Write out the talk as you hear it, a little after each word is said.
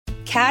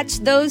Catch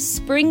those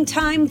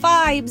springtime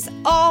vibes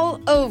all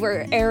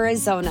over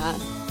Arizona.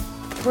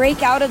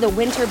 Break out of the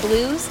winter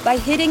blues by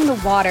hitting the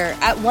water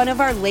at one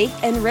of our lake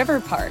and river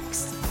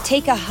parks.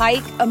 Take a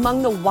hike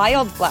among the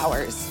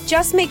wildflowers.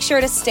 Just make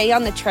sure to stay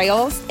on the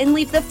trails and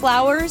leave the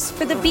flowers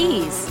for the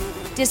bees.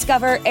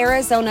 Discover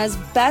Arizona's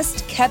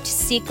best kept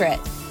secret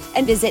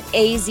and visit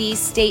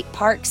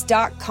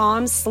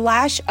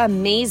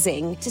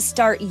azstateparks.com/amazing to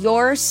start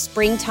your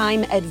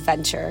springtime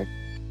adventure.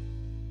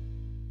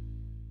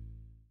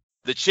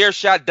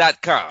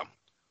 TheChairShot.com.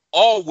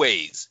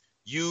 Always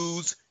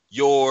use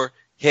your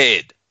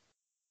head.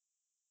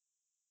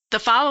 The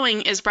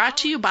following is brought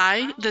to you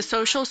by the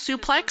Social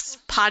Suplex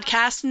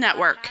Podcast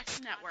Network.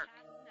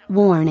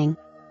 Warning.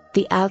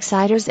 The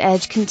Outsider's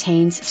Edge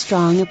contains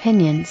strong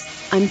opinions,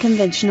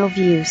 unconventional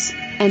views,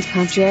 and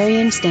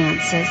contrarian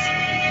stances.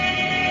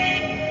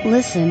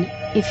 Listen,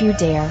 if you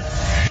dare.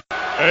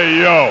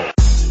 Hey, yo!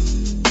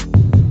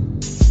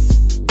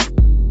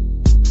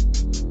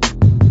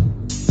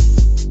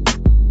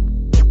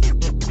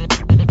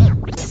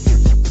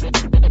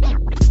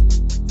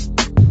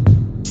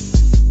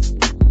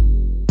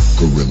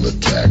 Guerrilla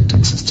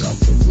tactics, it's time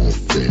for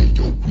warfare.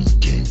 Yo, we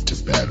came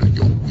to battle,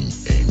 yo, we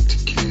aim to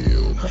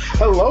kill.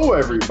 Hello,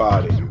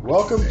 everybody.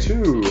 Welcome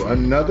to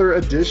another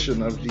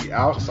edition of The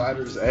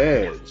Outsider's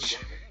Edge.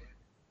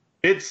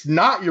 It's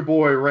not your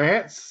boy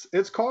Rance,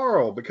 it's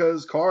Carl,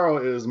 because Carl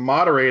is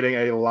moderating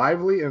a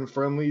lively and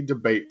friendly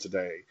debate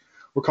today.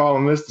 We're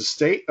calling this the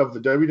State of the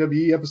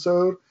WWE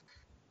episode.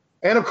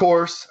 And of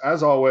course,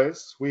 as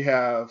always, we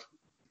have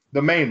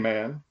the main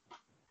man,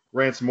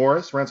 Rance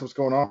Morris. Rance, what's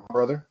going on,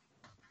 brother?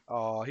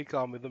 Oh, he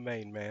called me the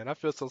main man. I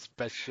feel so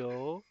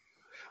special.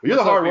 You're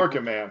the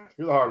hard-working man.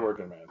 You're the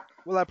hard-working man.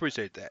 Well, I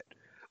appreciate that.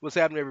 What's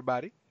happening,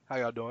 everybody? How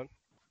y'all doing?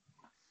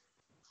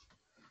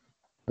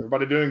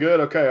 Everybody doing good?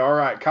 Okay, all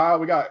right. Kyle,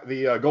 we got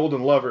the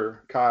Golden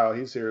Lover. Kyle,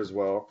 he's here as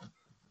well.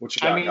 What you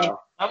got,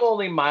 Kyle? I'm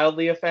only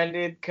mildly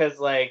offended because,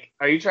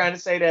 are you trying to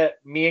say that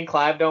me and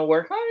Clive don't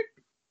work hard?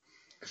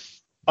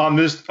 In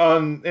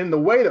the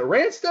way that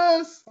Rance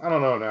does? I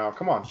don't know now.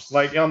 Come on.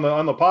 Like on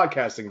the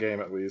podcasting game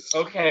at least.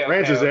 Okay.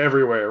 Rance is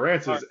everywhere.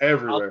 Rance is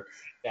everywhere.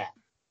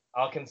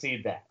 I'll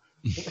concede that.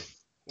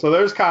 So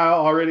there's Kyle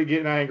already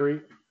getting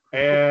angry.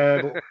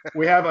 And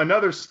we have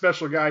another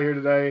special guy here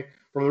today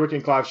from the Ricky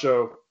and Clive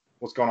show.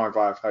 What's going on,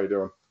 Clive? How you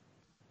doing?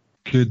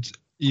 Good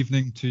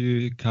evening to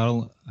you,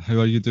 Carl.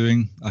 How are you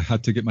doing? I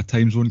had to get my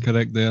time zone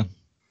correct there.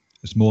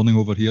 It's morning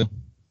over here.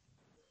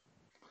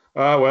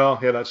 Well,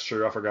 yeah, that's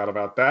true. I forgot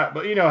about that.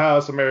 But you know how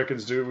us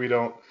Americans do. We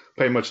don't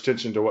pay much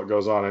attention to what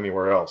goes on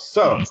anywhere else.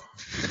 So,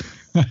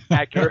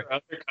 accurate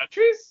other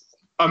countries?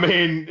 I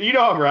mean, you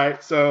know I'm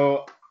right.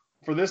 So,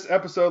 for this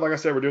episode, like I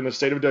said, we're doing the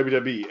State of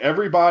WWE.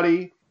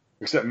 Everybody,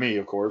 except me,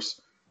 of course,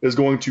 is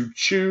going to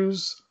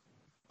choose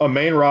a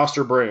main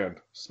roster brand.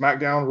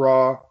 SmackDown,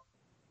 Raw,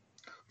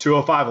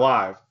 205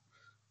 Live.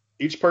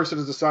 Each person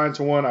is assigned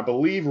to one. I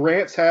believe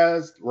Rance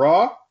has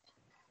Raw,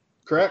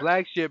 correct?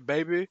 Flagship,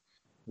 baby.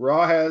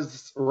 Raw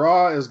has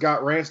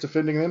got Rance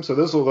defending them, so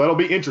that'll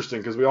be interesting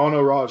because we all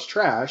know Raw is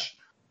trash,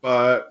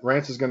 but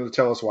Rance is going to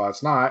tell us why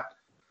it's not.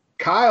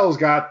 Kyle's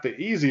got the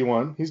easy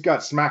one. He's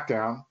got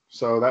SmackDown,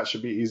 so that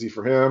should be easy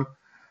for him.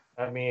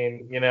 I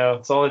mean,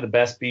 it's only the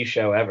best B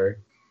show ever.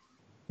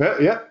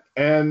 Yeah.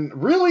 And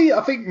really,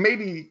 I think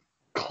maybe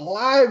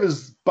Clive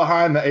is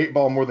behind the 8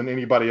 ball more than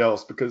anybody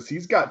else because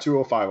he's got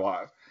 205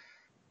 Live.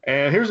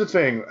 And here's the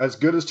thing, as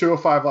good as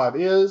 205 Live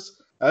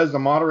is, as the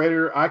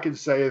moderator, I could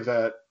say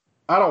that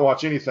I don't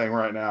watch anything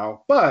right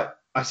now, but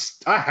I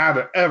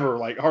haven't ever,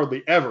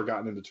 hardly ever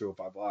gotten into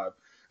 205 Live.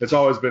 It's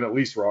always been at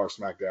least Raw or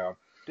SmackDown.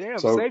 Damn,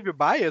 save your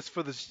bias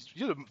for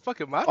you're the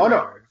fucking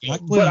moderator. Oh, no.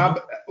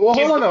 But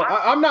hold on, no.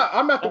 I'm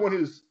not the one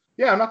who's,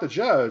 I'm not the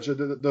judge.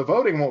 The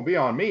voting won't be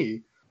on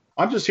me.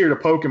 I'm just here to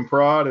poke and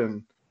prod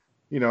and,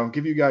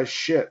 give you guys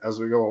shit as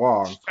we go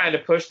along. Just trying to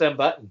push them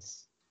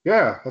buttons.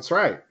 Yeah, that's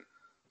right.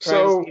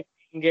 Trying to see if you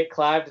can get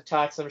Clive to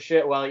talk some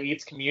shit while he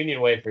eats communion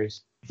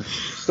wafers.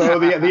 So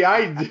the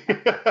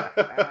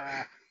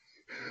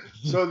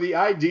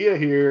idea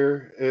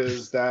here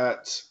is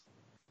that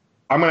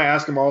I'm going to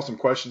ask them all some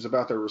questions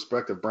about their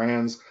respective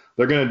brands.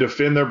 They're going to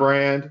defend their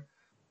brand,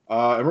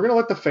 and we're going to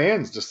let the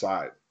fans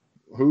decide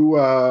who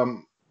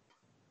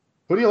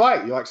do you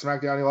like. You like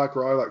SmackDown, you like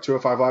Raw, you like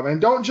 205 Live,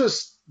 and don't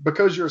just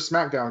because you're a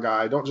SmackDown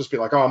guy, don't just be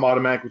like, I'm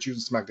automatically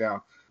choosing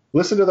SmackDown.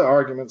 Listen to the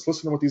arguments,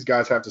 listen to what these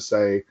guys have to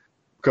say,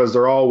 because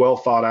they're all well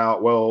thought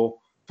out, well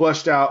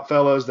fleshed out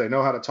fellas. They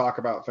know how to talk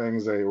about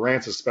things.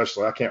 Rance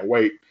especially. I can't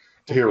wait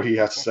to hear what he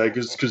has to say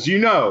because you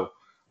know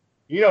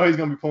he's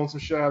going to be pulling some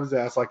shit out of his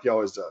ass like he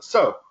always does.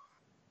 So,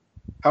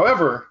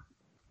 however,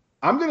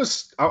 I'm going to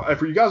 – are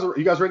you guys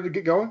ready to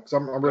get going? Because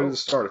I'm ready to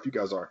start if you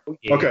guys are.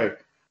 Yeah. Okay.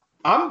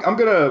 I'm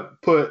going to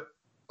put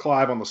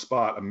Clive on the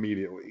spot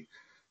immediately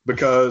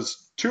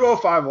because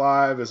 205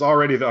 Live is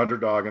already the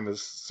underdog in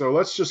this. So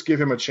let's just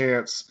give him a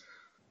chance.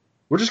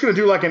 We're just going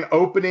to do like an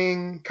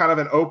opening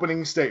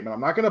statement.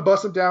 I'm not going to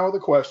bust him down with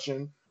a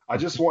question. I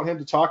just want him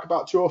to talk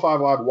about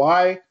 205 Live.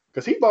 Why?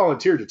 Because he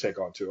volunteered to take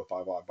on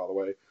 205 Live, by the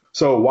way.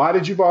 So why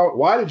did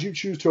you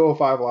choose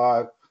 205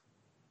 Live?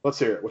 Let's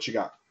hear it. What you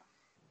got?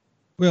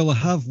 Well, I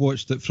have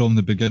watched it from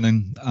the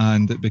beginning,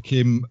 and it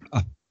became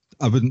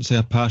I wouldn't say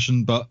a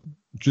passion, but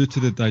due to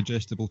the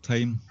digestible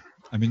time,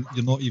 I mean,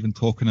 you're not even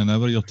talking an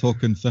hour, you're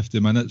talking 50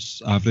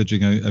 minutes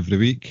averaging out every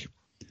week.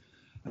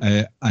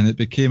 And it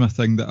became a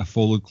thing that I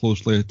followed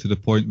closely to the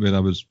point where I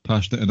was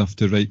passionate enough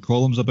to write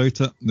columns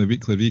about it, the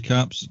weekly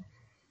recaps.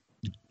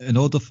 In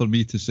order for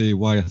me to say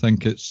why I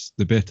think it's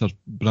the better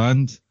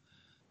brand,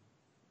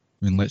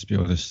 I mean, let's be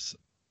honest,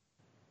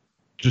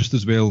 just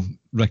as well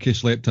Ricky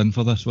slept in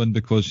for this one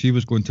because he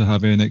was going to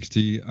have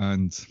NXT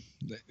and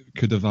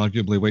could have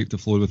arguably wiped the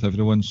floor with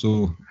everyone.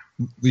 So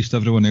at least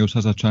everyone else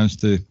has a chance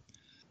to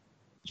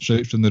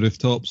shout from the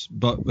rooftops.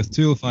 But with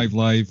 205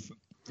 Live,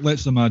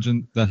 let's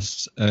imagine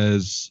this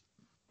is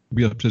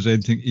we are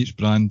presenting each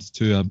brand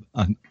to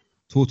a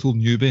total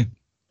newbie.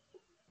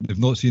 They've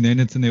not seen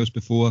anything else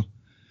before.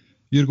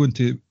 You're going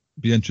to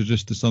be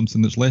introduced to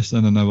something that's less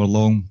than an hour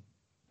long.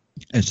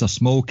 It's a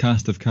small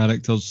cast of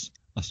characters,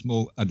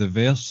 a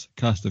diverse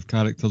cast of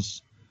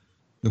characters.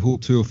 The whole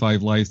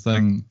 205 Live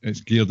thing,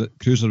 it's geared at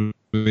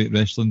cruiserweight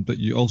wrestling, but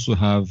you also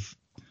have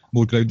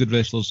more grounded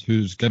wrestlers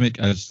whose gimmick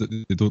is that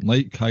they don't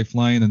like high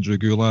flying and Drew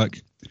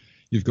Gulak.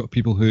 You've got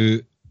people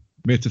who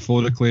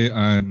metaphorically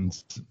and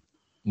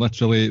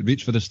literally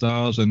reach for the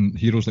stars and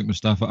heroes like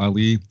Mustafa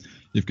Ali.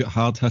 You've got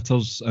hard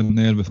hitters in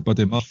there with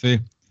Buddy Murphy.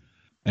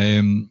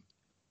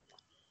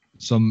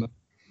 Some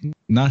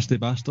nasty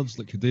bastards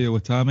like Hideo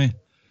Itami.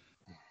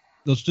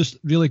 There's just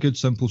really good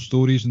simple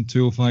stories in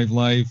 205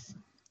 Live.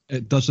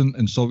 It doesn't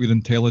insult your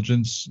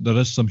intelligence. There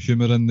is some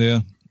humour in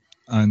there.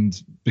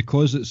 And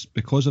because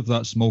of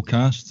that small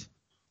cast,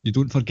 you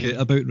don't forget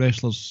about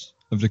wrestlers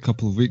every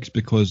couple of weeks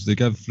because they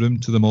give room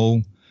to them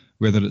all,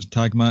 whether it's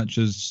tag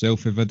matches,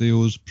 selfie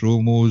videos,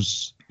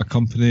 promos,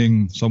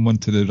 accompanying someone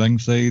to the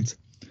ringside.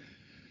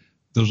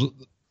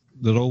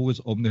 They're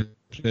always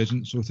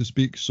omnipresent, so to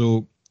speak.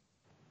 So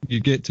you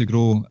get to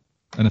grow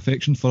an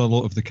affection for a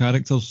lot of the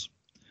characters.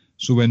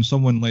 So when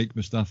someone like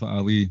Mustafa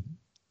Ali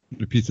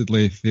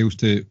repeatedly fails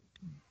to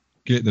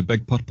get the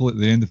big purple at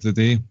the end of the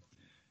day,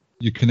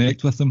 you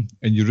connect with them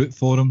and you root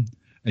for them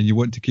and you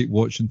want to keep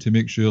watching to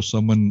make sure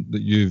someone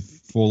that you've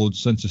followed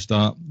since the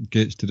start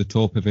gets to the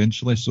top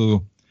eventually.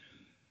 So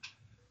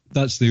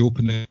that's the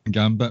opening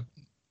gambit.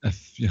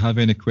 If you have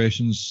any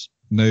questions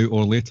now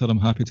or later, I'm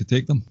happy to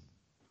take them.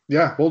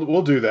 Yeah,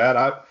 we'll do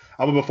that.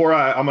 Before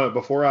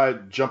I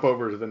jump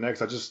over to the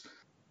next,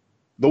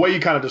 the way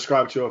you kind of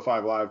described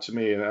 205 Live to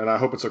me, and I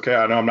hope it's okay.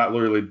 I know I'm not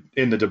literally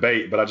in the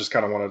debate, but I just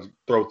kind of want to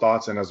throw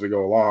thoughts in as we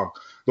go along.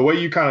 The way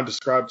you kind of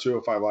described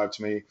 205 Live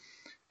to me,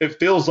 it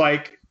feels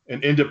like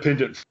an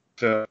independent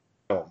film.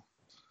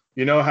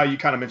 You know how you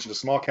kind of mentioned a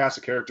small cast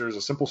of characters,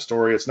 a simple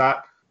story.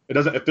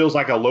 It feels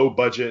like a low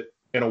budget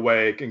in a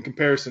way in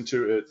comparison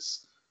to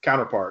its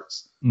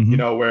counterparts. Mm-hmm. You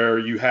know, where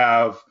you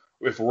have,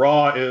 if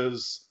Raw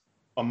is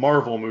a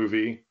Marvel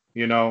movie,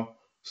 you know,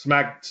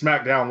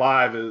 SmackDown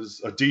Live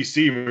is a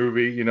DC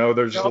movie, you know,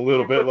 there's just a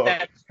little bit low.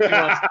 and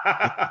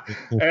that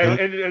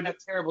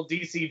terrible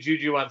DC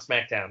juju on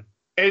SmackDown.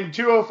 And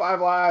 205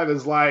 Live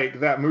is like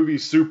that movie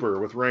Super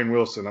with Rainn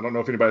Wilson. I don't know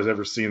if anybody's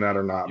ever seen that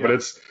or not, but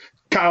it's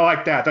kind of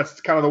like that. That's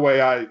kind of the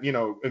way I,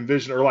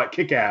 envision, or like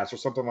Kick-Ass or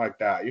something like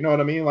that. You know what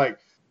I mean? Like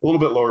a little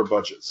bit lower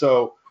budget.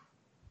 So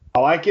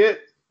I like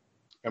it.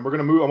 And I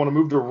want to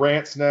move to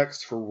Rance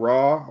next for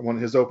Raw. I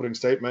want his opening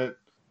statement.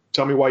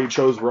 Tell me why you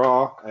chose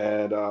Raw,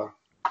 and go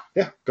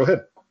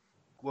ahead.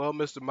 Well,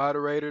 Mr.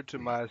 Moderator, to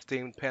my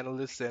esteemed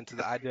panelists, and to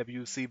the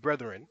IWC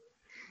brethren,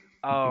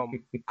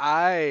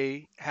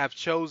 I have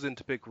chosen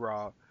to pick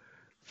Raw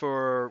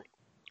for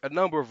a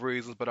number of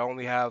reasons, but I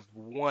only have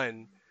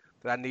one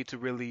that I need to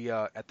really,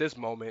 at this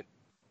moment,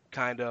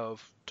 kind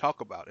of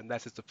talk about, and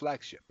that's just the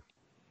flagship.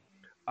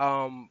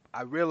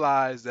 I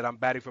realize that I'm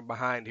batting from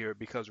behind here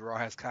because Raw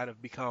has kind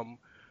of become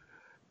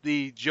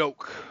the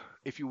joke,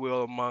 if you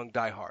will, among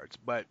diehards.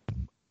 But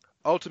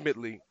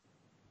ultimately,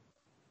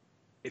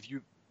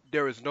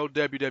 there is no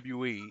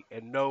WWE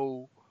and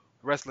no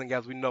wrestling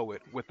as we know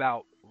it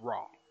without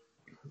Raw.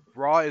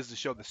 Raw is the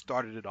show that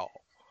started it all.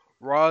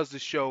 Raw is the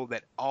show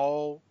that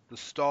all the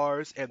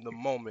stars and the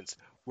moments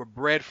were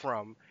bred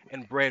from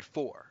and bred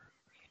for.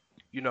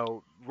 You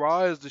know,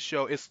 Raw is the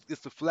show. It's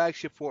the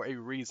flagship for a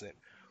reason.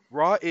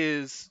 Raw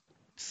is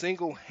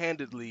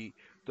single-handedly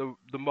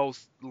the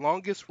most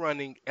longest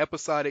running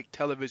episodic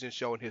television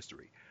show in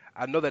history.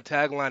 I know that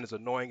tagline is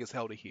annoying as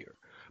hell to hear.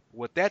 But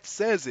what that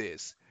says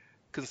is,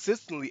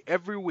 consistently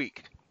every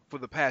week for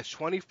the past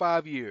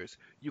 25 years,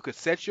 you could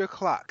set your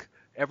clock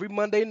every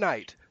Monday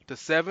night to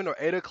 7 or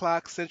 8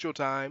 o'clock Central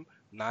Time,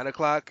 9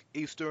 o'clock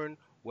Eastern,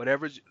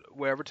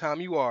 wherever time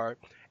you are,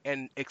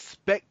 and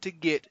expect to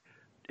get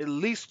at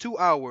least 2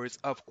 hours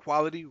of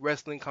quality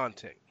wrestling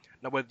content.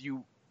 Now, whether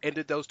you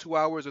ended those 2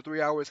 hours or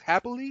 3 hours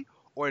happily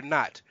or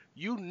not,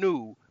 you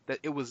knew that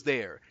it was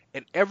there.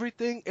 And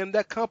everything in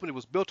that company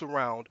was built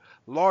around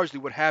largely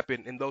what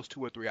happened in those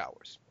 2 or 3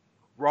 hours.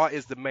 Raw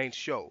is the main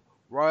show.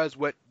 Raw is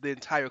what the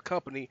entire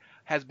company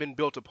has been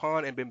built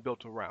upon and been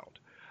built around.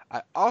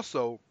 I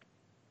also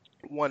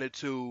wanted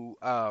to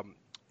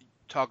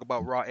talk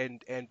about Raw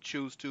and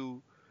choose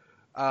to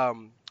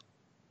um,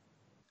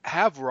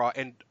 have Raw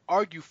and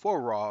argue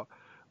for Raw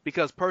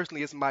because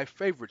personally it's my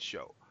favorite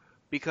show.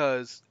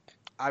 Because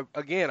I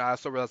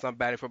also realize I'm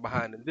batting from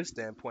behind in this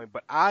standpoint,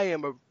 but I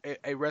am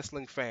a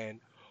wrestling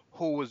fan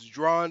who was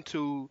drawn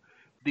to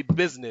the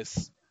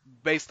business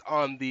based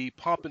on the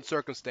pomp and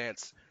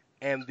circumstance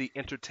and the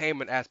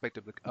entertainment aspect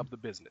of the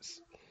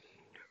business.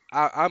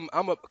 I'm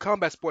a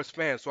combat sports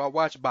fan, so I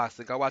watch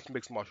boxing, I watch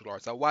mixed martial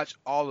arts, I watch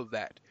all of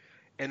that.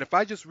 And if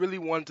I just really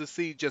wanted to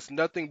see just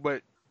nothing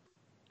but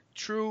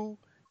true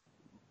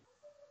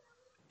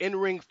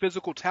in-ring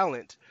physical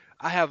talent,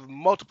 I have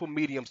multiple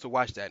mediums to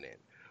watch that in.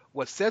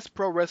 What sets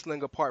pro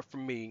wrestling apart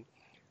from me,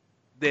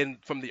 then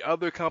from the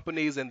other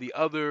companies and the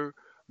other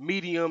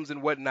mediums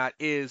and whatnot,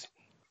 is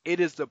it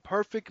is the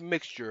perfect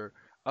mixture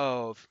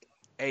of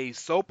a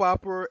soap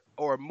opera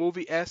or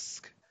movie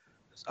esque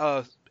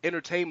uh,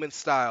 entertainment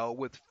style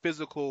with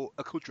physical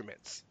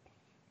accoutrements.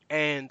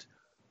 And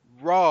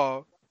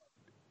Raw,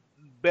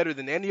 better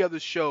than any other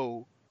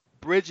show,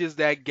 bridges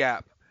that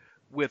gap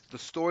with the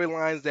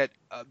storylines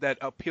that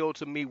appeal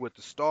to me, with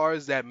the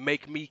stars that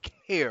make me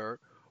care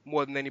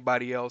more than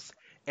anybody else,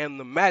 and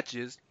the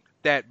matches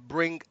that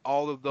bring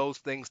all of those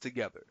things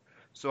together.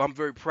 So I'm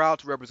very proud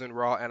to represent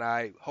Raw, and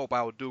I hope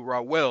I will do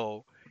Raw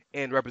well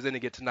in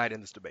representing it tonight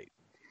in this debate.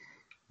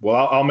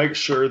 Well, I'll make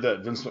sure that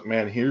Vince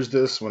McMahon hears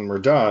this when we're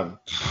done,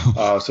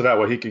 so that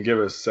way he can give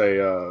us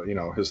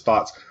his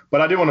thoughts.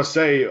 But I do want to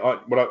say I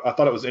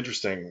thought it was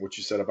interesting what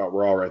you said about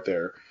Raw right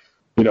there.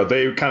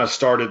 They kind of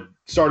started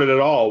it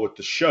all with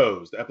the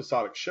shows, the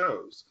episodic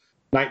shows.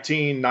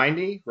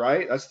 1990,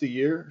 right? That's the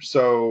year.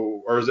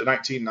 So, or is it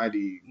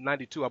 1990?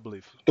 92, I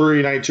believe.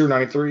 92 or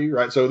 93,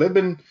 right? So they've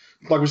been,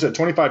 like we said,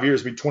 25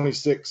 years, be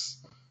 26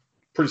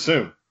 pretty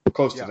soon,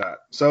 close to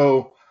that.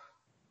 So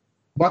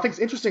what I think is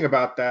interesting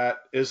about that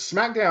is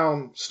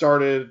SmackDown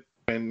started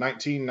in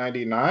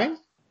 1999.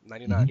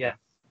 99. Yeah.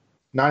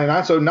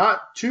 99, so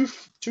not too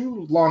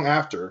long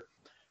after.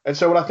 And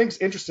so what I think is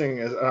interesting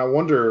is, and I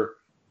wonder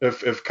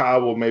if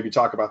Kyle will maybe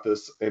talk about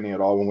this any at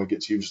all when we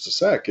get to you in just a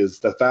sec, is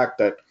the fact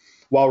that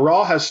while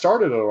Raw has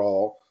started it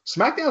all,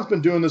 SmackDown's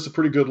been doing this a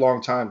pretty good long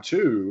time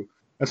too.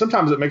 And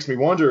sometimes it makes me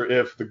wonder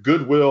if the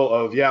goodwill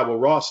of,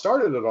 Raw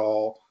started it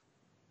all,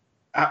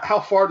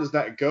 how far does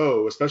that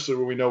go? Especially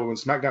when we know when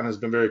SmackDown has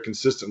been very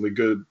consistently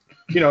good.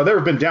 There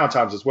have been down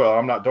times as well.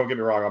 Don't get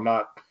me wrong, I'm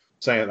not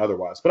saying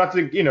otherwise. But I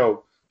think,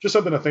 just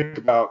something to think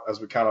about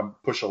as we kind of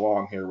push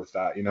along here with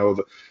that.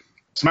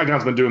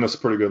 SmackDown's been doing this a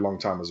pretty good long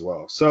time as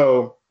well.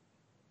 So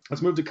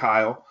let's move to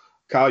Kyle.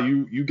 Kyle,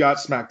 you got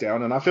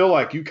SmackDown, and I feel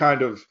like you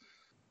kind of,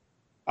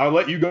 I'll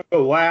let you go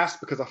last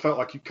because I felt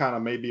like you kind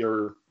of maybe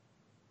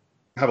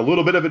have a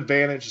little bit of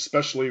advantage,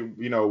 especially,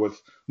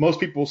 with most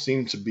people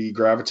seem to be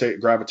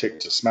gravitate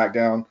to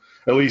SmackDown,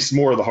 at least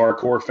more of the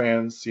hardcore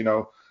fans,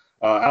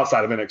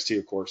 outside of NXT,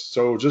 of course.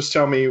 So just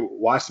tell me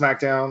why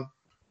SmackDown.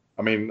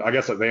 I mean, I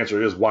guess the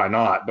answer is why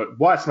not, but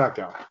why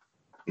SmackDown?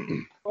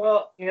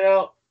 Well,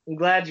 I'm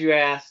glad you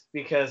asked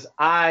because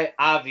I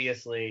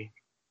obviously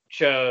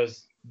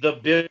chose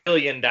the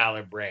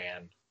billion-dollar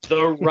brand,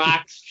 The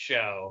Rock's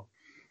show,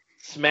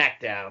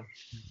 SmackDown.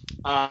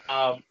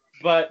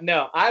 But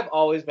no, I've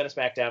always been a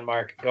SmackDown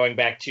mark going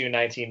back to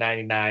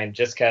 1999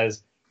 just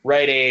because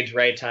right age,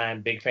 right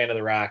time, big fan of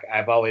The Rock.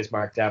 I've always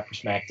marked out for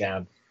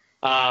SmackDown.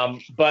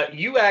 But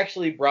you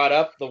actually brought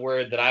up the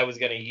word that I was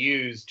going to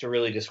use to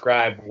really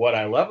describe what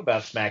I love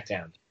about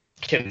SmackDown: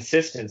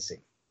 consistency.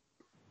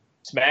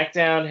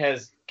 SmackDown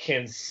has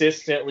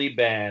consistently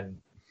been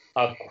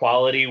a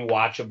quality,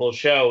 watchable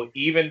show,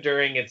 even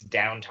during its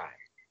downtime.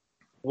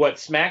 What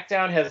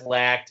SmackDown has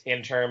lacked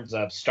in terms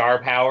of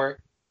star power,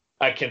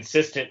 a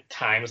consistent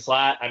time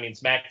slot. I mean,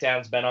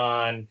 SmackDown's been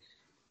on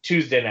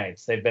Tuesday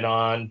nights. They've been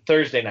on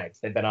Thursday nights.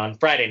 They've been on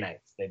Friday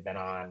nights. They've been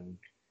on,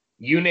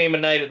 you name a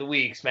night of the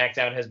week,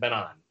 SmackDown has been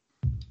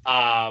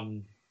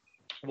on.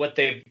 What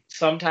they've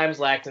sometimes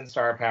lacked in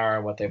star power,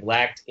 and what they've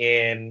lacked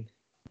in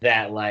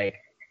that,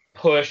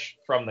 push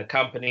from the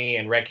company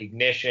and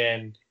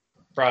recognition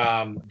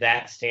from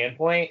that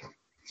standpoint,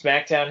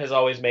 SmackDown has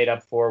always made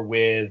up for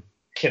with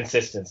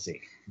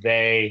consistency.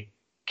 They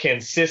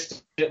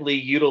consistently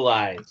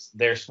utilize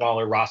their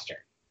smaller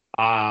roster.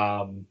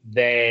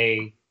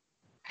 They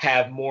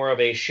have more of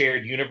a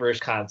shared universe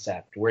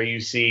concept where you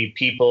see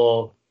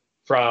people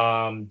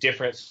from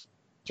different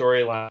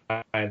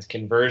storylines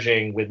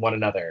converging with one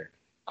another.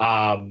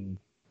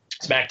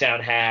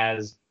 SmackDown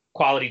has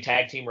quality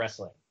tag team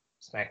wrestling.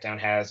 SmackDown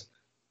has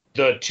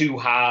the two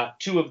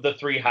of the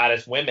three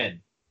hottest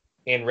women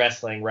in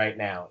wrestling right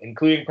now,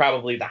 including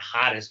probably the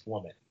hottest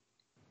woman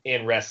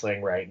in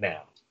wrestling right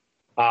now.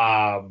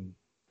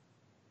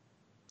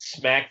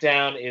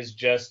 SmackDown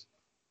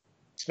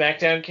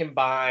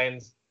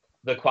combines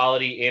the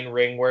quality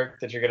in-ring work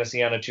that you're going to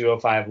see on a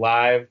 205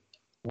 Live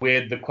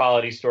with the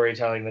quality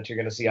storytelling that you're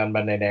going to see on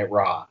Monday Night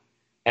Raw.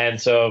 And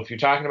so if you're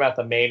talking about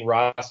the main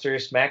roster,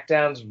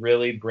 SmackDown's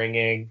really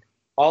bringing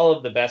all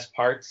of the best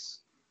parts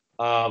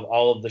of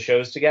all of the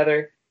shows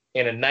together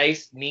in a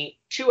nice, neat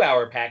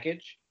 2-hour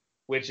package,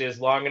 which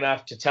is long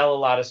enough to tell a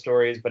lot of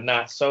stories, but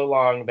not so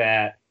long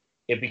that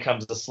it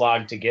becomes a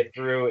slog to get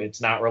through.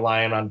 It's not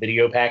relying on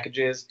video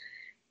packages.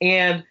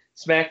 And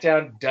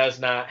SmackDown does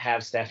not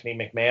have Stephanie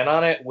McMahon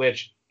on it,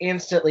 which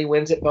instantly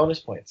wins it bonus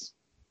points.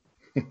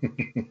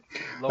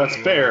 That's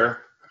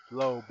fair.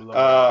 Low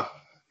blow.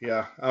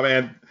 Yeah. I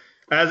mean,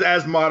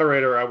 as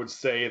moderator, I would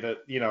say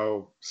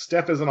that,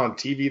 Steph isn't on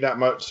TV that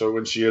much, so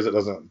when she is, it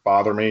doesn't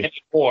bother me.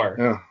 Anymore.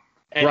 Yeah.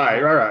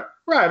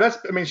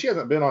 Right. She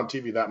hasn't been on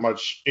TV that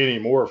much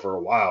anymore for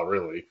a while,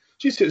 really.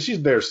 She's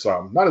there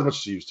some, not as much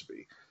as she used to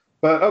be.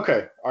 But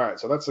okay, all right.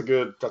 So that's a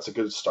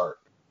good start.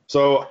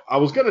 So I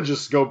was gonna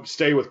just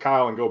stay with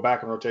Kyle and go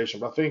back in rotation,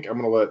 but I think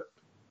I'm gonna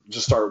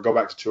go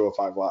back to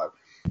 205 Live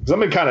because I've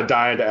been kind of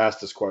dying to ask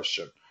this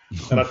question,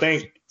 and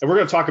we're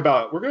gonna talk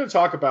about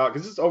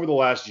because it's over the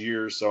last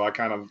year, so I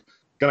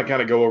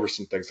gonna go over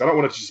some things. I don't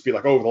want it to just be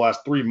like over the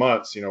last 3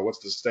 months, what's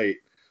the state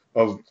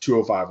of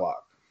 205 Live?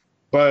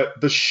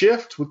 But the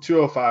shift with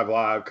 205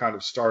 Live kind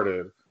of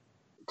started,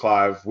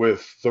 Clive,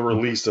 with the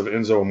release of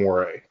Enzo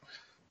Amore.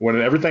 When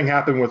everything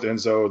happened with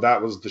Enzo,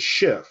 that was the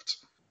shift.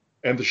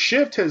 And the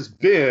shift has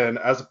been,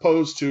 as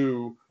opposed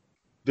to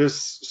this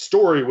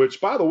story, which,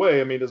 by the way,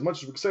 as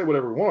much as we can say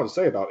whatever we want to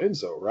say about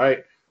Enzo,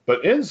 right?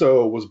 But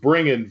Enzo was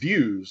bringing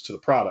views to the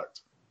product.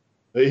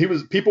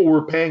 People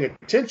were paying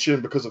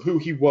attention because of who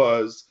he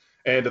was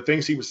and the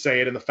things he was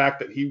saying and the fact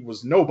that he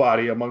was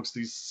nobody amongst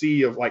these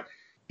sea of,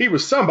 he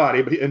was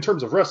somebody, but in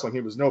terms of wrestling, he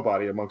was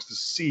nobody amongst the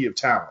sea of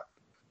talent.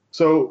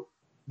 So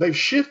they've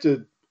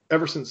shifted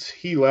ever since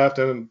he left,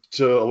 and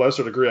to a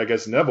lesser degree, I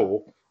guess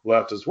Neville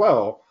left as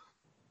well,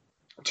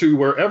 to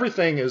where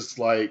everything is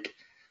like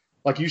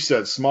you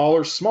said,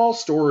 small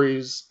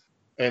stories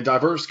and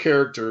diverse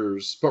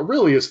characters, but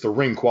really it's the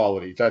ring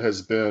quality that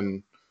has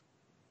been,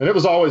 and it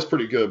was always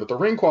pretty good, but the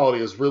ring quality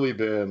has really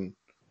been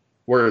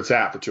where it's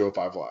at for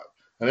 205 Live.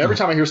 And every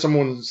time I hear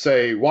someone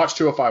say, watch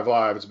 205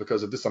 Live, it's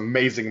because of this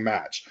amazing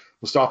match,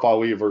 Mustafa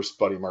Ali versus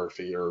Buddy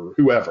Murphy or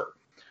whoever.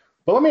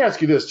 But let me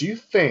ask you this. Do you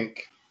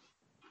think,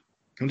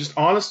 and just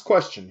honest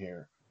question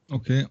here.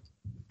 Okay.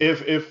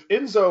 If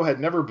Enzo had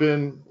never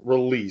been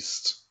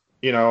released,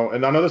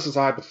 and I know this is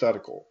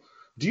hypothetical,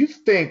 do you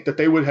think that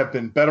they would have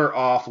been better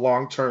off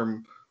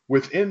long-term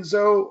with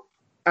Enzo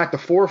at the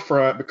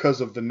forefront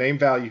because of the name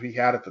value he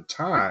had at the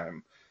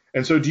time?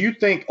 And so do you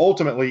think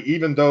ultimately,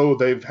 even though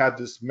they've had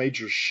this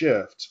major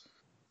shift,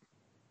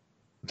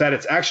 that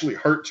it's actually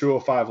hurt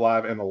 205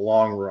 Live in the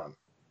long run?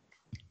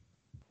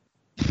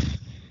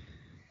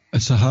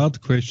 It's a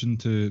hard question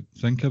to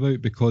think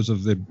about because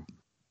of the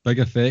big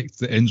effect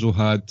that Enzo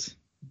had,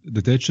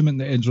 the detriment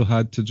that Enzo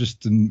had to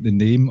just the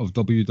name of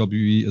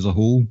WWE as a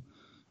whole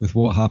with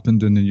what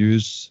happened in the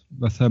news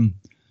with him.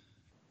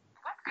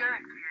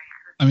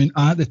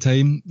 At the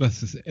time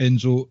with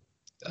Enzo,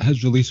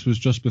 his release was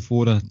just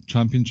before a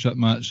championship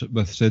match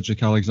with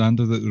Cedric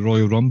Alexander at the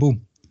Royal Rumble.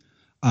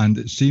 And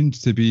it seemed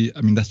to be,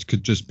 this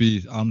could just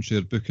be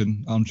armchair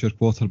booking, armchair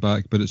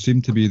quarterback, but it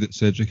seemed to be that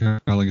Cedric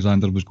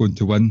Alexander was going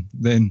to win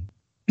then.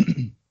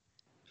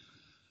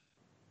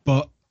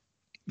 But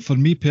for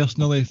me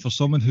personally, for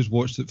someone who's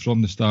watched it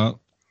from the start,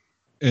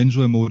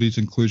 Enzo Amore's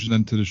inclusion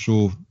into the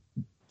show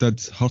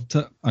did hurt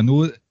it. I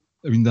know,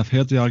 I've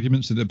heard the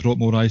arguments that it brought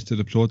more eyes to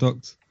the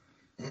product.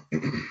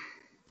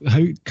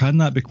 How can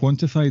that be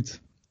quantified,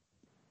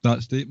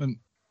 that statement?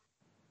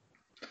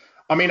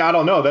 I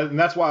don't know. And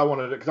that's why I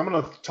wanted to, because I'm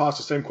going to toss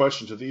the same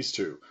question to these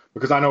two,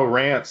 because I know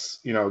Rance,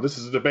 this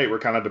is a debate. We're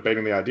kind of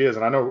debating the ideas.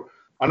 And I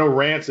know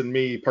Rance and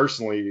me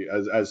personally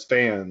as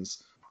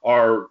fans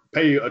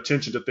pay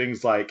attention to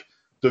things like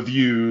the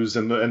views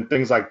and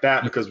things like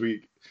that, because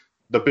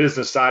the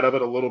business side of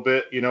it a little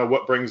bit,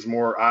 what brings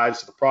more eyes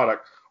to the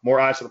product.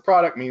 More eyes to the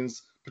product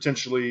means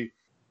potentially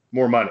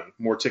more money,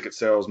 more ticket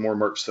sales, more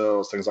merch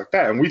sales, things like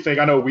that. And we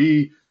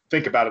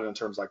think about it in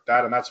terms like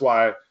that. And that's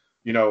why,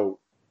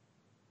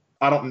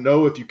 I don't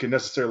know if you can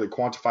necessarily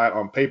quantify it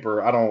on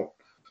paper. I don't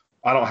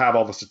have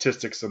all the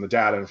statistics and the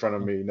data in front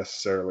of me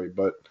necessarily,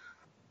 but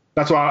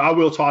that's why I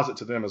will toss it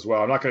to them as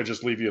well. I'm not going to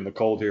just leave you in the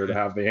cold here to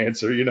have the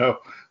answer,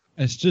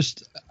 It's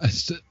just,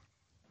 as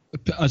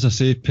I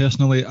say,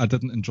 personally, I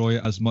didn't enjoy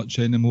it as much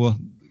anymore.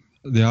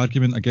 The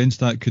argument against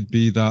that could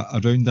be that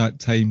around that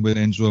time when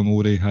Enzo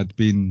Amore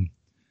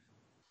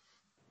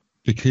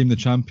became the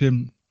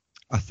champion,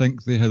 I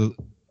think they had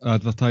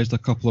advertised a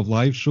couple of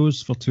live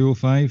shows for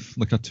 205,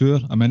 like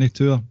a mini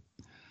tour,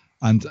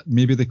 and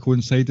maybe they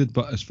coincided,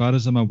 but as far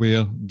as I'm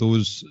aware,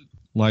 those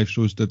live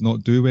shows did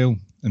not do well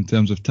in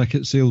terms of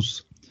ticket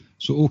sales.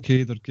 So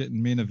okay, they're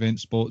getting main event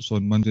spots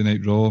on Monday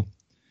Night Raw,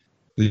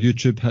 the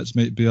YouTube hits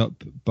might be up,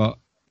 but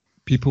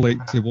people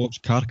like to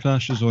watch car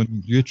crashes on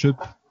YouTube,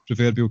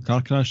 proverbial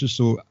car crashes,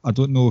 so I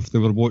don't know if they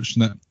were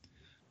watching it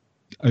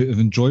out of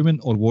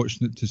enjoyment or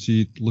watching it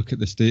to look at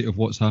the state of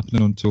what's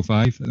happening on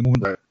 205 at the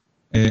moment.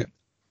 Right.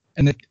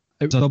 And it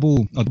was a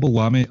double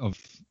whammy of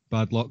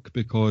bad luck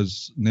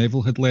because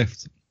Neville had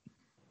left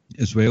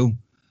as well,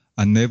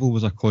 and Neville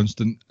was a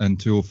constant in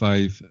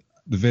 205,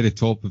 the very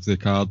top of the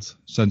card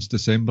since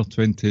December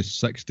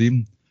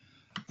 2016,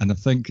 And I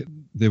think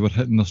they were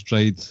hitting their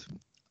stride.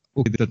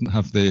 Okay, they didn't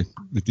have the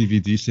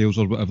DVD sales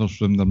or whatever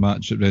from their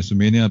match at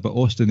WrestleMania, but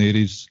Austin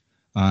Aries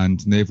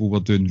and Neville were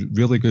doing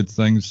really good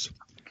things,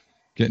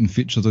 getting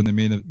featured in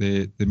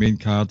the main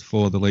card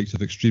for the likes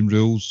of Extreme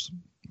Rules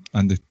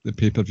and the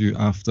pay-per-view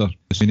after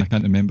WrestleMania. I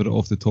can't remember it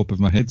off the top of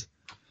my head.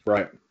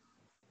 Right.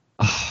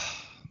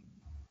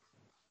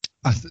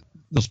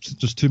 There's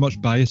just too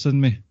much bias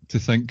in me to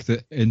think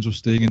that Enzo's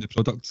staying in the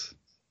product.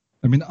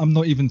 I mean, I'm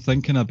not even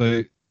thinking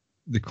about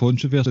the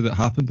controversy that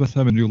happened with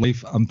him in real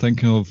life. I'm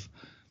thinking of,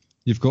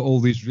 you've got all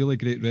these really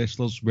great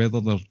wrestlers,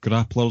 whether they're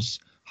grapplers,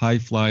 high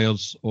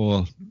flyers,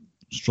 or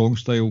strong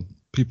style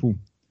people.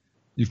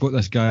 You've got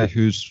this guy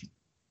whose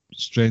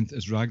strength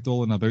is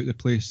ragdolling about the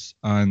place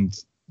and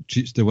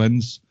cheats to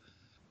wins,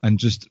 and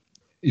just,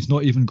 he's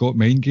not even got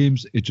mind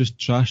games. He just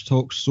trash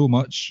talks so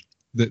much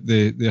that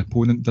the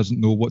opponent doesn't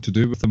know what to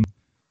do with him,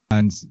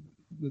 and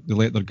they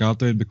let their guard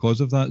down because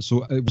of that.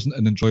 So it wasn't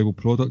an enjoyable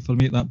product for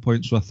me at that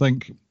point. So I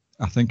think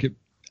it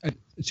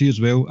see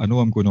as well, I know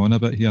I'm going on a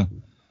bit here,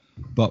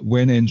 but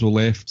when Enzo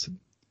left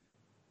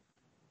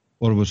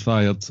or was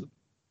fired,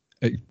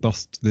 it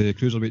birthed the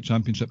Cruiserweight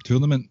Championship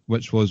tournament,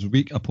 which was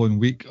week upon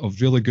week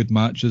of really good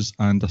matches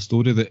and a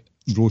story that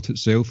wrote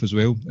itself as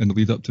well in the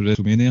lead up to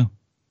WrestleMania.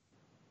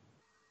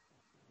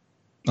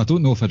 I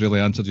don't know if I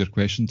really answered your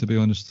question, to be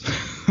honest.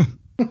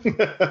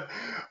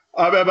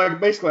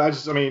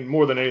 Basically,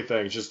 more than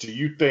anything, it's just, do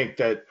you think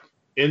that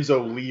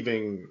Enzo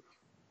leaving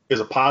is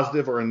a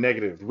positive or a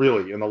negative,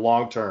 really, in the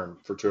long term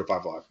for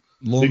 205 Live?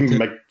 So you can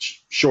make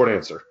short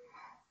answer.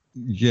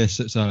 Yes,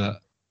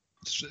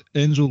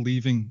 Enzo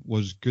leaving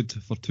was good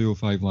for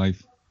 205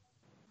 Live.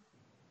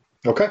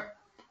 Okay.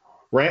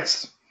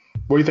 Rance,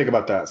 what do you think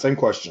about that? Same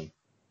question.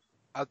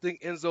 I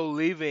think Enzo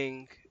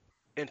leaving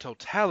in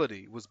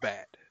totality was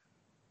bad.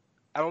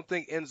 I don't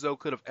think Enzo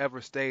could have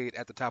ever stayed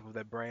at the top of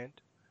that brand,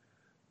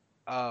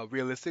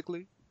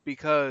 realistically,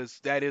 because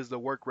that is the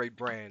work rate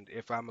brand,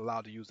 if I'm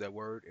allowed to use that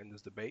word in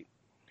this debate.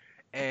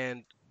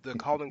 And the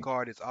calling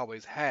card it's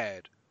always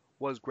had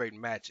was great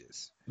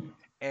matches.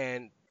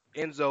 And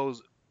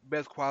Enzo's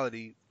best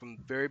quality from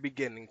the very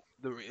beginning,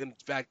 in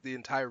fact, the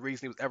entire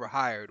reason he was ever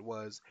hired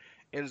was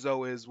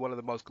Enzo is one of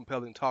the most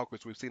compelling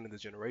talkers we've seen in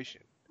this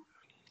generation.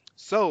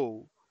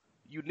 So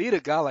you need a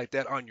guy like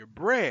that on your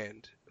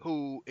brand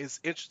who is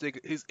interesting.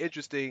 He's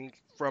interesting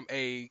from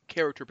a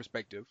character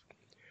perspective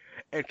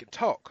and can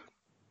talk.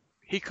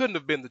 He couldn't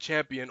have been the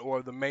champion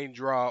or the main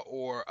draw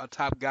or a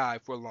top guy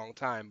for a long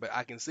time, but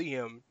I can see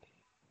him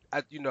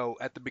at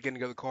the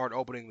beginning of the card,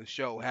 opening the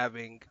show,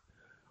 having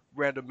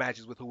random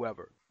matches with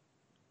whoever.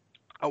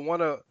 I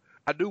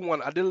did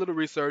a little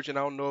research, and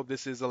I don't know if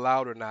this is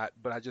allowed or not,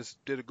 but I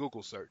just did a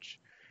Google search.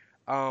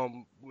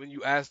 When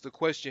you asked the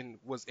question,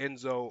 was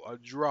Enzo a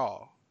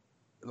draw?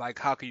 Like,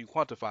 how can you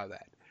quantify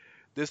that?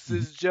 This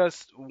is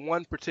just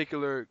one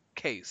particular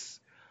case,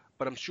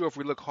 but I'm sure if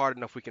we look hard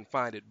enough, we can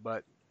find it.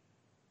 But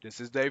this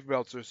is Dave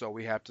Meltzer, so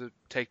we have to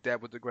take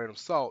that with a grain of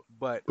salt.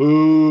 But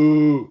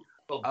Boo.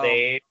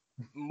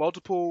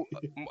 multiple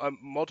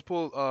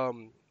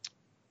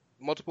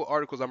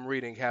articles I'm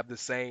reading have the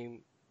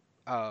same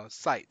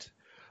site,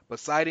 but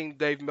citing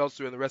Dave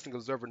Meltzer in the Wrestling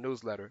Observer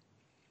newsletter,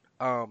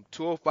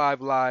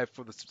 205 Live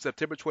for the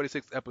September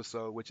 26th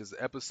episode, which is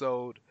the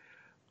episode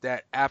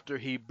that after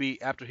he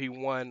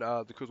won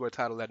the Cruiserweight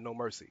title at No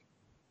Mercy.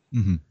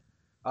 Mm-hmm.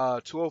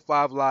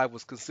 205 Live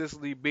was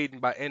consistently beaten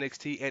by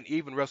NXT and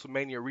even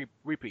WrestleMania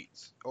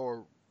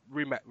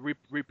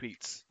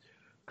repeats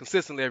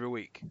consistently every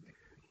week.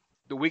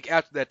 The week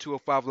after that,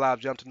 205 Live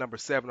jumped to number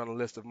 7 on the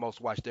list of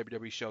most watched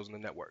WWE shows on the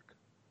network.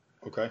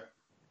 Okay.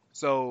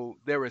 So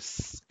there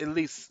is at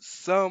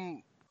least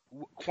some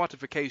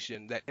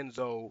quantification that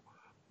Enzo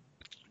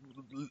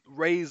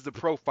raised the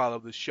profile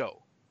of the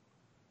show.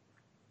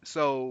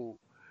 So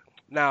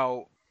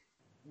now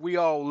we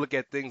all look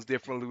at things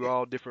differently. We're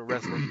all different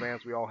wrestling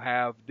fans. We all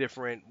have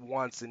different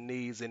wants and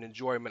needs and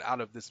enjoyment out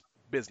of this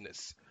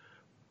business.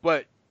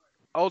 But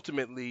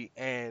ultimately,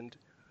 and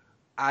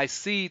I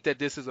see that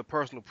this is a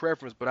personal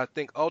preference, but I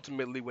think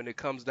ultimately when it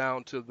comes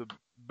down to the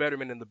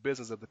betterment in the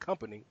business of the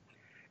company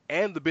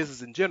and the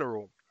business in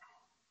general,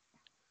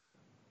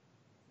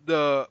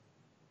 the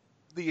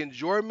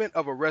enjoyment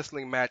of a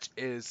wrestling match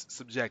is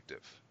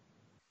subjective.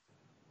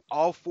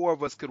 All 4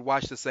 of us could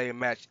watch the same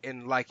match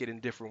and like it in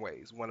different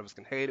ways. One of us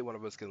can hate it, one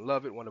of us can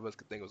love it, one of us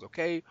can think it was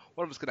okay,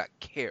 one of us could not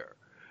care.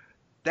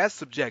 That's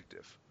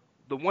subjective.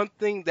 The one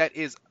thing that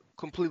is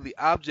completely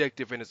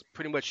objective and is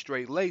pretty much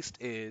straight-laced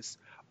is,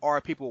 are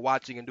people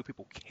watching and do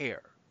people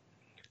care?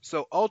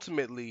 So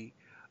ultimately,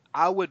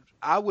 I would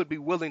be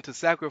willing to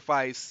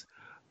sacrifice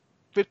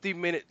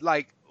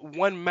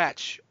 1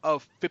 match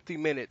of 50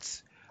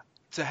 minutes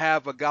to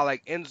have a guy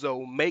like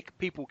Enzo make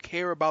people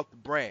care about the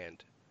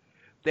brand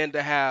than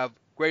to have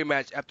great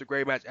match after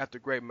great match after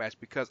great match.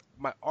 Because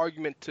my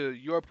argument to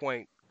your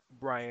point,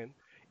 Brian,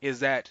 is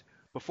that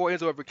before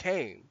Enzo ever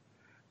came,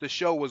 the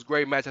show was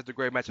great match after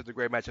great match after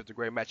great match after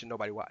great match, and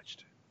nobody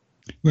watched.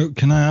 Well,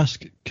 can I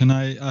ask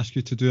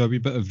you to do a wee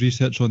bit of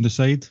research on the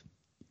side?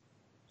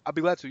 I'll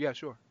be glad to. Yeah,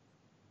 sure.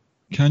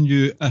 Can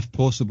you, if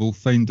possible,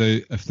 find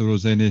out if there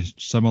was any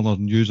similar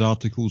news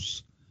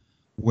articles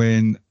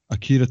when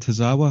Akira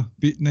Tozawa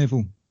beat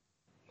Neville?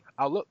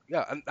 I'll look.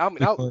 Yeah, and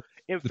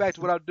in fact,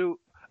 what I'll do,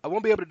 I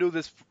won't be able to do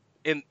this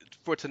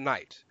for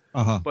tonight,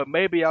 but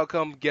maybe I'll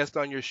come guest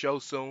on your show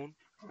soon,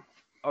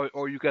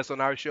 or you guest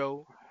on our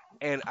show,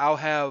 and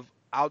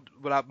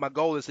my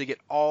goal is to get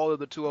all of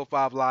the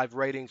 205 live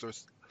ratings or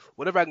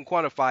whatever I can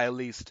quantify at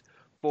least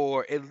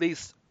for at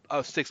least a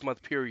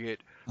 6-month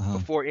period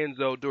before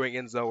Enzo, during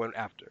Enzo, and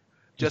after,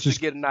 just to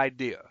get an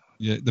idea.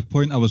 Yeah, the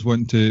point I was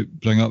wanting to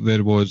bring up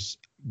there was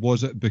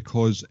it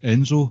because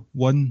Enzo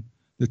won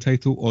the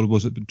title, or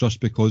was it just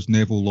because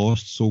Neville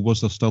lost? So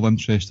was there still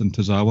interest in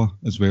Tozawa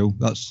as well?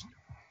 That's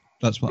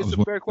what I was.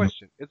 It's a fair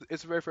question.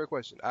 It's a very fair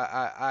question.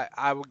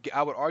 I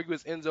would argue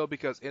it's Enzo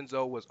because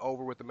Enzo was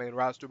over with the main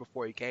roster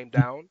before he came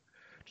down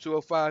to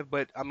 205.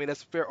 But I mean,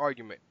 that's a fair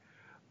argument.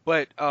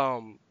 But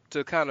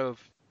to kind of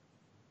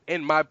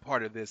end my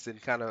part of this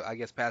and kind of, I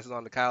guess, pass it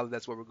on to Kyle,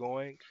 that's where we're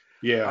going.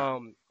 Yeah.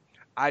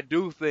 I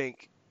do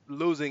think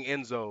losing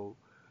Enzo,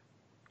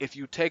 if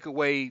you take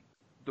away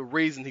the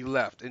reason he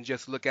left and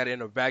just look at it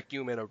in a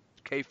vacuum, in a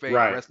kayfabe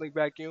wrestling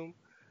vacuum,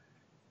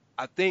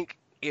 I think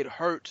it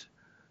hurt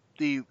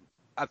the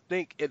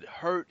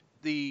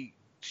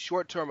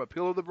short-term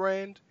appeal of the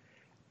brand.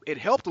 It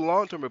helped the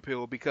long-term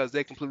appeal because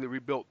they completely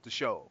rebuilt the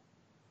show.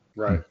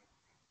 Right.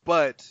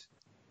 But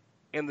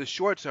in the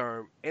short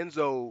term,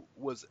 Enzo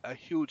was a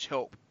huge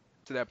help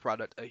to that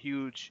product, a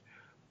huge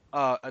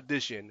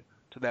addition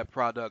to that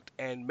product,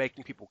 and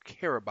making people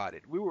care about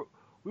it. We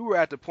were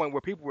at the point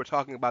where people were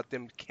talking about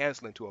them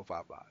canceling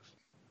 205 Live.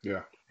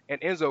 Yeah.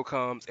 And Enzo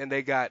comes and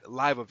they got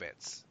live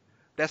events.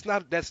 That's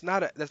not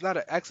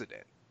an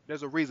accident.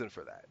 There's a reason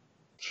for that.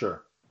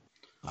 Sure.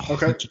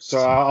 Okay, so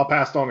I'll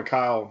pass it on to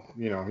Kyle.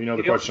 You know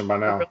the question by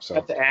now. So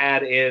what I have to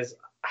add is,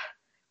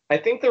 I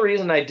think the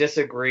reason I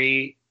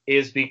disagree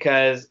is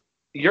because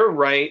you're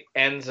right.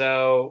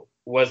 Enzo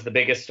was the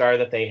biggest star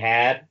that they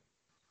had,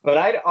 but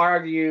I'd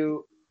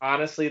argue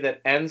honestly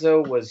that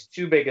Enzo was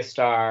too big a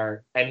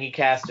star and he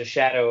cast a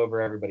shadow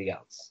over everybody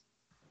else,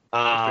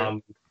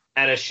 and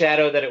a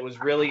shadow that it was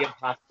really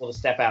impossible to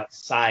step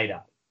outside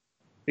of.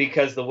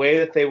 Because the way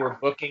that they were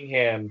booking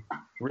him,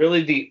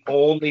 really the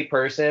only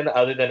person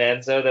other than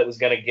Enzo that was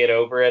going to get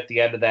over at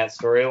the end of that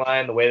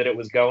storyline, the way that it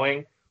was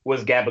going,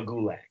 was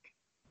Gabagulak.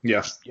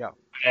 Yes. Yeah.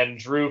 And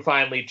Drew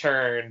finally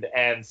turned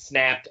and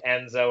snapped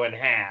Enzo in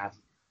half,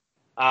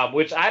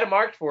 which I'd have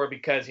marked for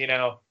because,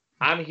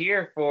 I'm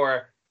here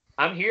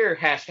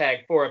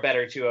hashtag for a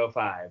better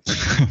 205.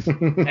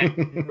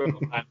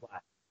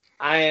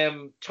 I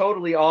am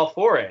totally all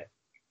for it.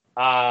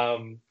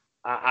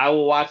 I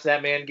will watch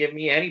that man give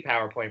me any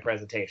PowerPoint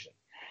presentation.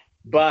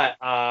 But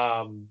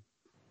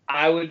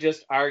I would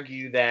just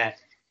argue that,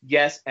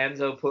 yes,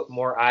 Enzo put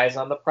more eyes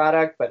on the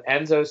product, but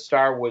Enzo's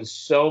star was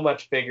so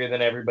much bigger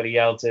than everybody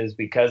else's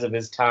because of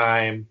his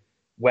time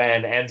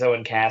when Enzo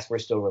and Cass were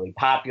still really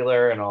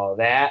popular and all of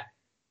that,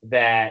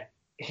 that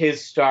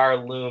his star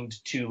loomed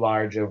too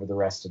large over the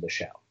rest of the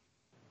show.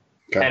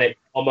 Okay. And it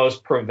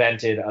almost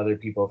prevented other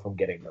people from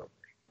getting over.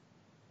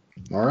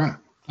 All right.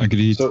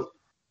 Agreed.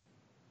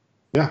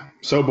 Yeah.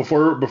 So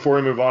before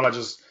we move on,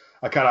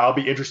 I'll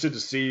be interested to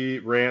see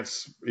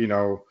Rance,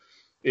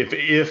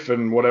 if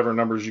and whatever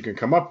numbers you can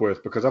come up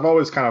with, because I've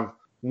always kind of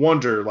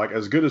wondered, like,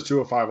 as good as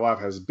 205 Live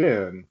has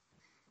been,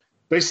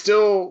 they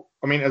still,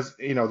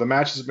 the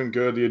match has been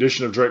good. The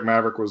addition of Drake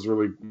Maverick was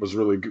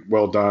really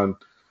well done.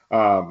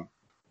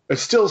 It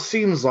still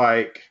seems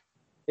like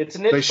it's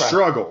they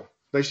struggle.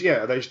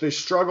 They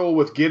struggle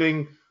with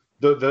getting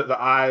the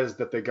eyes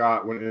that they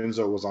got when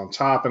Enzo was on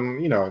top,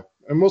 and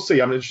we'll see.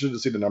 I'm interested to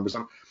see the numbers.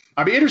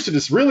 I'd be interested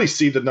to really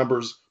see the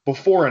numbers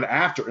before and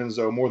after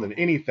Enzo more than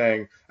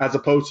anything, as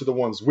opposed to the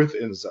ones with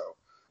Enzo.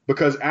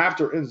 Because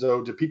after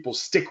Enzo, do people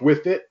stick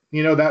with it?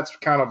 That's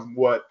kind of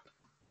what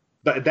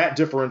that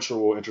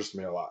differential will interest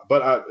me a lot.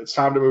 But it's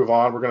time to move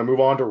on. We're going to move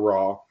on to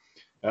Raw,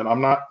 and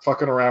I'm not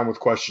fucking around with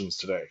questions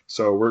today.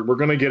 So we're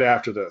going to get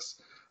after this.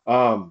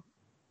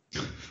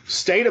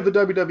 State of the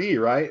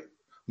WWE, right?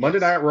 Monday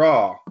Night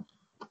Raw.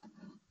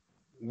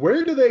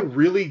 Where do they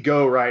really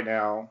go right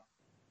now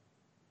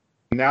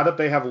that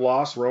they have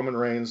lost Roman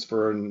Reigns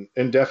for an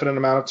indefinite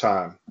amount of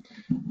time?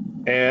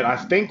 And I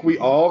think we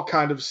all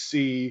kind of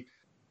see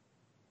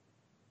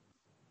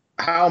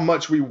how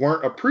much we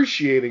weren't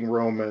appreciating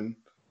Roman.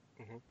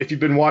 If you've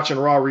been watching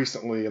Raw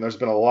recently, and there's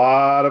been a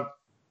lot of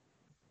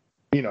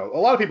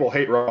people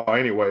hate Raw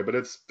anyway, but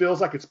it feels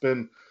like it's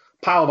been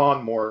piled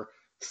on more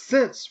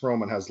since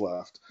Roman has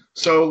left.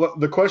 So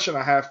the question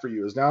I have for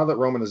you is, now that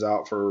Roman is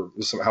out for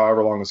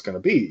however long it's going to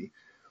be,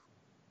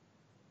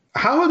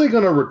 how are they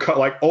going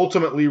to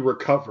ultimately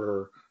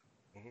recover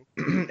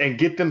and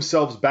get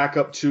themselves back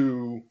up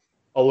to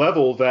a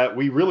level that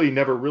we really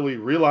never really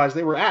realized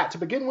they were at to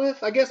begin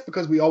with? I guess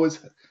because we always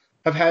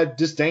have had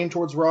disdain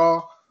towards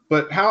Raw.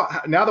 But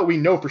now that we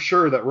know for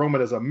sure that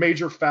Roman is a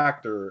major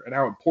factor and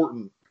how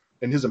important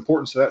and his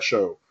importance to that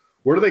show,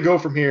 where do they go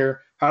from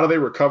here? How do they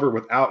recover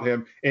without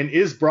him? And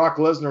is Brock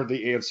Lesnar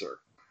the answer?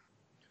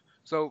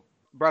 So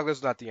Brock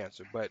Lesnar's not the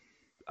answer, but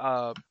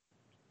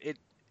it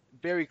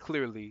very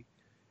clearly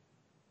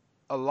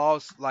a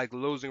loss like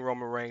losing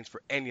Roman Reigns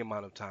for any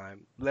amount of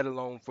time, let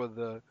alone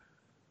for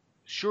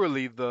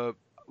surely the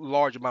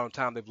large amount of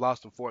time they've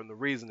lost him for, and the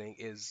reasoning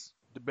is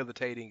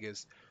debilitating,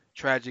 is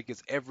tragic,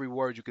 is every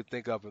word you could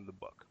think of in the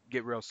book.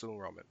 Get real soon,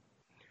 Roman.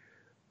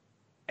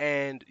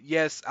 And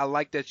yes, I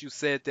like that you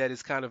said that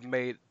it's kind of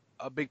made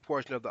a big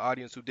portion of the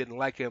audience who didn't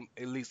like him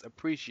at least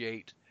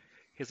appreciate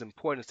his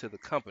importance to the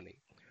company.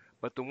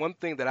 But the one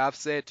thing that I've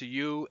said to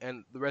you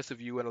and the rest of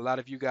you and a lot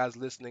of you guys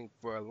listening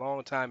for a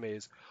long time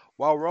is,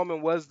 while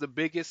Roman was the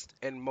biggest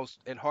and most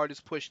and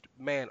hardest pushed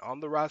man on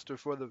the roster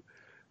for the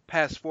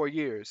past 4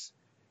 years,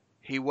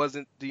 he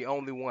wasn't the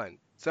only one.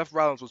 Seth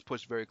Rollins was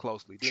pushed very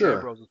closely. Dean Sure.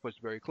 Ambrose was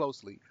pushed very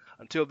closely.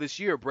 Until this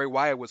year, Bray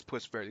Wyatt was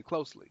pushed very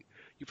closely.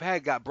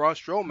 You've got Braun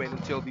Strowman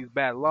until these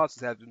bad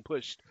losses have been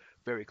pushed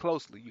very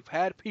closely. You've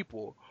had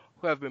people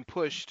who have been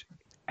pushed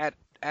at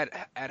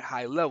at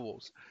high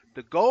levels.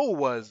 The goal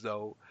was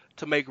though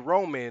to make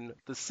Roman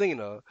the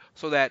Cena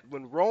so that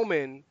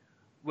when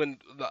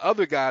the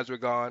other guys were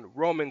gone,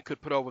 Roman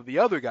could put over the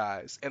other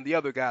guys and the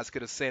other guys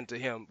could ascend to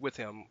him with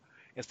him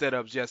instead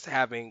of just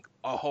having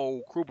a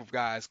whole group of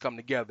guys come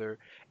together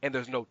and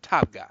there's no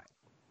top guy.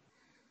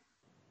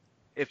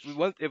 If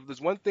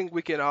there's one thing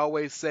we can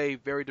always say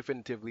very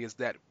definitively is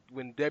that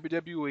when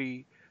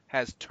WWE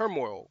has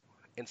turmoil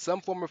in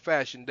some form or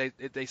fashion,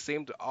 they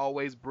seem to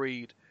always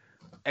breed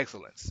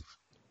excellence.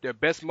 Their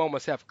best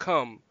moments have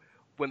come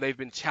when they've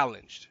been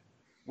challenged,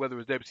 whether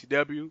it's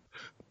WCW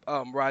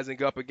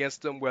rising up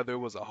against them, whether it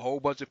was a whole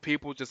bunch of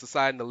people just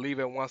deciding to leave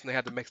at once and they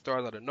had to make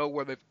stars out of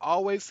nowhere. They've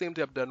always seemed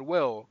to have done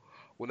well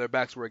when their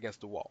backs were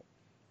against the wall.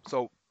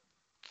 So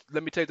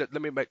take that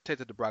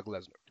to Brock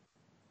Lesnar.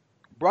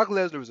 Brock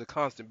Lesnar is a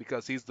constant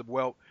because he's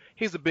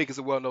the biggest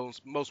and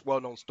most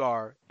well-known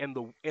star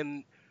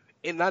in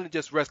not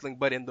just wrestling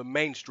but in the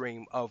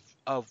mainstream of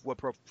what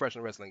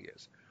professional wrestling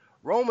is.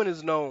 Roman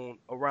is known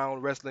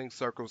around wrestling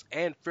circles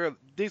and fairly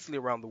decently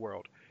around the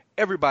world.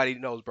 Everybody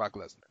knows Brock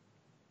Lesnar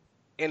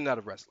in and out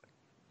of wrestling,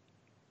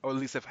 or at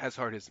least has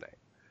heard his name.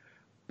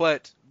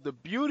 But the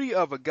beauty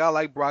of a guy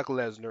like Brock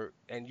Lesnar,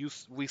 and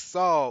we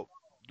saw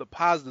the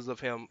positives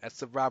of him at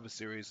Survivor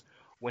Series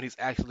when he's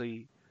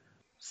actually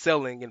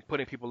selling and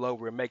putting people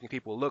over and making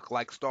people look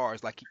like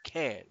stars like he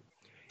can,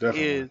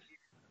 Definitely. is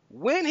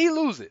when he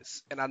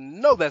loses, and I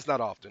know that's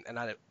not often, and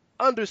I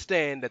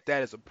understand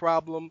that is a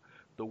problem.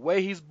 The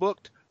way he's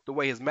booked, the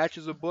way his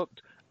matches are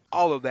booked,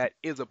 all of that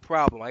is a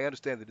problem. I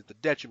understand that it's a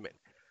detriment.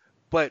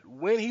 But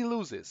when he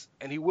loses,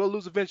 and he will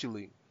lose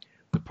eventually,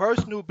 the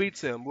person who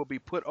beats him will be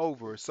put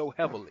over so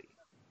heavily,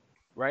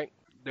 right?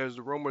 There's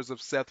the rumors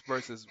of Seth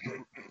versus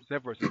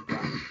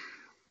Brock.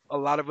 A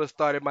lot of us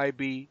thought it might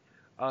be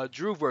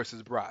Drew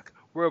versus Brock.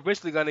 We're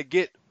eventually going to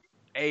get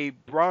a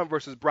Braun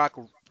versus Brock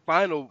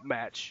final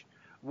match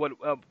when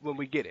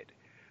we get it.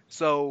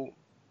 So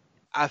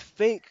I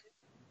think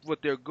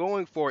what they're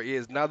going for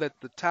is, now that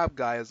the top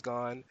guy is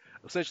gone,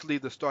 essentially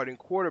the starting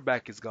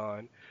quarterback is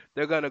gone,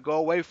 they're going to go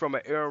away from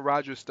an Aaron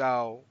Rodgers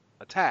style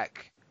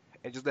attack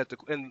and just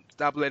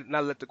not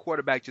let the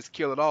quarterback just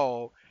kill it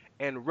all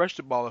and rush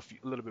the ball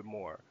a little bit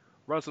more,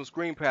 run some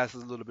screen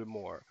passes a little bit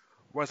more,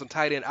 run some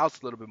tight end outs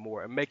a little bit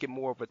more, and make it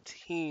more of a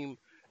team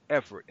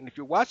effort. And if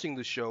you're watching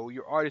the show,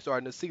 you're already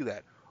starting to see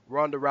that.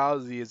 Ronda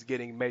Rousey is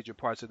getting major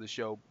parts of the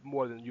show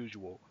more than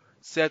usual.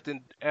 Seth and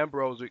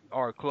Ambrose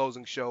are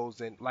closing shows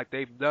and like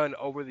they've done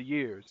over the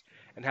years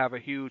and have a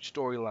huge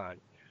storyline.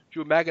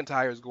 Drew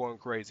McIntyre is going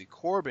crazy.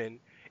 Corbin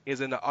is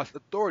in the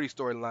authority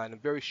storyline,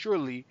 and very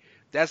surely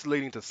that's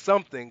leading to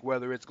something,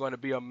 whether it's going to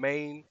be a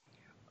main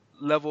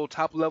level,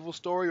 top level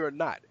story or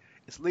not.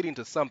 It's leading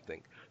to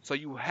something. So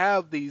you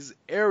have these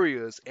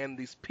areas and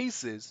these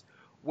pieces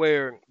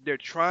where they're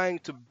trying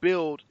to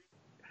build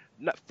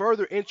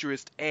further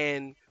interest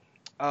and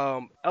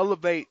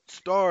elevate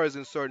stars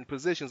in certain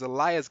positions.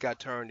 Elias got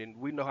turned, and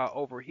we know how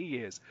over he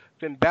is.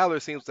 Finn Balor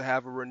seems to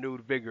have a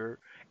renewed vigor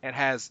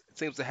and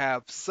seems to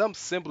have some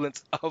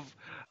semblance of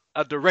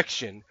a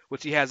direction,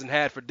 which he hasn't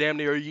had for damn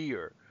near a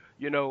year.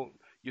 You know,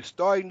 you're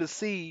starting to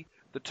see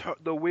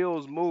the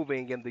wheels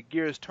moving and the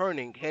gears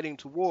turning, heading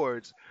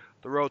towards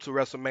the road to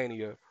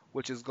WrestleMania,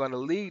 which is going to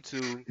lead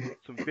to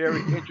some very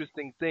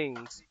interesting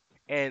things,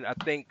 and I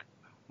think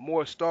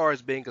more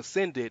stars being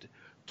ascended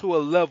to a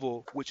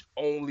level which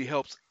only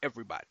helps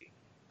everybody.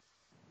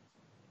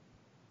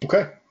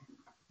 Okay.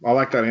 I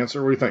like that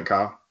answer. What do you think,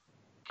 Kyle?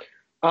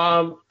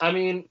 I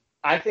mean,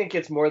 I think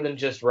it's more than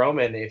just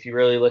Roman. If you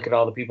really look at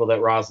all the people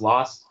that Raw's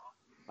lost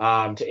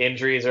to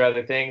injuries or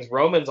other things,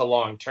 Roman's a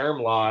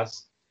long-term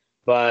loss,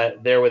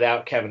 but they're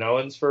without Kevin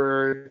Owens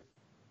for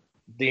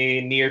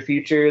the near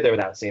future. They're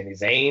without Sami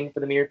Zayn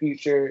for the near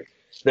future.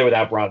 They're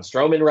without Braun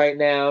Strowman right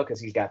now because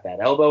he's got that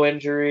elbow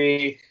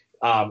injury.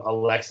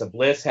 Alexa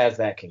Bliss has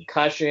that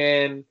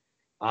concussion.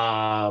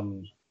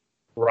 Raw's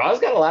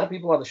got a lot of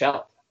people on the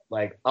shelf,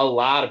 like a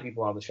lot of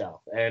people on the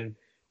shelf. And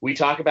we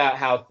talk about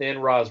how thin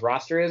Raw's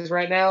roster is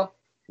right now.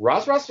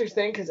 Raw's roster is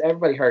thin because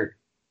everybody hurt.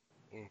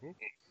 Mm-hmm.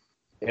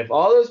 If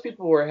all those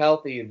people were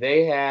healthy,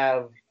 they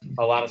have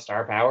a lot of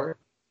star power.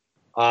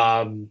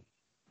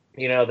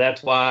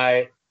 That's why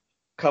a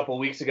couple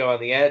weeks ago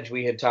on The Edge,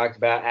 we had talked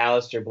about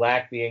Aleister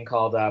Black being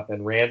called up,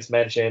 and Rance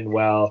mentioned,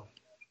 well,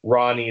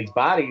 Raw needs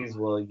bodies.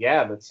 Well,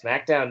 yeah, but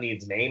SmackDown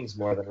needs names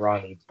more than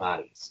Raw needs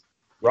bodies.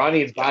 Raw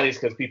needs bodies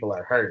because people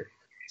are hurt.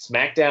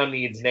 SmackDown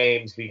needs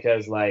names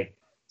because, like,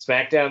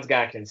 SmackDown's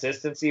got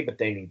consistency, but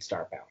they need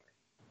star power.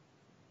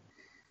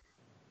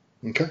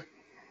 Okay.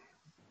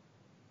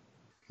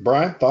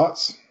 Brian,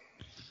 thoughts?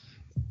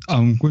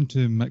 I'm going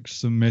to mix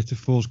some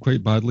metaphors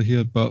quite badly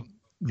here, but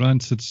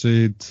Rance had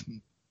said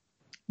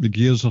the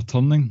gears are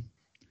turning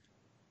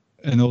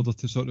in order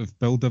to sort of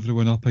build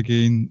everyone up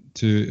again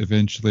to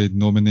eventually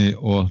nominate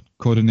or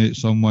coronate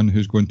someone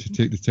who's going to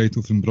take the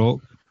title from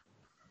Brock.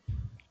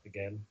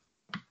 Again.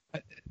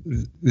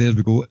 There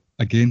we go,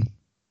 again.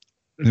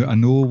 Now, I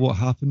know what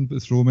happened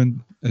with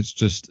Roman. It's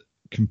just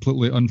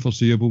completely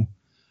unforeseeable.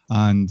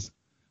 And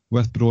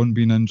with Braun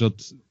being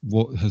injured,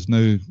 what has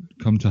now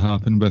come to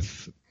happen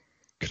with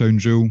Crown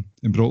Jewel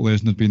and Brock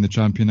Lesnar being the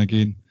champion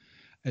again,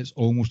 it's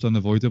almost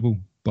unavoidable.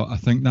 But I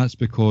think that's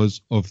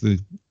because of the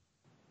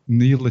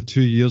nearly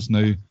 2 years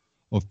now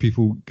of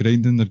people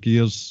grinding their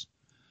gears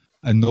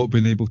and not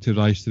being able to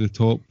rise to the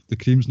top. The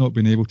Cream's not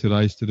been able to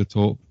rise to the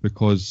top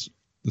because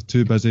they're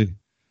too busy.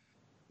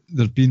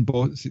 They're being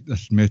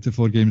this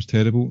metaphor game's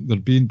terrible. They're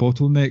being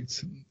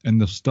bottlenecked and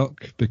they're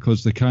stuck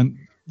because they can't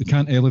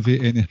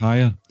elevate any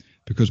higher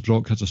because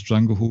Brock has a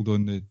stranglehold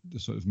on the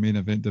sort of main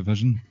event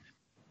division.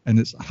 And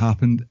it's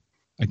happened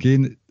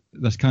again.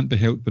 This can't be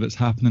helped, but it's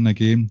happening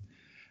again.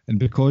 And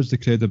because the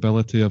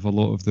credibility of a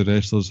lot of the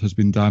wrestlers has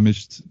been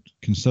damaged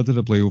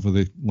considerably over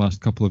the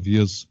last couple of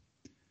years,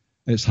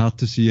 it's hard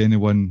to see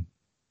anyone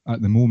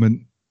at the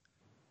moment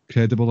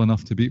credible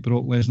enough to beat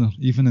Brock Lesnar,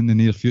 even in the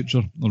near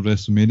future or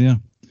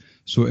WrestleMania.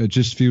 So it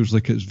just feels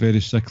like it's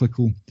very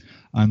cyclical.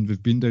 And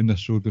we've been down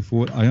this road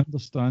before. I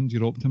understand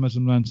your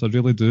optimism, Rance, I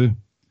really do.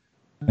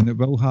 And it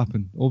will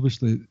happen.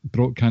 Obviously,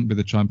 Brock can't be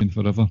the champion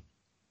forever.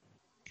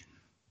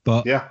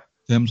 But in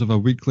terms of a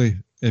weekly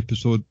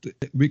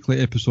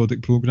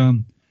episodic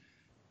program,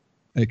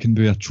 it can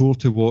be a chore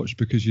to watch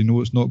because you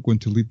know it's not going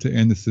to lead to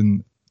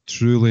anything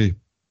truly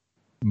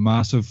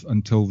massive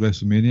until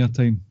WrestleMania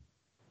time.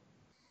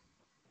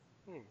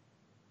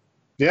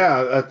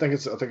 Yeah, I think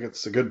it's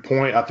a good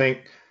point. I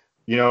think,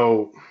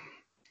 to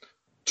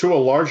a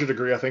larger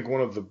degree, I think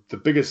one of the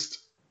biggest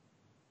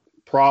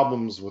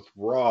problems with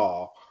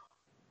Raw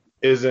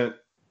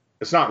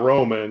it's not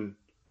Roman.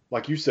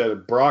 Like you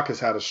said, Brock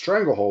has had a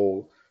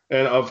stranglehold.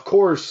 And of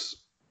course,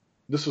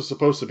 this was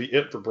supposed to be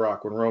it for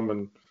Brock when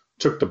Roman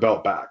took the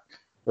belt back,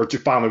 or to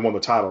finally won the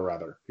title,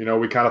 rather.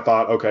 We kind of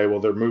thought, okay, well,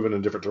 they're moving in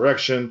a different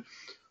direction.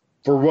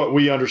 For what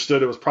we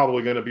understood, it was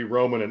probably going to be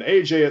Roman and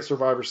AJ at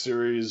Survivor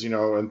Series,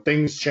 and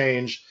things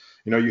change.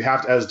 You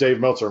have to, as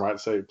Dave Meltzer might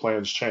say,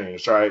 plans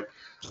changed, right?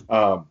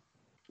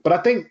 But I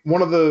think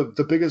one of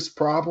the biggest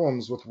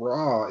problems with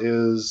Raw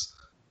is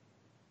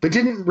they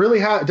didn't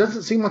really it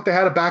doesn't seem like they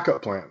had a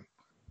backup plan.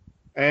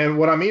 And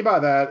what I mean by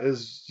that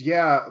is,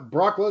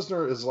 Brock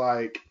Lesnar is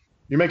like,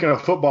 you're making a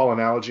football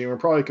analogy, and we're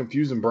probably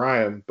confusing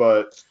Brian,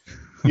 but,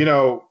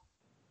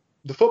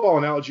 the football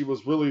analogy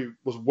was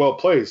well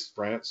placed,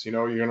 France.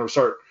 You're going to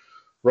start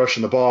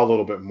rushing the ball a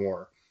little bit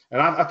more.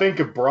 And I think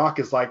of Brock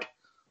as like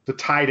the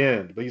tight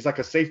end, but he's like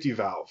a safety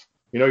valve.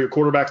 Your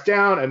quarterback's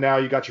down, and now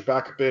you got your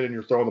backup in, and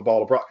you're throwing the ball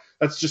to Brock.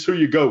 That's just who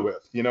you go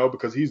with,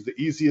 because he's the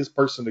easiest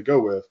person to go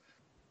with.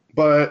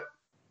 But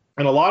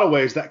in a lot of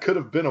ways, that could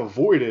have been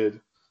avoided,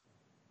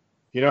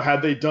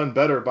 had they done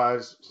better by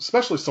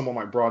especially someone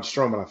like Braun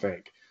Strowman, I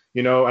think.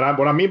 And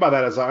what I mean by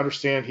that is I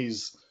understand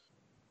he's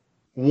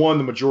won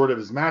the majority of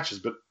his matches,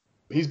 but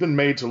he's been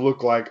made to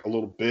look like a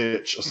little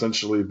bitch,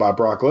 essentially, by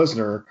Brock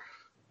Lesnar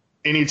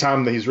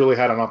anytime that he's really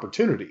had an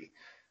opportunity.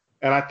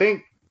 And I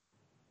think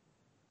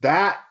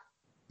that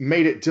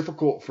made it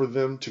difficult for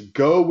them to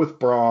go with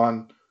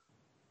Braun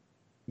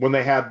when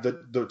they had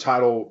the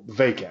title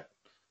vacant.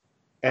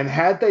 And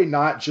had they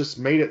not just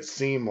made it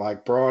seem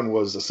like Braun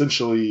was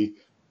essentially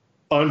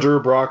under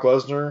Brock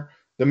Lesnar,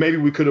 then maybe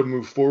we could have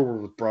moved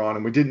forward with Braun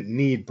and we didn't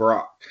need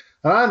Brock.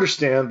 And I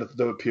understand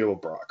the appeal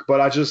of Brock, but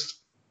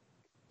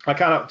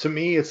to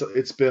me,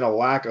 it's been a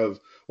lack of,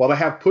 while they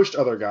have pushed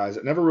other guys,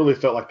 it never really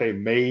felt like they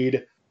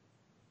made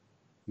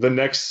the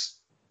next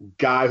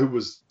guy who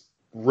was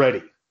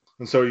ready.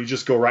 And so you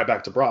just go right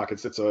back to Brock. I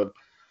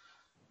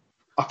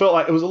felt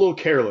like it was a little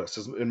careless,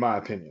 in my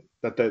opinion,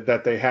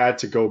 that they had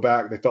to go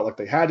back. They felt like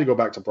they had to go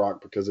back to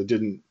Brock because they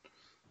didn't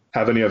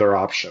have any other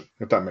option,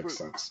 if that makes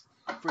sense.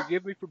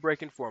 Forgive me for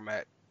breaking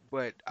format,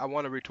 but I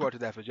want to retort to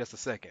that for just a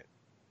second.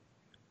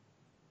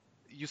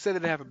 You said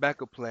that they have a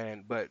backup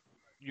plan, but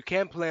you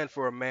can't plan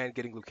for a man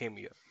getting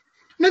leukemia.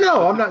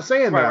 No, I'm not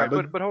saying that.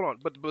 Right, but hold on.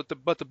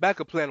 But the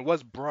backup plan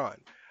was Braun.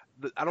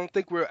 I don't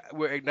think we're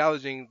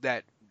acknowledging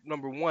that.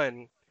 Number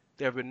one,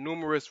 there have been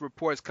numerous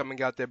reports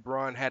coming out that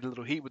Braun had a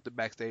little heat with the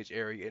backstage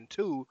area, and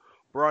two,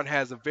 Braun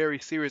has a very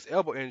serious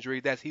elbow injury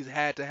that he's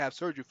had to have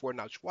surgery for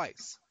now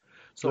twice.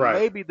 So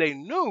maybe they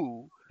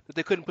knew that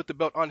they couldn't put the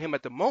belt on him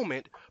at the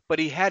moment, but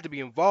he had to be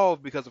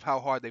involved because of how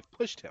hard they've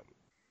pushed him,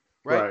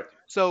 right? Right.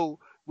 So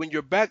when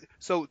you're back,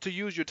 so to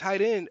use your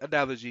tight end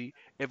analogy,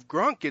 if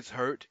Gronk gets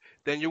hurt,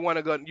 then you're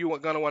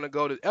gonna want to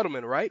go to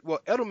Edelman, right?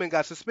 Well, Edelman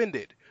got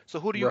suspended, so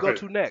who do you go Right.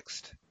 to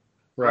next?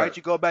 Right. Right?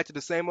 You go back to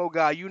the same old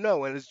guy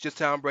and it's just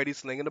Tom Brady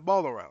slinging the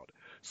ball around.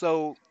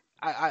 So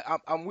I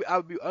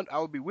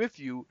would be with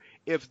you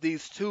if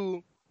these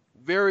two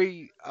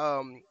very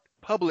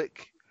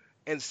public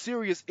and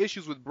serious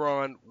issues with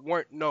Braun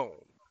weren't known.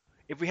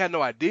 If we had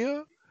no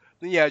idea,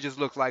 then yeah, it just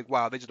looks like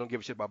wow, they just don't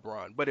give a shit about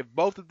Braun. But if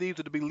both of these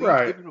are to be leaked,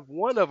 Right. even if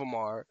one of them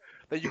are,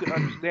 then you can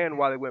understand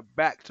why they went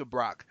back to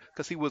Brock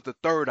because he was the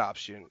third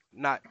option,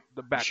 not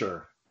the backup.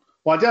 Sure.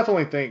 Well, I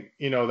definitely think,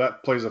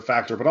 that plays a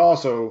factor, but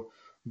also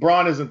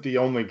Braun isn't the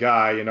only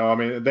guy, I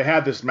mean, they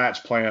had this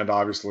match planned,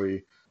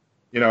 obviously.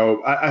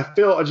 I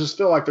just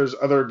feel like there's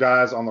other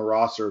guys on the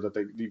roster that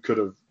you could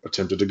have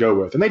attempted to go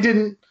with, and they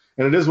didn't.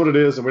 And it is what it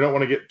is, and we don't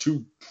want to get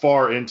too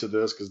far into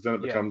this because then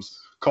it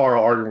becomes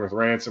Carl arguing with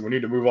Rance, and we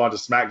need to move on to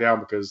SmackDown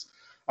because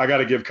I got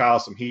to give Kyle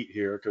some heat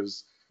here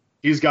because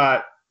he's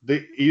got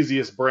the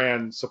easiest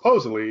brand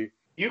supposedly.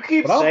 You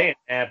keep saying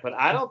that, but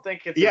I don't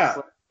think it's as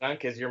slam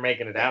dunk as you're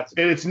making it out to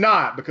be. And it's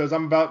not, because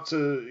I'm about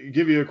to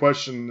give you a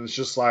question that's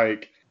just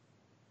like,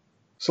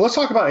 so let's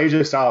talk about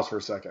AJ Styles for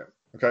a second,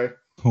 okay?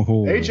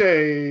 Oh.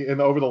 AJ,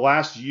 over the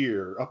last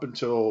year, up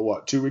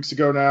until, 2 weeks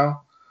ago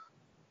now,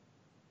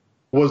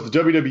 was the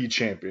WWE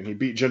champion. He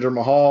beat Jinder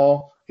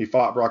Mahal. He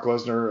fought Brock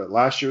Lesnar at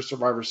last year's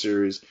Survivor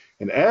Series.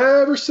 And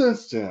ever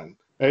since then,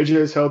 AJ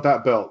has held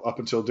that belt up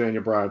until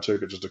Daniel Bryan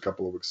took it just a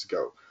couple of weeks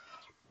ago.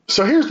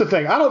 So here's the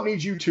thing. I don't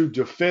need you to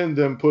defend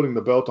them putting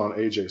the belt on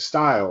AJ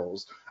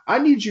Styles. I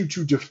need you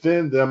to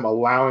defend them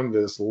allowing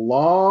this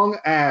long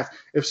ass.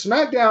 If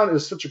SmackDown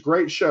is such a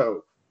great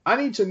show, I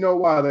need to know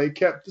why they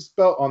kept this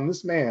belt on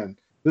this man,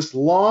 this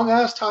long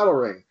ass title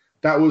reign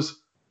that was,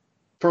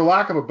 for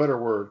lack of a better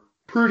word,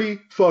 pretty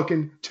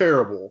fucking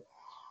terrible.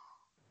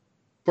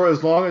 For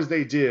as long as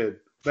they did,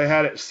 they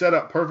had it set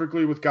up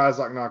perfectly with guys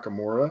like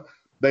Nakamura.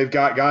 They've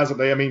got guys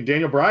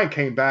Daniel Bryan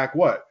came back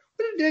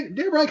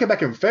Daniel Bryan came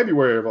back in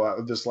February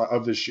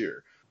of this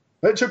year.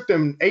 It took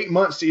them 8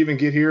 months to even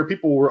get here.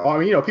 People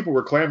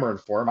were clamoring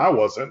for him. I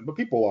wasn't, but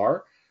people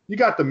are. You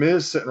got The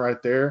Miz sitting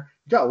right there.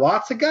 You got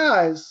lots of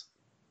guys,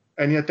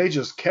 and yet they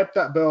just kept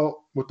that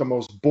belt with the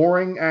most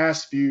boring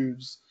ass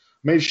feuds.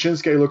 Made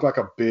Shinsuke look like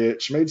a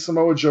bitch. Made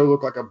Samoa Joe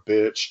look like a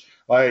bitch.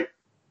 Like,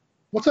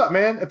 what's up,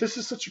 man? If this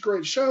is such a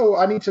great show,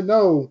 I need to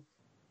know.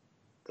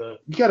 You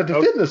got to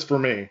defend this for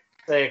me. I'm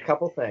going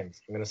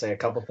to say a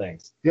couple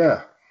things.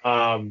 Yeah.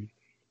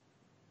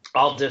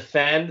 I'll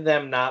defend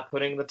them not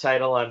putting the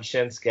title on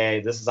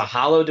Shinsuke. This is a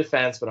hollow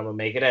defense, but I'm going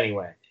to make it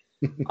anyway.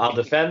 I'll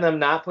defend them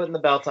not putting the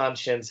belt on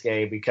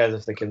Shinsuke because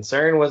if the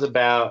concern was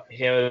about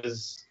him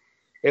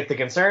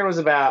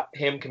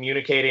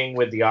communicating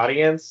with the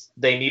audience,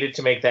 they needed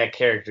to make that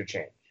character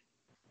change.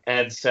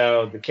 And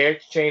so the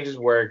character changes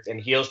worked, and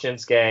heel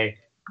Shinsuke,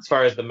 as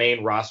far as the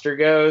main roster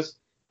goes,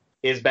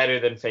 is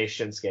better than face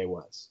Shinsuke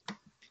was.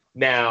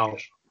 Now,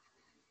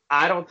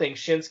 I don't think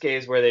Shinsuke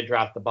is where they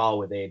dropped the ball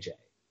with AJ.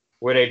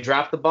 Where they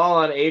dropped the ball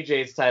on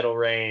AJ's title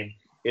reign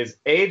is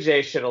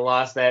AJ should have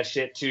lost that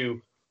shit to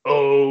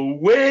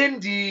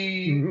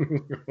Wendy.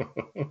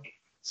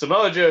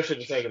 Samoa Joe should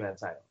have taken that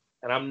title.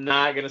 And I'm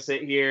not going to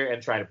sit here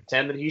and try to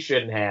pretend that he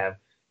shouldn't have,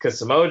 because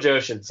Samoa Joe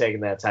should have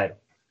taken that title.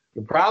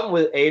 The problem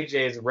with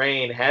AJ's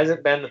reign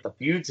hasn't been that the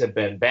feuds have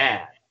been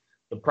bad.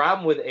 The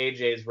problem with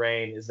AJ's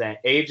reign is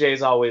that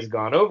AJ's always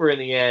gone over in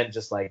the end,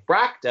 just like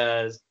Brock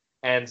does.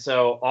 And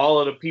so all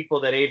of the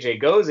people that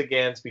AJ goes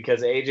against,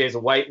 because AJ's a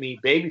white meat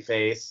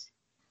babyface,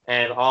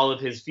 and all of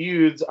his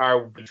feuds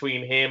are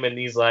between him and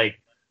these like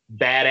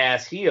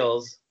badass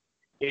heels,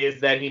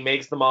 is that he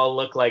makes them all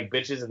look like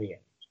bitches in the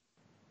end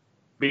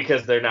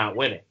because they're not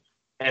winning.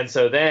 And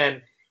so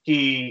then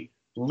he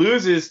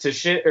loses to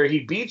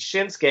he beats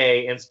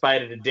Shinsuke in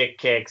spite of the dick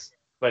kicks,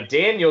 but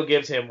Daniel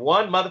gives him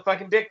one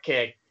motherfucking dick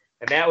kick,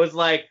 and that was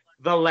like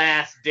the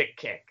last dick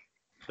kick,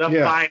 the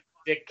final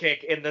dick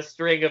kick in the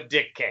string of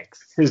dick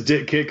kicks. His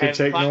dick kick could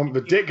take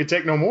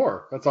no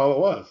more. That's all it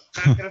was.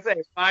 I was gonna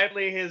say,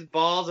 finally his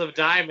balls of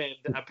diamond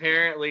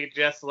apparently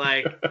just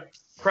like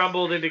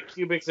crumbled into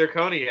cubic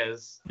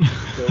zirconias.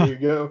 There you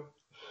go.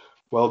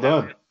 Well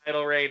done. The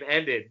title reign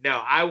ended.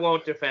 No, I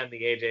won't defend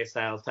the AJ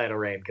Styles title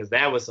reign because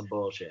that was some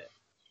bullshit.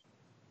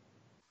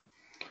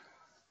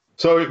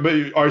 So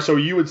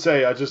you would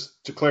say,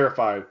 just to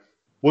clarify,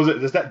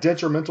 is that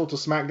detrimental to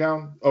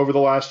SmackDown over the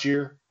last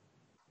year?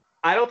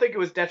 I don't think it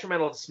was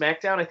detrimental to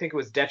SmackDown. I think it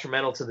was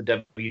detrimental to the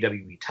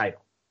WWE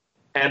title.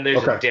 And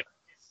there's a difference.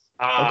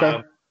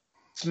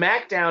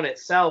 SmackDown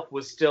itself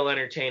was still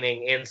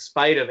entertaining in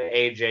spite of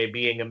AJ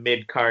being a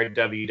mid-card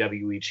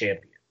WWE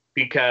champion.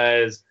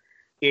 Because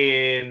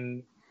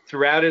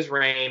throughout his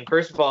reign,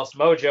 first of all,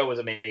 Samoa Joe was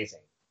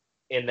amazing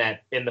in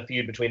the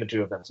feud between the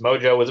two of them. Samoa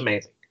Joe was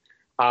amazing.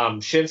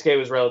 Shinsuke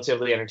was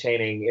relatively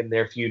entertaining in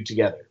their feud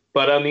together.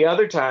 But on the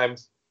other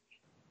times,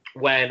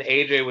 when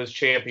AJ was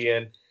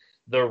champion,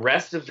 the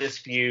rest of this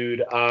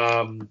feud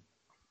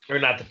or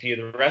not the feud,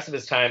 the rest of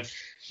his time,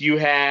 you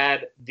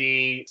had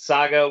the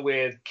saga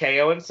with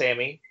KO and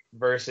Sammy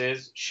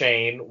versus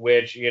Shane,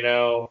 which,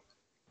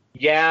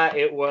 yeah,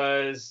 it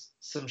was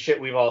some shit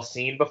we've all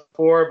seen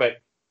before,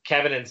 but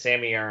Kevin and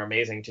Sammy are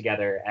amazing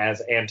together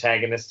as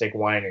antagonistic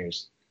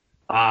whiners.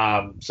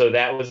 So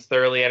that was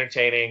thoroughly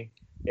entertaining.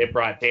 It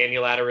brought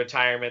Daniel out of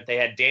retirement. They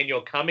had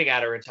Daniel coming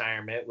out of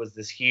retirement, was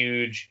this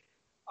huge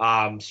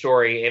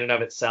story in and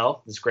of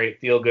itself, this great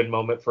feel-good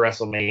moment for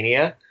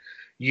WrestleMania.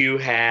 You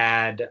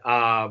had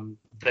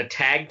the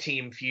tag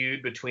team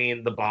feud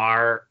between with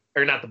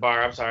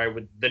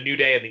the New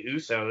Day and the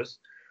Usos,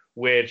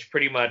 which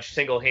pretty much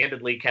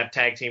single-handedly kept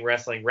tag team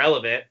wrestling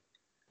relevant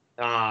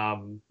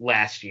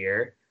last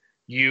year.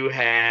 You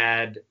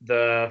had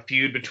the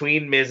feud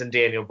between Miz and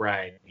Daniel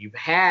Bryan. You've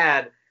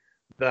had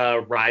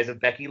the rise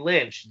of Becky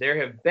Lynch. There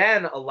have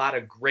been a lot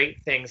of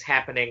great things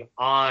happening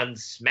on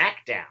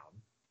SmackDown.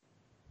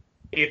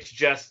 It's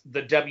just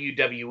the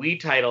WWE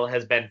title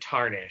has been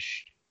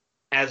tarnished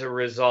as a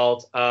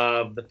result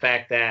of the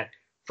fact that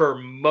for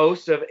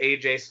most of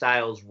AJ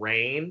Styles'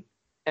 reign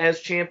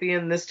as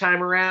champion this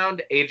time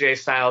around, AJ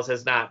Styles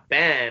has not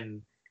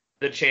been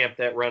the champ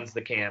that runs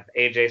the camp.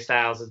 AJ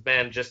Styles has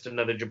been just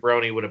another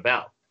jabroni with a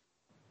belt.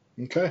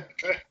 Okay.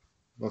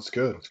 That's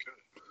good.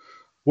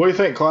 What do you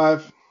think,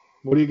 Clive?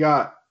 What do you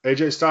got?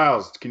 AJ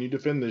Styles, can you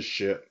defend this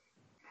shit?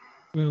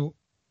 Well,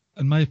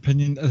 in my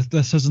opinion,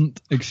 this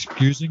isn't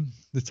excusing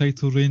the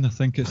title reign. I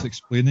think it's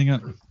explaining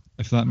it.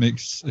 If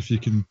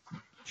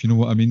you know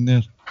what I mean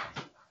there.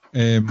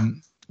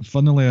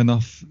 Funnily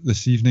enough,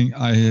 this evening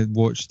I had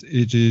watched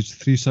AJ's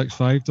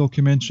 365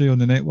 documentary on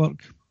the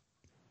network,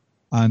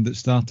 and it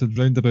started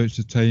round about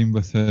the time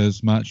with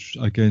his match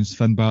against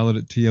Finn Balor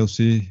at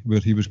TLC, where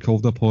he was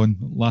called upon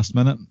last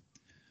minute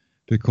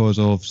because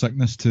of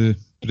sickness to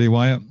Bray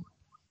Wyatt.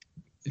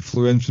 He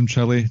flew in from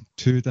Chile,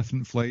 2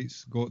 different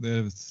flights, got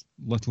there with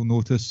little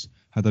notice,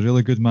 had a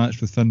really good match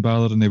with Finn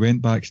Balor, and they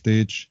went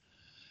backstage.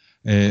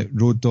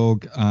 Road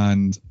Dogg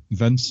and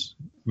Vince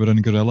were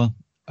in Gorilla,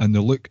 and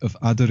the look of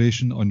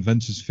adoration on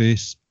Vince's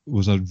face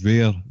was a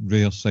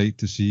rare sight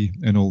to see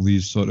in all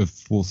these sort of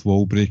fourth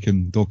wall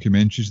breaking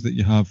documentaries that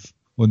you have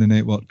on the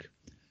network.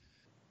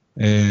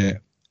 And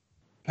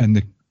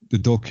the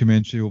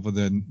documentary over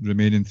the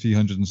remaining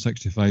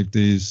 365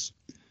 days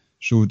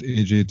showed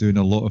AJ doing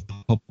a lot of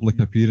public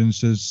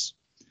appearances,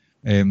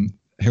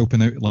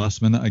 helping out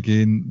last minute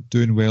again,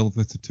 doing well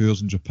with the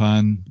tours in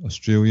Japan,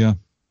 Australia,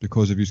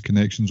 because of his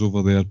connections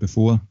over there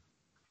before.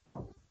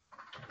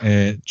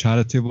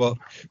 Charity work,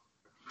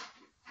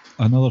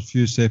 another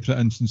few separate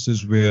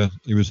instances where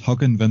he was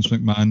hugging Vince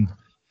McMahon.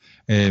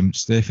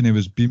 Stephanie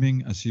was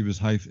beaming as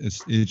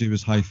AJ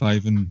was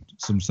high-fiving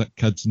some sick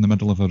kids in the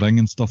middle of a ring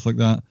and stuff like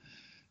that.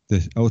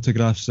 The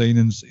autograph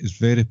signings is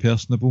very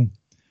personable.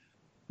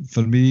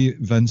 For me,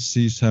 Vince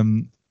sees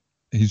him,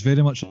 he's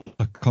very much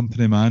a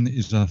company man.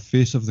 He's a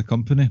face of the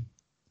company.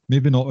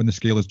 Maybe not on the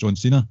scale as John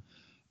Cena,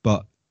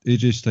 but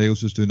AJ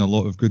Styles is doing a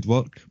lot of good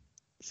work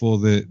for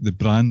the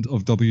brand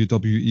of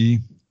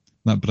WWE,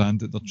 that brand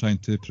that they're trying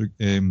to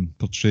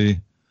portray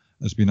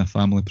as being a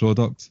family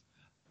product.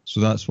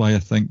 So that's why I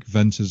think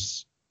Vince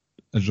is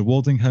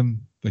rewarding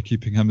him by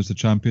keeping him as the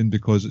champion,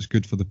 because it's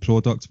good for the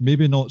product.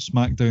 Maybe not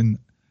SmackDown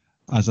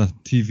as a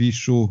TV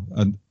show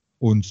and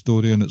own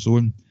story on its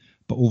own,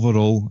 but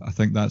overall, I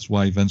think that's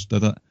why Vince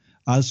did it.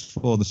 As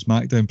for the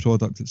SmackDown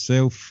product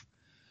itself,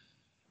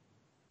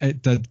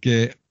 it did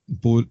get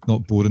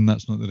not boring,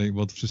 that's not the right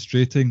word,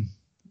 frustrating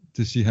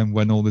to see him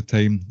win all the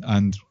time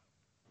and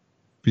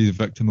be the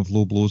victim of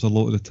low blows a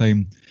lot of the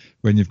time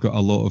when you've got a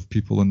lot of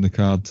people on the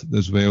card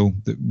as well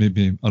that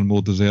maybe are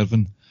more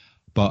deserving.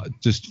 But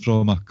just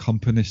from a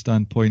company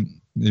standpoint,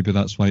 maybe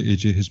that's why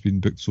AJ has been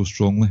booked so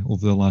strongly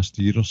over the last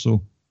year or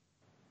so.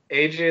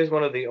 AJ is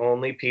one of the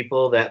only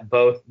people that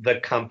both the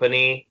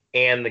company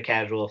and the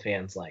casual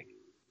fans like.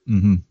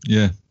 Mm-hmm.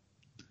 Yeah.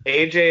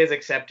 AJ is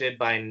accepted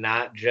by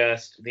not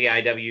just the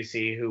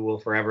IWC, who will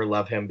forever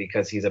love him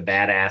because he's a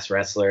badass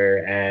wrestler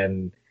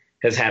and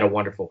has had a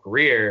wonderful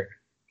career.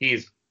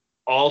 He's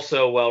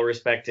also well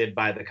respected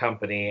by the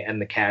company and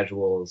the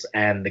casuals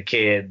and the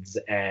kids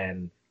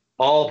and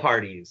all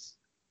parties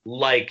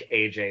like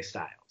AJ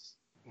Styles.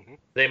 Mm-hmm.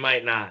 They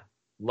might not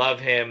love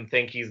him,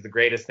 think he's the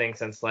greatest thing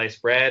since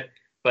sliced bread,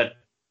 but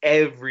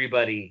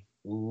everybody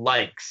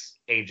likes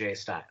AJ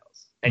Styles.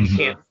 And you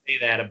can't say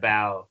that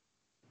about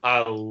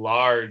a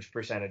large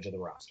percentage of the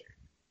roster.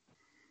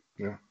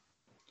 Yeah.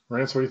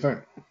 Rance, what do you think?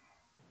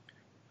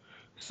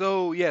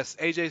 So, yes,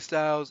 AJ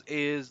Styles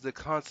is the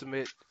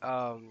consummate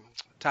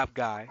top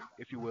guy,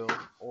 if you will,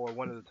 or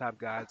one of the top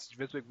guys.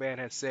 Vince McMahon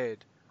has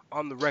said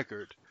on the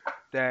record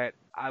that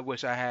I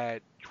wish I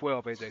had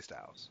 12 AJ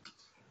Styles.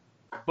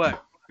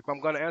 But if I'm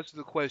going to answer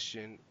the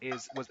question,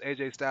 was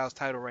AJ Styles'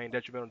 title reign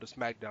detrimental to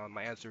SmackDown?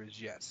 My answer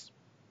is yes.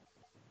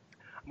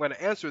 I'm going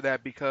to answer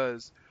that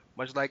because,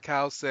 much like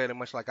Kyle said and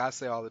much like I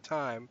say all the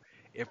time,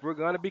 if we're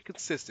going to be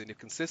consistent, if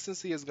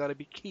consistency is going to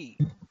be key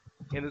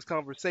in this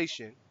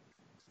conversation,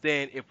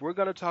 then if we're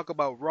going to talk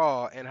about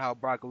Raw and how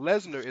Brock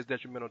Lesnar is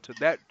detrimental to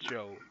that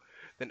show,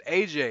 then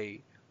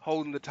AJ,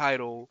 holding the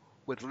title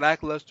with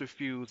lackluster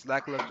feuds,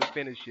 lackluster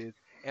finishes,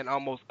 and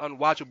almost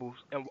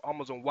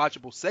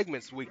unwatchable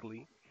segments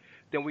weekly,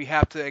 then we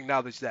have to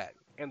acknowledge that.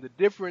 And the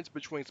difference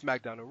between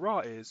SmackDown and Raw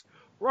is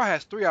Raw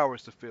has 3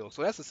 hours to fill,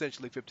 so that's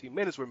essentially 15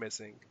 minutes we're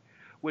missing,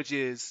 which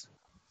is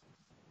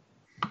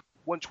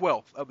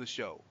 1/12 of the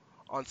show.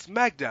 On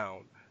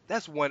SmackDown,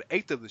 that's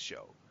 1/8 of the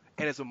show,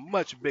 and it's a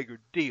much bigger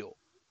deal.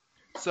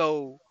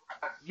 So,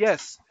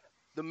 yes,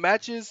 the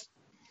matches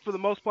for the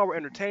most part were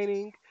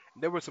entertaining.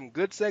 There were some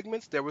good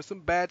segments, there were some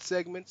bad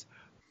segments,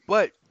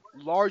 but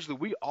largely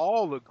we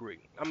all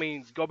agree. I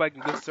mean, go back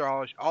and listen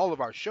to all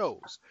of our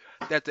shows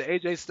that the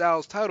AJ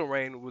Styles title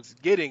reign was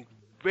getting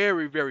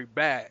very, very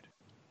bad.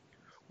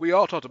 We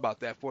all talked about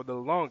that for the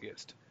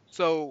longest.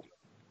 So,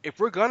 if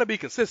we're gonna be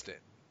consistent,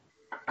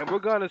 and we're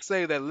gonna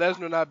say that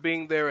Lesnar not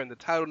being there and the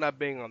title not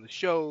being on the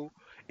show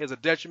is a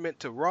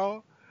detriment to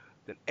Raw,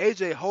 then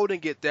AJ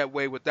holding it that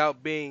way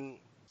without being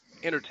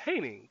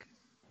entertaining,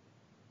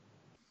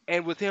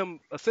 and with him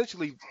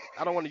essentially,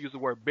 I don't want to use the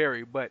word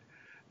bury, but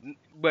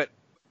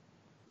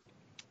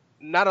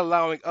not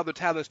allowing other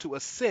talents to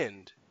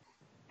ascend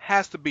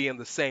has to be in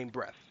the same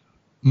breath.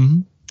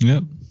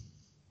 Yep.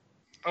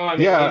 Oh, I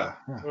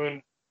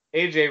mean,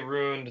 AJ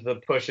ruined the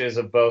pushes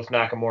of both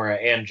Nakamura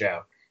and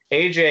Joe.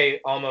 AJ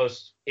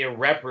almost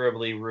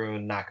irreparably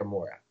ruined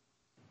Nakamura.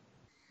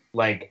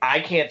 Like,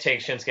 I can't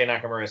take Shinsuke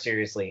Nakamura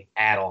seriously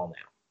at all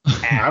now.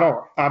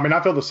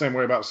 I feel the same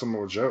way about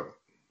Samoa Joe.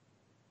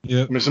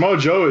 Yeah. I mean, Samoa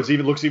Joe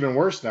looks even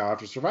worse now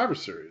after Survivor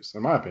Series,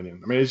 in my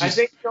opinion. I mean, it's just.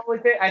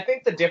 I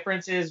think the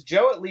difference is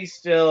Joe at least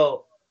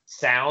still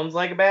sounds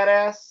like a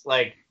badass.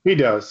 Like, he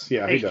does.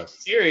 Yeah, he does.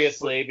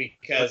 Seriously,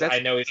 because I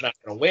know he's not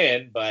going to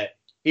win, but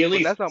he at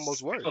least that's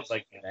almost worse. Sounds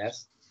like a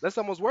badass. That's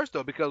almost worse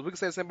though, because we can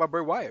say the same about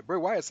Bray Wyatt. Bray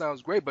Wyatt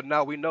sounds great, but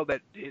now we know that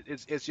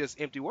it's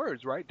just empty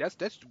words, right? That's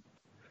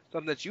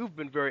something that you've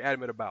been very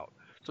adamant about.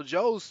 So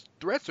Joe's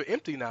threats are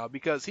empty now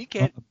because he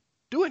can't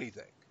do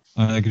anything.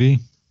 I agree.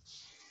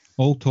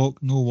 All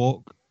talk, no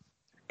walk.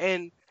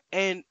 And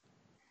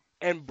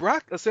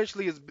Brock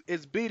essentially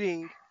is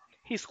beating,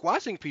 he's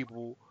squashing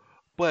people,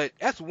 but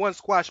that's one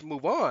squash,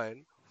 move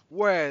on.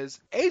 Whereas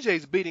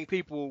AJ's beating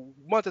people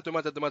month after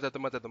month after month after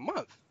month after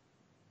month.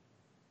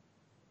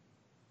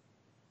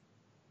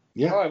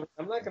 Yeah. Oh,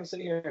 I'm not going to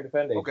sit here and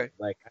defend it. Okay.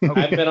 Like,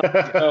 I've been on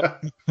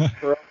the show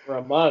for over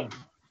a month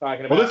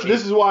talking about. Well,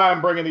 this is why I'm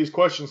bringing these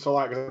questions to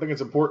light, because I think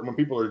it's important when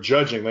people are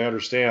judging, they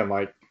understand.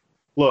 Like,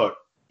 look,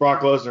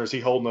 Brock Lesnar, is he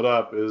holding it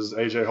up? Is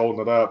AJ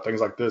holding it up? Things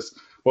like this.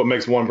 What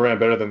makes one brand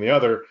better than the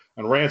other?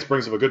 And Rance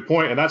brings up a good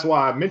point, and that's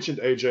why I mentioned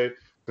AJ,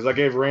 because I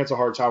gave Rance a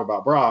hard time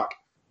about Brock.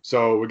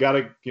 So we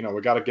gotta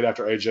get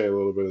after AJ a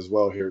little bit as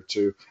well here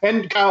too.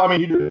 And Kyle, I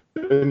mean, you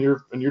in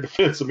your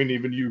defense, I mean,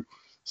 even you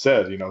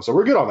said, so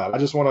we're good on that. I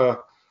just want to.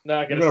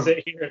 Not gonna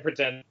sit here and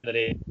pretend that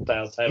AJ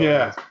Styles title.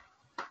 Yeah.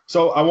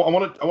 So I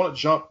want to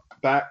jump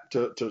back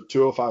to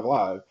 205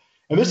 Live,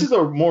 and this is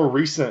a more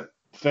recent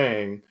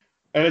thing,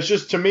 and it's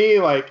just, to me,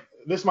 like,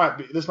 this might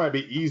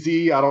be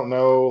easy. I don't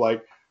know,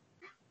 like,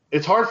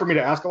 it's hard for me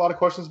to ask a lot of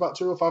questions about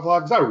 205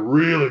 Live because I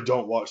really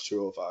don't watch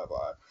 205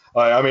 Live.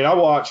 I mean, I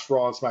watch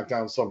Raw and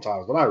SmackDown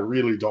sometimes, but I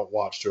really don't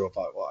watch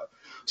 205 Live.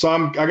 So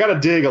I got to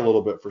dig a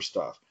little bit for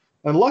stuff,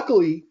 and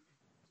luckily,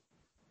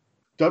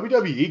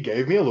 WWE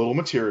gave me a little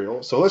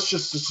material. So let's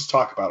just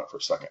talk about it for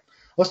a second.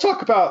 Let's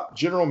talk about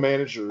General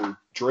Manager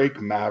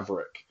Drake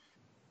Maverick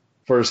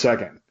for a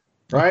second,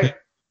 right?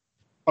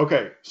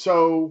 Okay,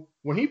 so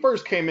when he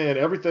first came in,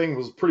 everything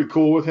was pretty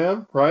cool with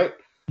him, right?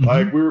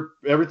 Mm-hmm. Like,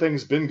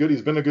 everything's been good.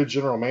 He's been a good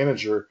general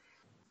manager.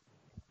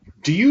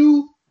 Do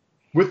you,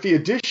 with the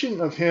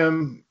addition of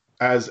him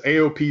as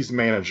AOP's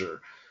manager,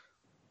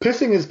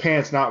 pissing his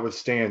pants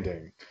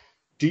notwithstanding,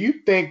 do you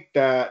think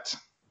that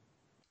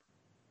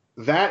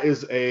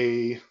is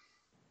a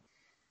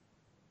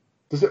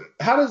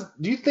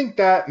do you think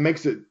that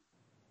makes it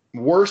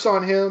worse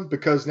on him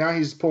because now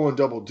he's pulling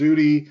double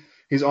duty,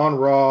 he's on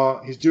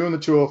Raw, he's doing the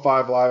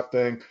 205 Live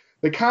thing?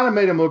 They kind of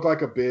made him look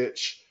like a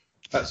bitch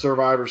at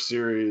Survivor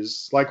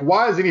Series. Like,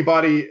 why is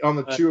anybody on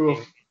the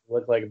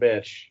look like a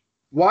bitch?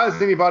 Why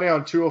is anybody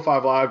on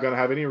 205 Live going to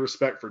have any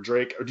respect for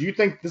Drake? Or do you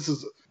think this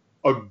is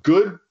a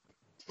good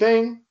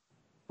thing,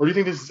 or do you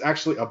think this is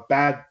actually a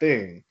bad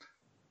thing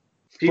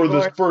for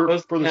the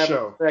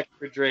show? Respect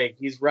for Drake.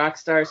 He's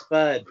Rockstar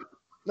Spud.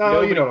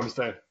 No, you know what I'm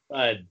saying.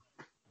 Spud.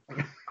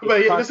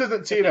 But this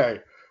isn't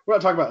TNA. We're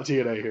not talking about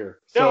TNA here.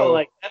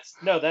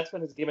 That's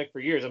been his gimmick for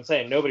years. I'm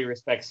saying nobody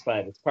respects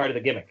Spud. It's part of the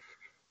gimmick.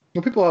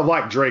 Well, people have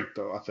liked Drake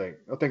though. I think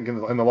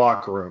in the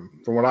locker room,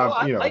 from what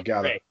I've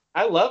gathered. Drake.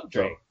 I love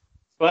Drake.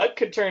 Spud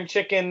could turn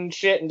chicken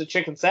shit into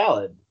chicken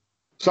salad.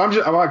 So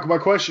my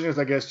question is,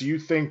 I guess, do you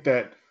think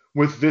that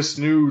with this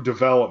new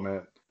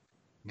development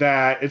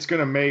that it's going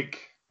to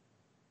make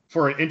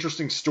for an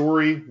interesting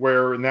story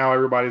where now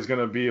everybody's going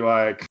to be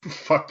like,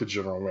 fuck the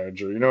general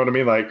manager. You know what I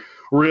mean? Like,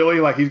 really?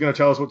 Like, he's going to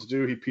tell us what to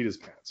do. He peed his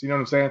pants. You know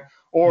what I'm saying?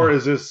 Or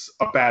is this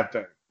a bad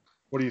thing?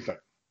 What do you think?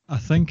 I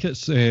think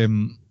it's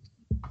to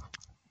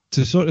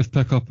sort of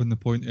pick up on the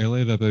point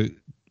earlier about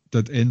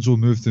did Enzo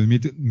move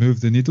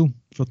the needle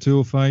for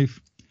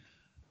 205?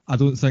 I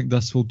don't think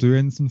this will do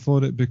anything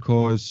for it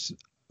because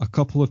a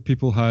couple of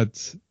people had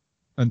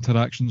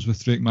interactions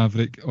with Drake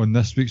Maverick on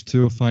this week's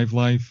 205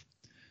 Live.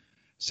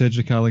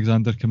 Cedric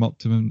Alexander came up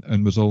to him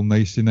and was all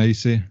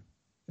nicey,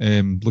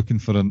 looking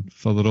for a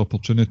further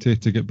opportunity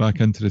to get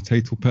back into the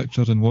title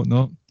picture and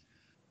whatnot.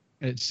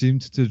 It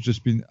seemed to have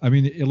just been, I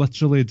mean, he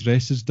literally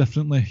dresses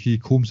differently. He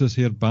combs his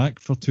hair back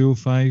for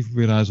 205,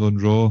 whereas on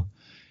Raw,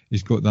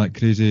 he's got that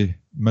crazy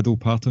middle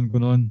pattern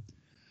going on.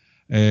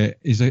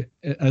 It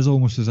is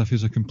almost as if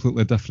he's a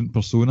completely different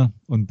persona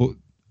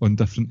on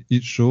different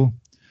each show.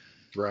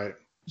 Right.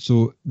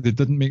 So they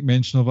didn't make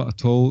mention of it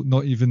at all.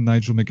 Not even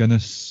Nigel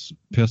McGuinness,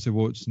 Percy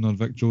Watson, or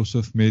Vic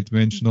Joseph made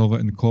mention of it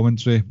in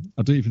commentary.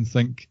 I don't even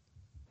think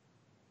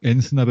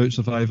anything about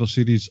Survivor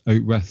Series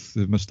out with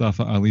the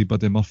Mustafa Ali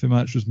Buddy Murphy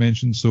match was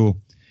mentioned. So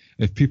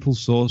if people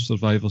saw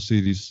Survivor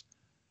Series,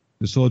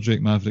 they saw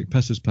Drake Maverick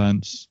piss his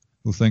pants,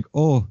 they'll think,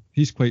 oh,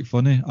 he's quite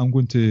funny. I'm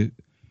going to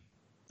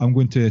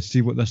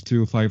see what this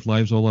 205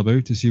 Live's all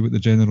about, to see what the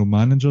general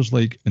manager's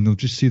like, and they'll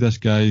just see this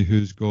guy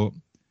who's got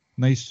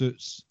nice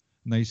suits,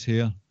 nice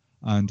hair,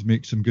 and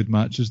make some good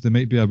matches. They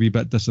might be a wee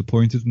bit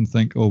disappointed and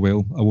think, oh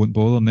well, I won't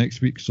bother next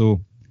week.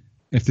 So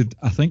I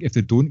think if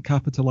they don't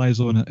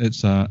capitalise on it,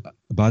 it's a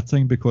bad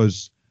thing,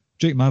 because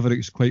Drake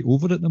Maverick's quite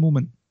over at the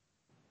moment.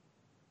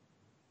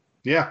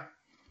 Yeah,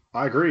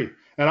 I agree.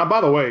 And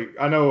by the way,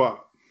 I know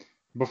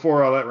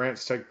before I let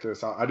Rance take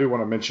this, I do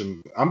want to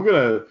mention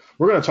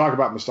we're gonna talk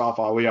about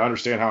Mustafa Ali. I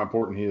understand how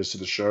important he is to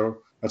the show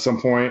at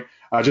some point.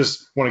 I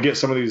just want to get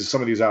some of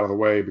these out of the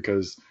way,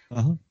 because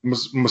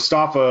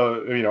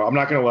Mustafa, I'm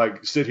not gonna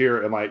like sit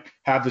here and like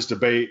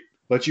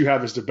let you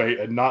have this debate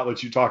and not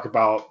let you talk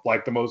about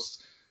like the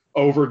most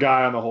over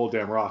guy on the whole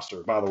damn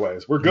roster. By the way,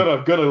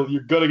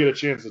 you're gonna get a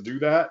chance to do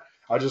that.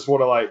 I just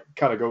want to like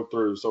kind of go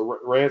through. So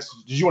Rance,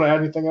 did you want to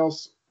add anything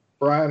else,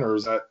 Brian, or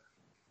is that?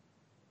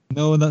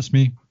 No, that's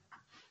me.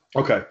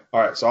 Okay, all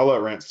right. So I'll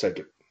let Rance take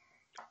it.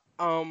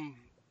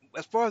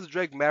 As far as the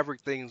Drake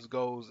Maverick things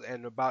goes,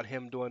 and about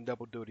him doing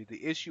double duty,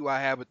 the issue I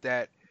have with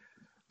that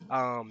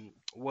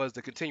was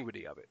the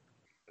continuity of it,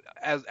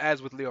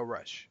 as with Leo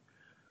Rush.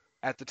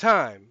 At the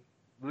time,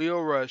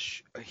 Leo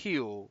Rush, a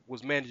heel,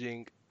 was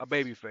managing a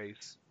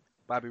babyface,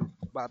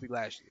 Bobby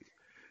Lashley.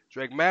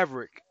 Drake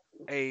Maverick,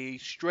 a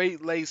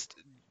straight-laced,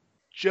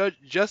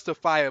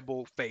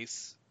 justifiable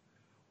face,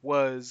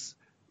 was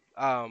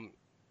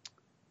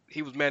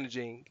he was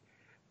managing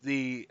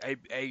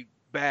a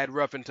bad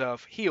rough and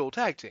tough heel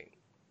tag team.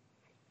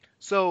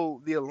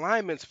 So the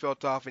alignments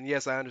felt off, and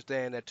yes, I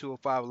understand that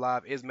 205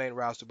 Live is main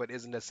roster, but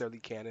isn't necessarily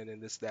canon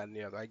and this, that, and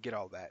the other. I get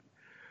all that.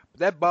 But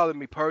that bothered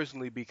me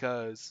personally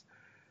because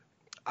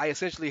I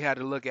essentially had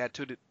to look at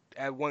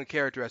one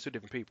character as two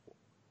different people.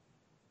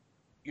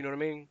 You know what I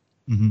mean?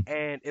 Mm-hmm.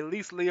 And at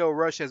least Leo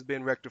Rush has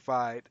been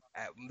rectified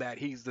that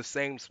he's the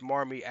same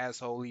smarmy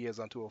asshole he is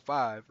on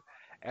 205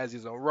 as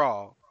he's on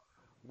Raw,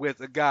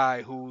 with a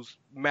guy who's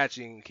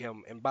matching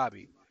him and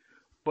Bobby.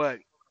 But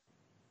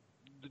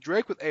the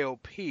Drake with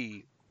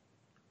AOP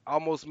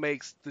almost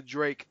makes the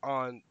Drake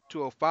on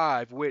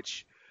 205,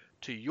 which,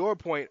 to your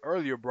point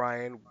earlier,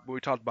 Brian, when we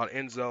talked about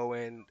Enzo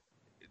and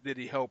did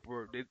he help,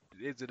 or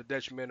is it a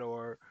detriment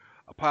or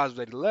a positive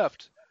that he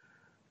left?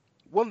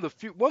 One of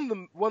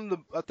the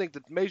I think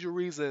the major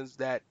reasons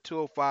that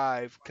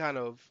 205 kind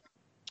of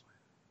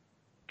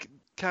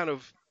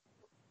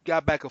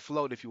got back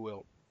afloat, if you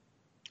will,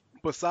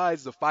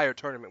 besides the Fire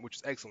tournament, which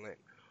is excellent,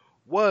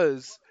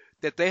 was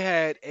that they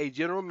had a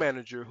general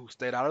manager who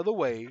stayed out of the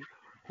way,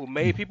 who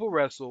made people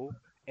wrestle,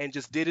 and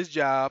just did his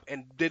job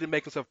and didn't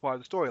make himself part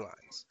of the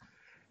storylines.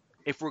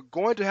 If we're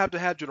going to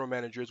have general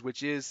managers,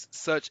 which is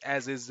such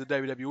as is the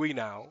WWE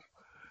now,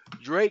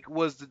 Drake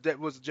was the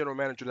general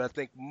manager that I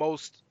think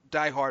most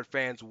diehard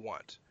fans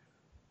want.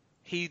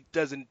 He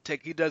doesn't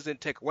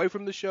take away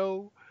from the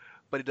show,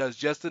 but he does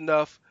just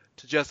enough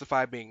to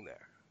justify being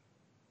there.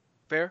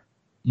 Fair?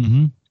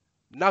 Mm-hmm.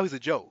 Now he's a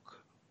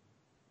joke.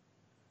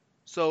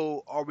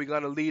 So are we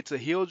going to lead to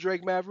heel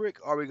Drake Maverick?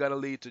 Are we going to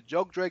lead to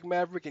joke Drake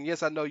Maverick? And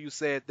yes, I know you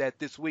said that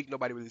this week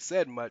nobody really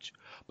said much,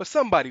 but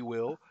somebody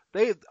will.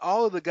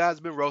 All of the guys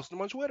have been roasting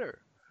him on Twitter.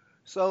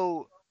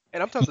 So,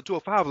 and I'm talking the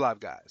 205 Live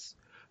guys.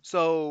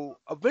 So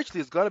eventually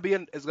it's going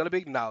to be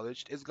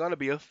acknowledged. It's going to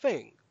be a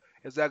thing.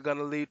 Is that going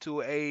to lead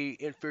to a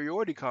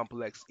inferiority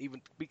complex?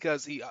 Even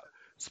because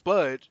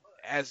Spud,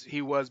 as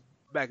he was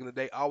back in the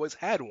day, always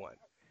had one.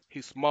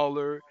 He's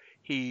smaller.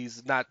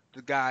 He's not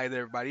the guy that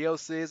everybody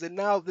else is, and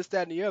now this,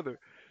 that, and the other.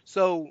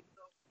 So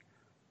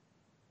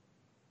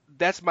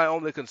that's my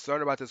only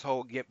concern about this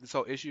whole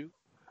issue.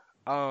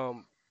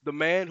 The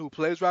man who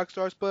plays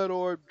Rockstar Spud,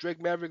 or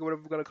Drake Maverick, or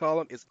whatever we're gonna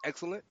call him, is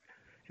excellent,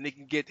 and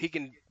he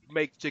can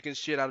make chicken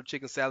shit out of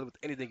chicken salad with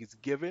anything he's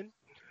given.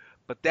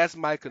 But that's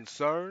my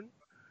concern,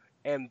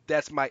 and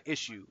that's my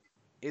issue.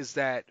 Is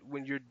that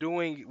when you're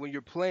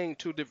playing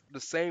the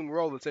same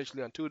role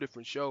essentially on two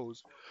different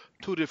shows,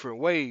 two different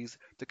ways,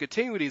 the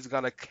continuity is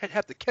gonna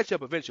have to catch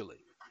up eventually.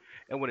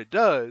 And when it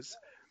does,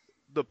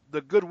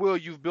 the goodwill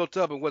you've built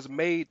up and what's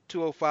made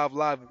 205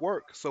 Live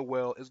work so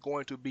well is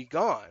going to be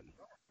gone.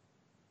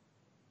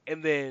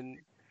 and then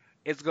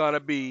it's gonna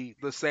be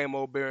the same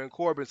old Baron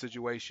Corbin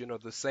situation or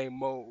the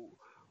same old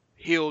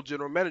heel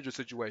general manager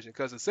situation,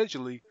 because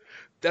essentially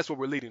that's what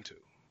we're leading to.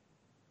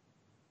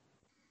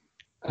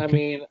 I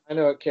mean, I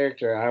know what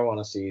character I want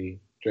to see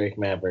Drake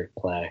Maverick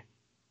play.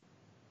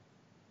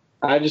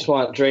 I just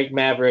want Drake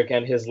Maverick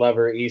and his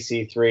lover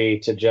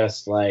EC3 to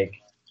just like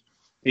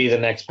be the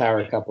next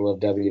power couple of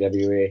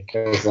WWE,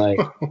 because like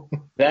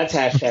that's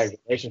hashtag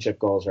relationship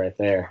goals right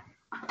there.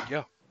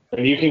 Yeah.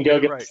 If you can go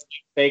get right.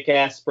 fake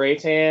ass spray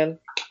tan,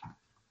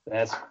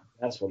 that's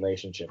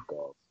relationship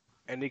goals.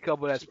 And the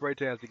couple that spray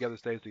tans together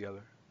stays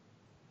together.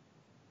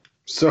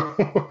 So,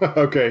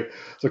 okay.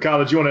 So, Kyle,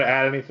 did you want to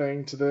add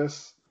anything to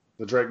this?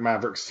 The Drake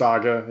Maverick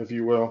saga, if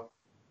you will?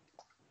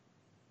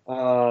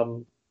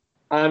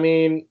 I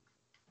mean,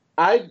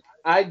 I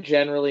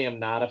generally am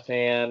not a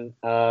fan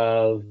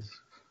of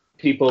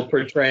people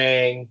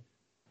portraying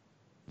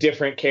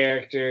different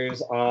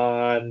characters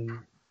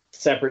on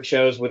separate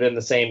shows within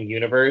the same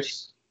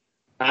universe.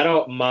 I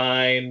don't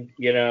mind,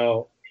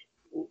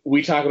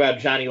 we talk about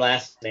Johnny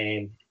Last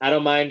Name. I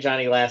don't mind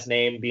Johnny Last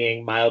Name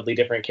being mildly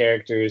different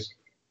characters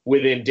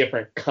within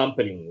different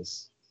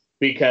companies,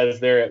 because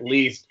they're at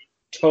least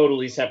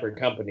totally separate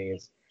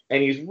companies.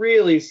 And he's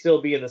really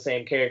still being the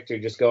same character,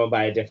 just going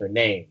by a different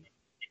name.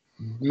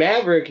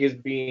 Maverick is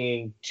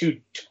being two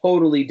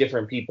totally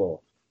different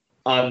people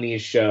on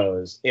these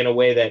shows in a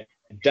way that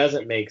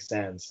doesn't make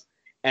sense.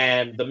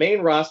 And the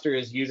main roster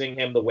is using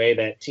him the way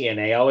that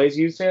TNA always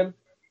used him,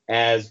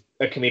 as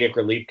a comedic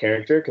relief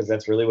character, because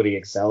that's really what he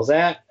excels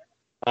at.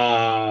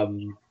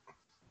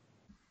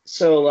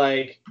 So,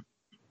 like,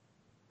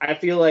 I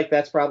feel like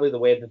that's probably the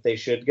way that they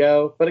should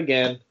go. But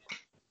again,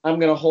 I'm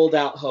going to hold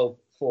out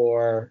hope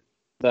for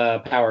the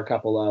power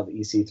couple of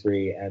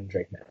EC3 and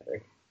Drake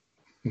Maverick.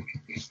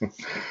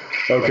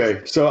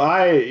 Okay, so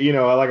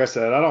like I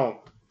said, I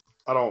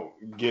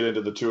don't get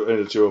into the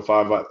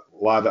 205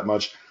 live that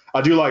much.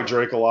 I do like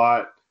Drake a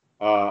lot.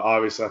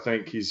 Obviously, I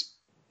think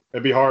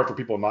it'd be hard for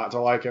people not to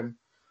like him.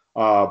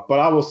 But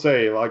I will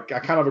say, like, I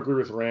kind of agree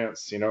with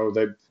Rance.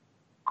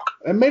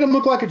 They made him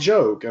look like a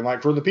joke, and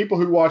like for the people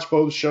who watch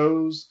both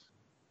shows,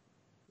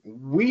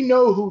 we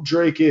know who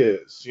Drake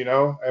is,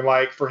 and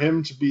like for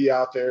him to be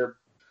out there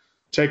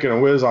taking a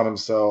whiz on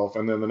himself,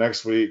 and then the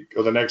next week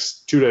or the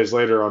next 2 days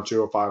later on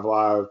 205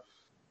 Live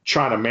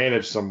trying to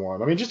manage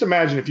someone. I mean, just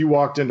imagine if you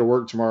walked into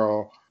work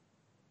tomorrow,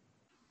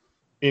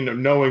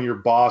 knowing your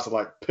boss had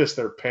like pissed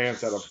their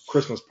pants at a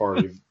Christmas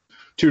party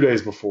 2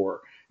 days before.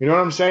 You know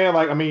what I'm saying?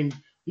 Like, I mean,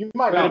 you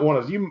might not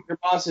want to. Your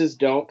bosses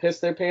don't piss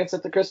their pants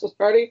at the Christmas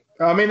party?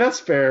 I mean, that's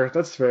fair.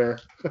 That's fair.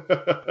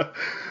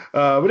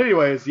 But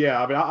anyways,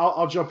 yeah. I mean,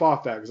 I'll jump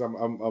off that because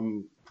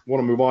I'm want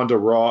to move on to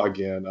Raw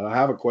again, and I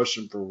have a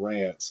question for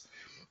Rance.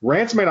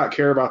 Rance may not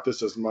care about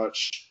this as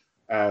much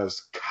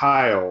as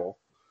Kyle,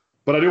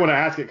 but I do want to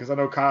ask it because I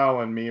know Kyle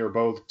and me are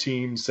both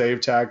Team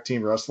Save Tag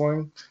Team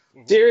Wrestling.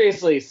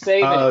 Seriously,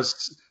 save it.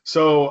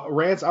 So,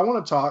 Rance, I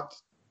want to talk.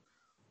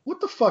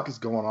 What the fuck is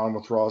going on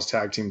with Raw's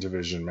tag team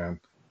division, man?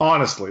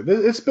 Honestly,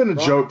 it's been a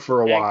joke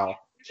for a while.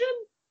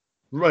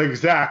 Right,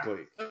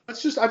 exactly. I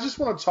just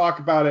want to talk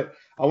about it.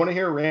 I want to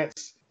hear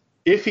Rance,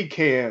 if he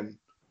can.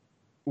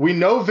 We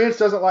know Vince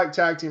doesn't like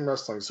tag team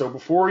wrestling. So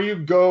before you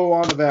go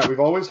on to that, we've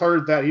always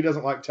heard that he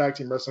doesn't like tag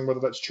team wrestling. Whether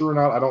that's true or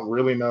not, I don't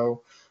really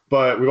know.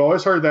 But we've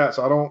always heard that,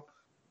 so I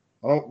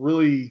don't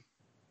really.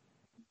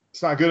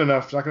 It's not good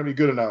enough. It's not going to be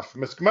good enough.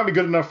 It might be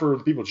good enough for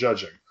the people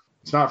judging.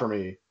 It's not for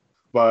me.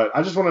 But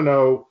I just want to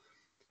know,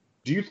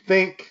 do you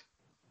think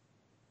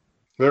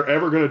they're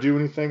ever going to do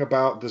anything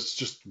about this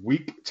just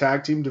weak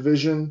tag team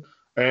division?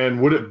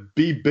 And would it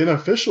be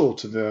beneficial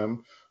to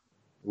them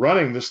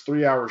running this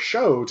 3-hour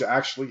show to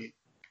actually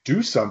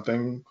do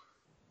something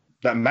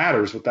that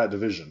matters with that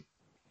division?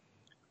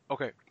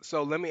 Okay,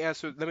 so let me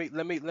answer.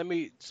 Let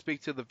me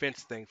speak to the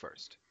Vince thing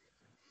first.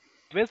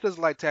 Vince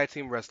doesn't like tag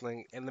team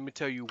wrestling, and let me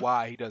tell you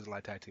why he doesn't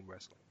like tag team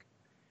wrestling.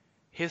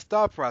 His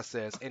thought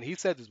process, and he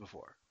said this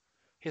before,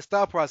 his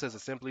thought process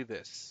is simply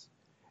this: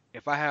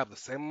 if I have the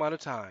same amount of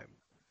time,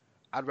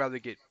 I'd rather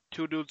get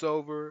 2 dudes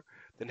over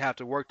than have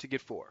to work to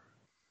get 4.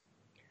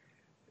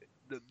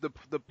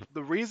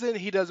 The reason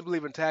he doesn't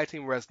believe in tag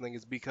team wrestling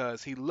is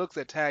because he looks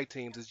at tag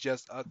teams as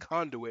just a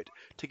conduit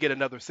to get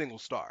another single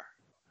star.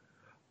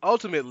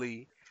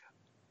 Ultimately,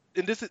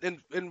 and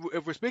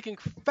if we're speaking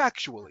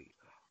factually,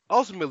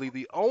 ultimately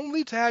the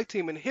only tag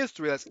team in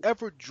history that's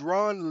ever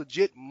drawn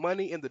legit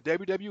money in the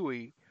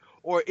WWE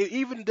or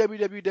even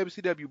WWE,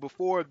 WCW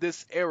before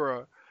this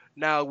era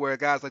now where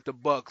guys like the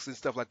Bucks and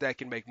stuff like that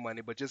can make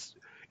money, but just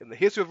in the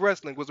history of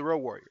wrestling was the Road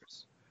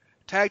Warriors.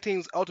 Tag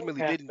teams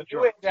ultimately didn't. The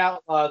New Age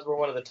Outlaws were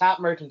one of the top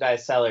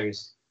merchandise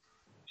sellers.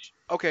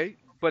 Okay,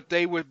 but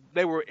they were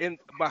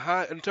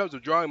behind in terms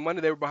of drawing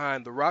money. They were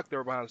behind The Rock. They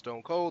were behind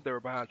Stone Cold. They were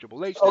behind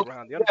Triple H. They were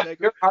behind The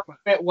Undertaker.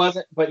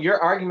 Your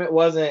argument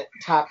wasn't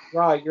top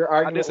draw. Your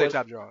argument I did say was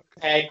top draw.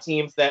 Tag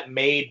teams that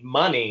made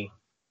money.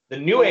 The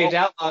New Age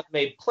Outlaws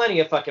made plenty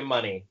of fucking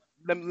money.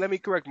 Let me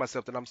correct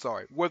myself. Then I'm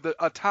sorry. We're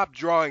a top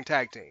drawing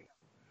tag team.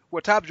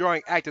 We're top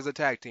drawing act as a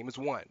tag team. It's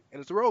one, and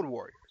it's the Road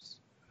Warriors.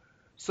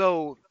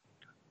 So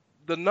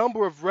the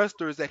number of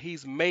wrestlers that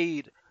he's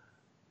made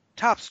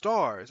top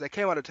stars that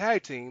came out of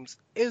tag teams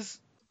is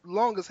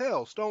long as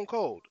hell. Stone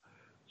Cold,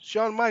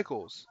 Shawn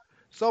Michaels,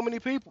 so many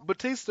people,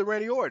 Batista,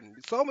 Randy Orton,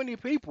 so many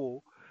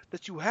people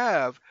that you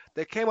have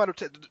that came out of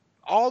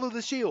all of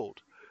the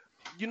Shield.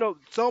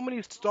 So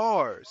many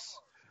stars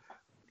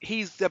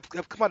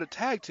have come out of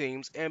tag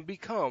teams and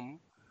become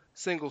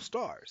single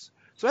stars.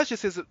 So that's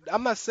just his.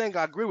 I'm not saying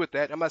I agree with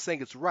that. I'm not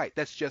saying it's right.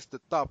 That's just the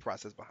thought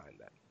process behind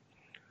that.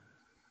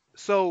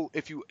 So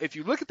if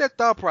you look at that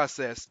thought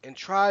process and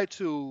try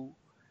to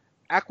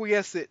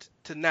acquiesce it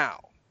to now,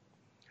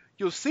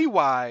 you'll see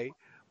why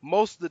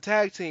most of the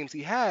tag teams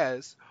he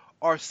has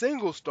are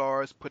single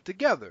stars put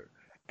together.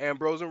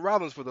 Ambrose and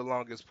Rollins for the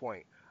longest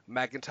point,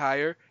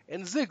 McIntyre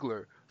and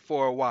Ziggler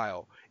for a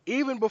while.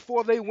 Even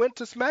before they went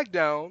to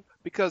SmackDown,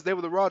 because they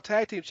were the Raw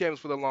Tag Team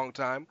Champions for the long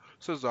time,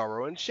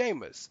 Cesaro and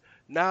Sheamus.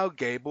 Now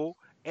Gable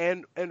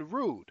and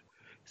Rude.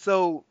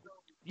 So,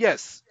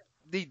 yes,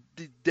 the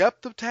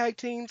depth of tag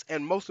teams,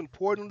 and most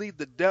importantly,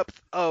 the depth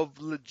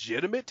of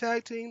legitimate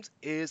tag teams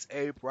is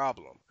a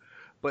problem.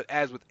 But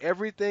as with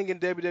everything in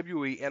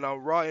WWE and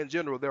on Raw in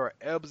general, there are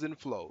ebbs and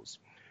flows.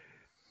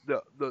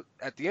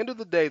 At the end of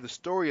the day, the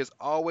story is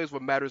always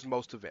what matters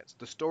most to Vince.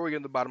 The story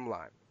and the bottom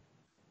line.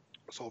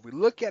 So if we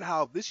look at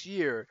how this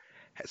year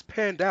has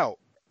panned out,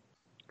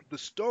 the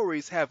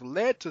stories have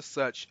led to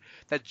such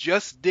that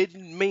just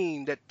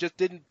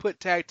didn't put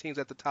tag teams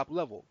at the top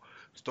level.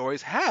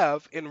 Stories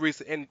have in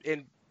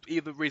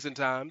either recent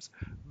times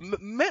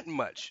meant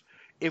much.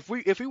 If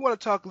we want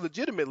to talk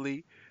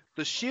legitimately,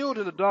 the Shield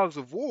and the Dogs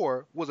of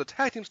War was a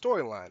tag team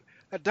storyline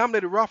that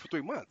dominated Raw for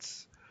 3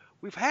 months.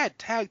 We've had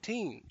tag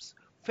teams.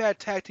 We've had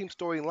tag team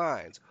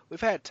storylines.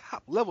 We've had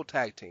top level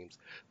tag teams.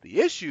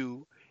 The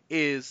issue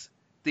is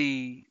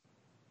the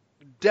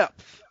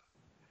depth,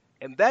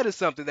 and that is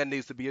something that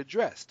needs to be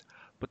addressed.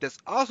 But that's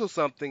also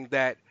something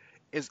that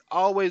is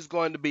always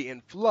going to be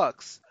in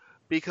flux,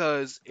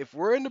 because if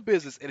we're in the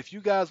business and if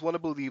you guys want to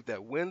believe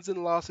that wins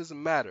and losses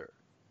matter,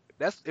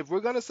 if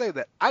we're going to say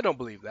that, I don't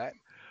believe that.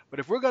 But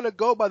if we're going to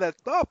go by that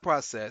thought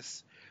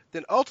process,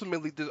 then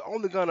ultimately there's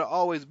only going to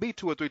always be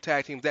 2 or 3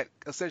 tag teams that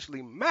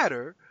essentially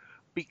matter,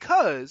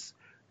 because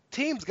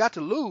teams got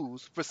to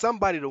lose for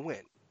somebody to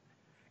win.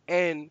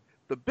 And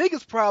the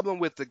biggest problem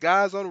with the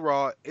guys on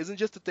Raw isn't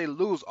just that they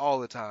lose all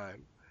the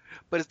time,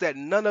 but it's that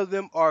none of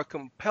them are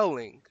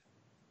compelling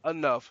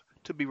enough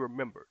to be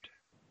remembered.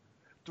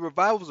 The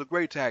Revival is a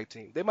great tag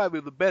team. They might be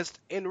the best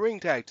in-ring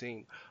tag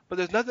team, but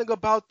there's nothing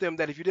about them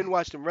that if you didn't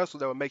watch them wrestle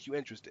that would make you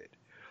interested.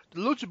 The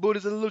Lucha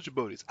Booties are the Lucha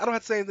Booties. I don't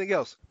have to say anything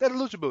else. They're the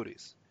Lucha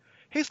Booties.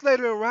 Heath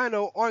Slater and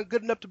Rhino aren't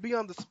good enough to be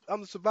on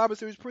the Survivor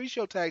Series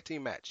pre-show tag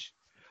team match.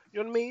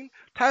 You know what I mean?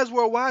 Taz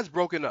Worldwide's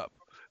broken up.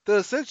 The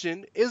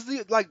Ascension is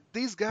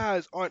these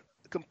guys aren't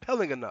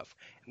compelling enough.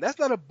 And that's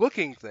not a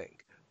booking thing.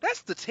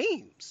 That's the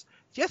teams.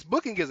 Yes,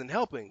 booking isn't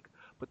helping,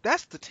 but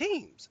that's the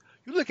teams.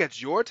 You look at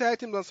your tag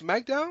teams on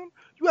SmackDown,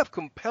 you have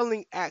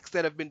compelling acts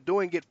that have been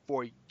doing it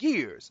for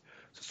years.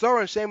 Cesaro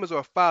and Sheamus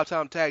are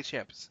 5-time tag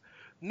champs.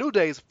 New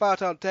Day's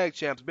 5-time tag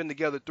champs, been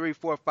together 3,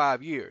 4,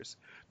 5 years.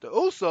 The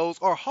Usos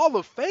are Hall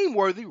of Fame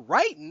worthy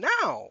right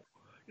now.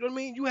 You know what I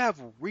mean? You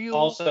have real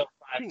Also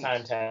 5-time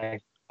teams.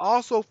 tag.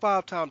 Also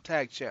 5-time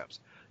tag champs.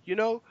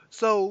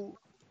 So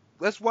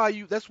that's why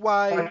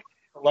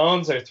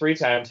Colones are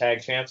 3-time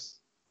tag champs.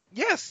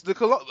 yes,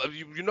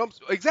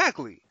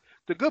 exactly.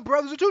 The Good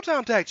Brothers are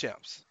 2-time tag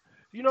champs.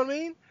 You know what I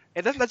mean?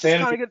 And that's just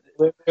kind of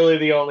literally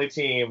the only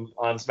team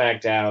on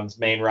SmackDown's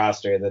main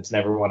roster that's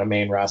never won a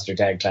main roster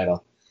tag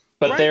title.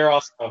 But they're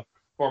also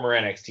former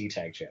NXT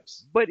tag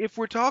champs. But if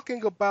we're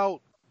talking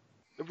about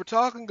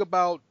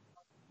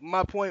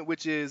my point,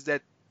 which is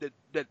that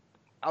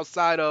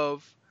outside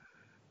of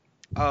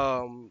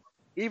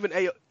even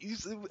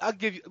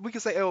we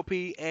can say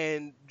LP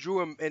and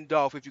Drew and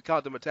Dolph if you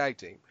count them a tag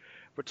team.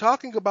 We're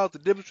talking about the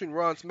difference between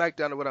Raw and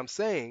SmackDown, and what I'm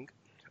saying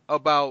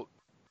about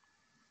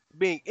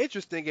being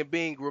interesting and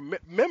being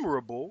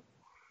memorable.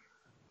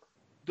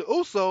 The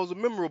Usos are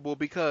memorable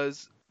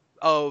because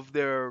of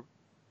their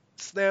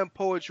slam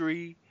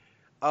poetry,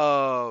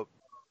 hood-esque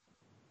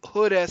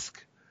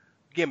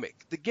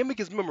gimmick. The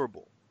gimmick is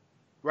memorable,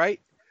 right?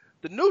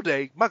 The New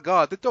Day, my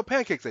God, they throw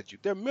pancakes at you.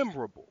 They're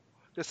memorable.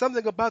 There's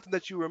something about them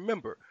that you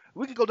remember.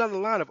 We can go down the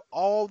line of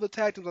all the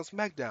tag teams on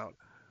SmackDown.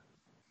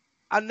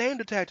 I named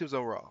the tag teams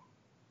on Raw.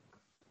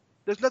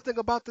 There's nothing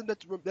about them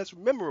that's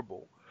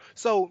memorable.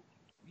 So,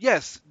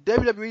 yes,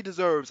 WWE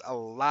deserves a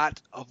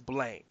lot of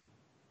blame,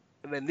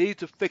 and they need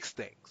to fix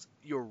things.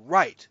 You're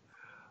right,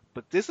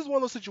 but this is one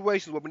of those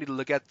situations where we need to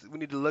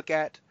look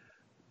at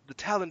the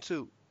talent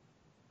too.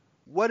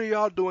 What are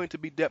y'all doing to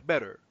be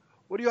better?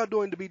 What are y'all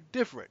doing to be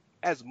different?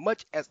 As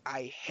much as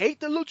I hate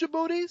the Lucha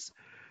Booties,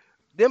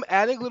 them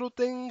adding little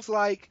things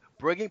like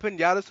bringing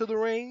pinatas to the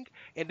ring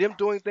and them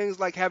doing things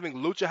like having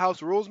Lucha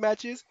House Rules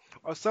matches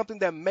are something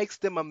that makes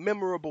them a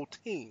memorable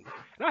team.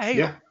 And I hate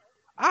them.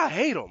 I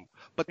hate them.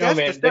 But that's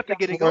the step they're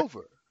getting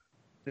over.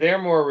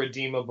 they're more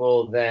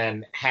redeemable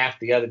than half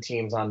the other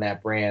teams on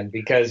that brand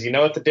because you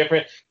know what the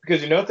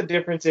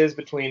difference is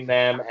between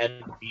them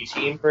and the B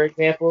team, for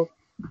example.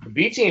 The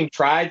B team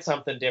tried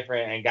something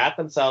different and got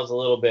themselves a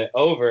little bit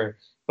over,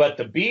 but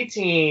the B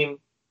team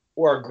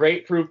were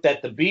great proof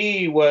that the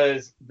B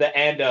was the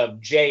end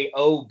of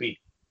JOB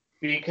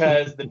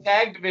because the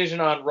tag division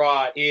on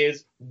Raw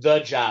is the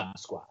Job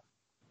Squad.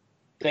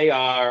 They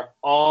are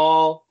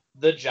all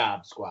the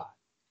Job Squad.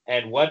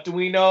 And what do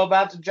we know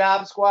about the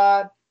Job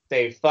Squad?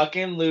 They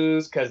fucking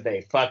lose because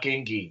they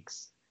fucking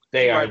geeks.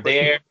 They are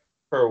there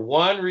for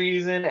one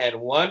reason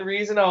and one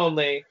reason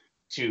only,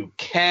 to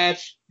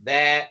catch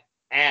that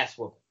ass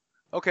whooping.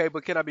 Okay,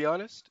 but can I be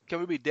honest? Can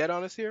we be dead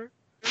honest here?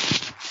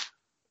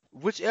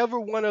 Whichever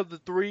one of the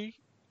three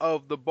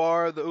of the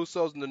Bar, the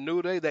Usos, and the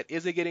New Day that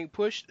isn't getting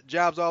pushed,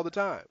 jobs all the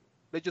time.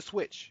 They just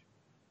switch.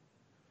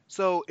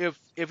 So if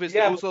it's the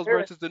Usos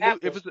versus the New,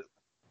 if it's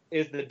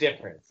is the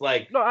difference.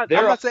 Like no, they're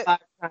I'm not saying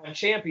 5-time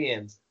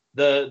champions.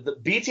 The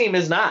B team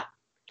is not.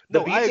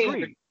 The B I team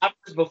agree. were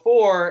jobbers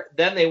before,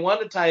 then they won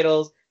the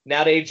titles.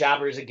 Now they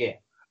jobbers again.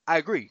 I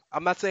agree.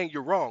 I'm not saying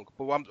you're wrong,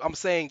 but I'm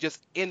saying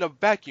just in a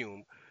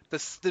vacuum,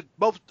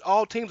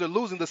 all teams are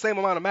losing the same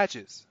amount of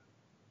matches.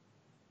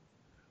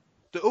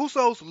 The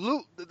Usos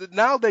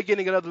now they're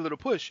getting another little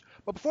push,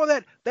 but before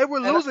that they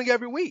were losing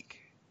every week.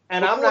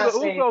 And before I'm not the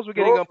saying Usos were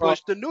getting you're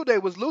unpushed, wrong. the New Day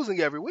was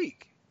losing every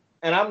week.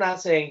 And I'm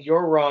not saying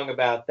you're wrong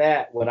about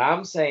that. What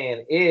I'm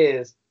saying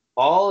is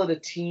all of the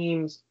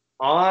teams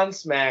on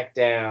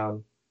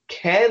SmackDown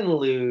can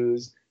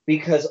lose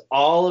because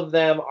all of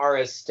them are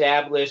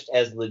established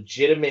as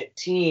legitimate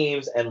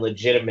teams and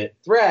legitimate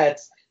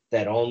threats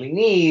that only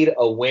need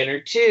a win or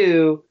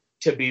two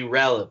to be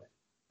relevant.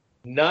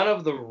 None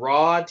of the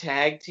Raw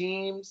tag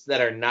teams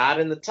that are not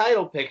in the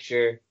title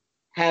picture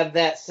have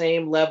that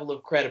same level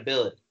of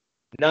credibility.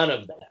 None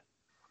of them.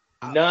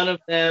 None of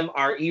them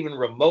are even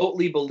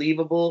remotely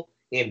believable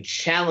in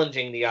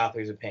challenging the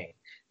Authors of Pain.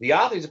 The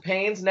Authors of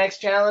Pain's next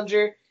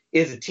challenger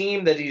is a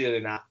team that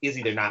is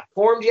either not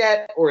formed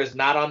yet or is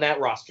not on that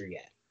roster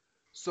yet.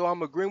 So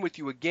I'm agreeing with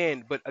you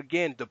again, but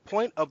again, the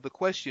point of the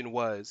question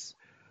was,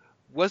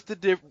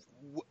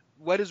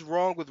 what is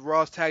wrong with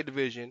Raw's tag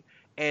division?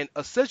 And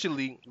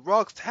essentially,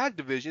 Raw's tag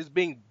division is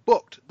being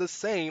booked the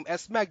same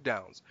as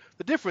SmackDown's.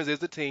 The difference is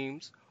the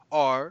teams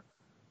are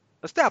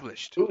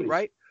established,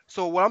 right?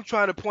 So what I'm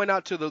trying to point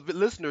out to the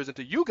listeners and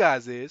to you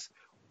guys is,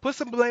 put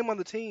some blame on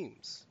the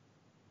teams.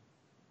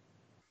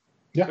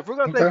 Yeah, if we're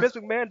going to say Vince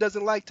McMahon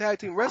doesn't like tag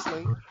team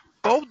wrestling,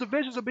 both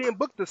divisions are being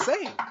booked the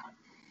same.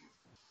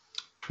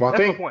 Well,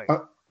 That's my point.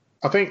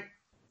 I think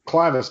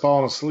Clive has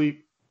fallen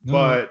asleep,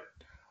 but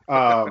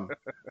I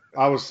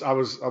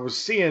was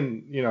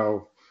seeing,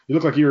 you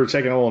look like you were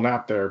taking a little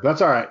nap there. But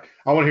that's all right.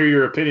 I want to hear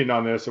your opinion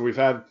on this.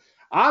 And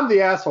I'm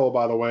the asshole,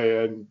 by the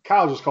way, and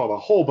Kyle just called a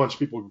whole bunch of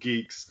people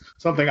geeks,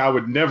 something I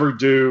would never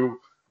do,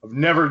 I've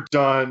never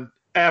done,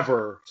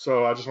 ever.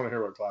 So I just want to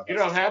hear what Clive has. You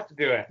don't have to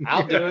do it.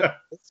 I'll do it.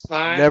 It's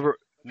fine. Never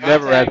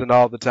as in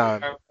all the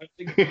time.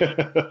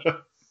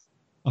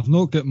 I've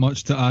not got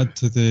much to add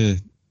to the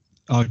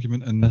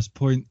argument in this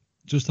point.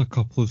 Just a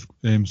couple of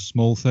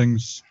small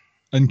things.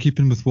 In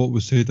keeping with what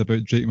was said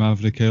about Drake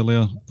Maverick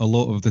earlier, a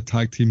lot of the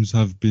tag teams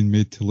have been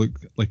made to look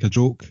like a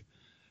joke,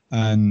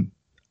 and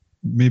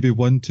maybe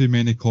one too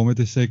many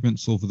comedy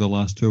segments over the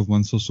last 12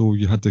 months or so.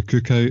 You had the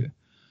Cookout,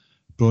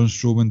 Braun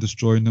Strowman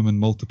destroying them on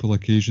multiple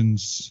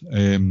occasions,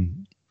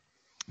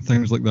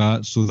 things like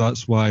that. So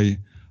that's why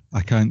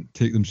I can't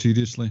take them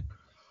seriously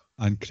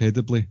and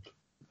credibly.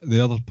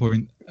 The other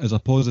point is a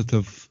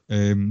positive.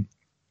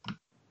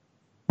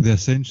 The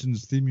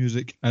Ascension's theme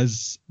music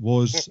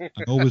was, and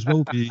always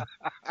will be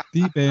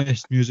the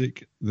best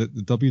music that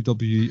the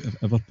WWE have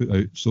ever put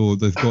out. So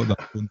they've got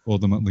that going for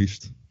them at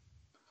least.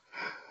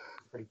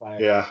 Pretty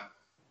fire. Yeah.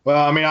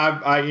 Well, I mean,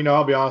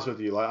 I'll be honest with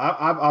you. Like,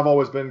 I've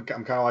always been,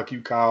 I'm kind of like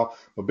you, Kyle.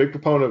 I'm a big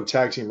proponent of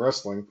tag team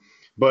wrestling,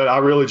 but I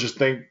really just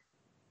think,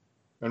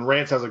 and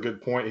Rance has a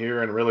good point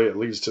here, and really it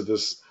leads to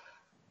this.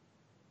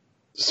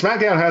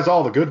 SmackDown has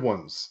all the good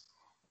ones,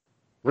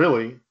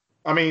 really.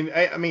 I mean,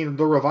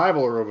 the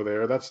Revival are over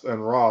there.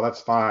 And Raw,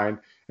 that's fine.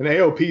 And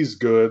AOP's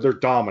good. They're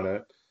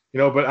dominant,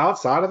 But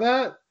outside of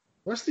that,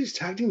 the rest of these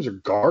tag teams are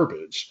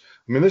garbage.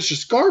 I mean, it's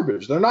just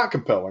garbage. They're not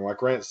compelling,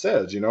 like Rance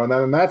says,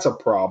 and that's a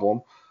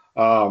problem.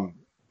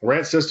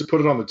 Rance says to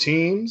put it on the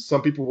teams.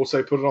 Some people will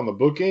say put it on the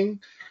booking.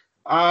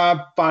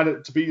 I find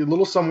it to be a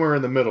little somewhere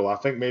in the middle. I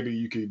think maybe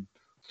you could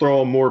throw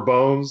them more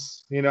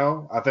bones,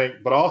 but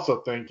I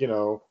also think,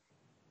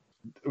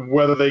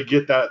 whether they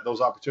get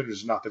those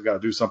opportunities or not, they've got to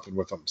do something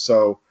with them.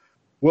 So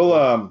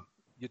we'll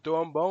you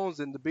throw them bones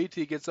and the B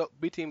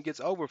team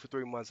gets over for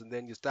 3 months, and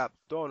then you stop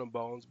throwing them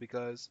bones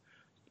because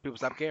people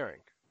stop caring.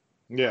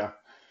 Yeah.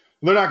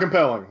 They're not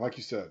compelling, like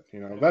you said.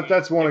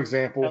 That's one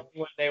example.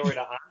 When they were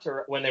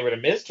to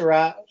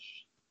Miztourage.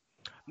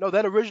 No,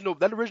 that original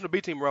B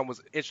team run was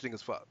interesting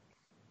as fuck.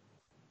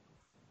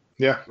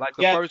 Yeah. Like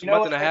the first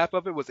month and a half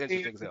of it was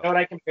interesting as hell. You know what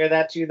I compare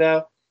that to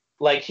though?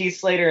 Like Heath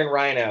Slater and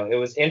Rhino. It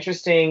was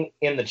interesting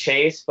in the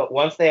chase, but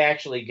once they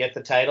actually get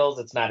the titles,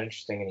 it's not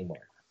interesting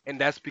anymore. and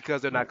that's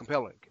because they're not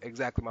compelling.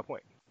 Exactly my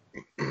point.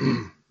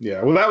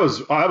 Yeah, well, that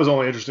was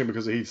only interesting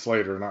because of Heath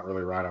Slater, not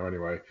really Rhino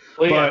anyway.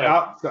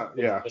 Well, But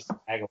no, just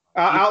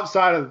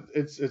outside of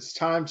it's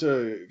time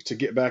to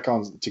get back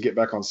on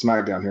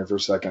SmackDown here for a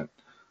second.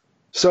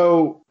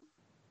 So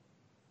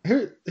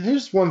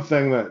here's one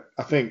thing that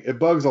I think it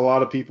bugs a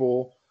lot of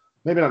people.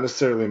 Maybe not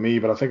necessarily me,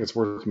 but I think it's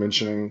worth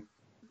mentioning.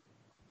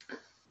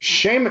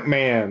 Shane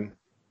McMahon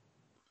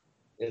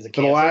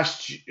for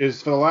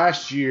the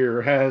last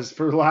year has,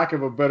 for lack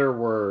of a better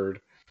word,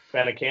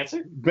 been a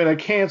cancer. Been a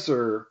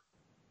cancer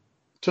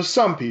to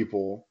some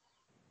people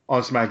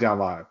on SmackDown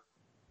Live.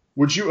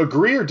 Would you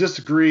agree or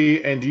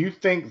disagree? And do you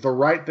think the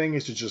right thing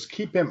is to just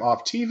keep him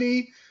off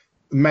TV,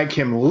 make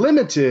him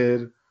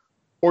limited,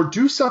 or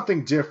do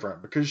something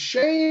different? Because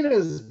Shane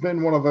has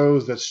been one of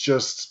those that's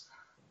just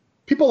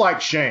people like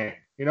Shane.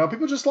 You know,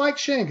 people just like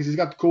Shane because he's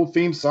got the cool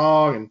theme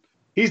song and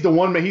he's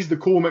the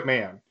cool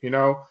McMahon. You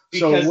know,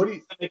 because so what do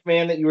you? The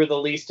McMahon that you were the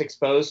least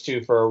exposed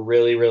to for a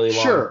really, really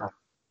long time.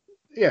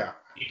 Yeah.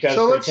 Because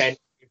so for 10 years,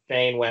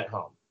 Shane went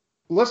home.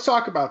 Let's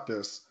talk about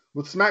this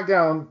with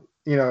SmackDown.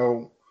 You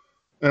know,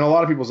 in a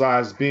lot of people's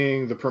eyes,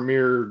 being the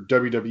premier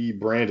WWE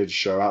branded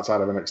show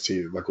outside of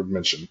NXT, like we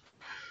mentioned.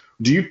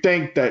 Do you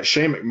think that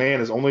Shane McMahon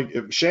is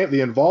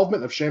the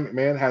involvement of Shane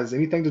McMahon has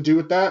anything to do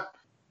with that?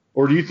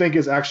 Or do you think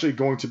it's actually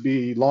going to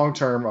be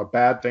long-term a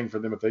bad thing for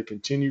them if they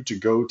continue to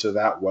go to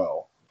that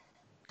well?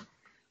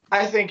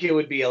 I think it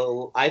would be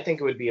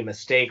a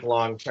mistake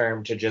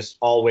long-term to just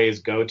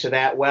always go to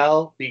that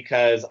well,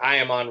 because I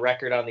am on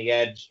record on the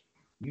edge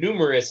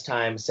numerous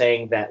times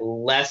saying that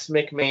less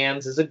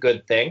McMahons is a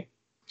good thing.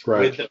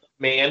 Right. With the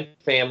McMahon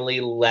family,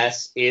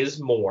 less is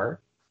more.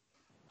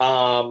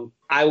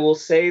 I will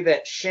say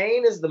that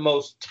Shane is the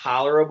most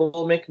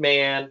tolerable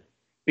McMahon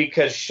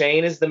because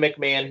Shane is the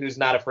McMahon who's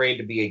not afraid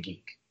to be a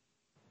geek.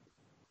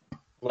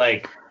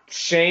 Like,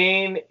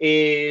 Shane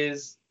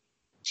is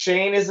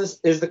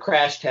the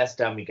crash test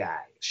dummy guy.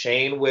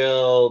 Shane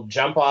will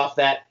jump off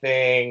that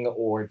thing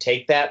or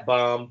take that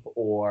bump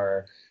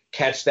or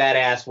catch that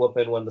ass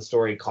whooping when the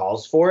story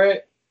calls for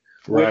it,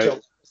 which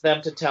allows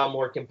them to tell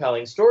more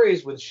compelling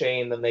stories with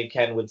Shane than they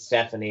can with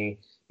Stephanie,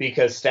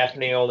 because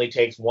Stephanie only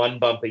takes one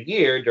bump a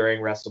year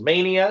during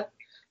WrestleMania.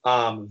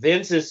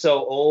 Vince is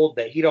so old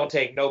that he don't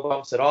take no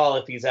bumps at all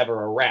if he's ever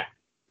around.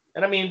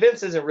 And I mean,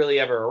 Vince isn't really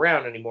ever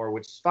around anymore,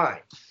 which is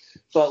fine.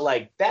 But,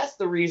 like, that's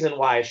the reason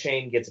why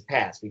Shane gets a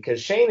pass,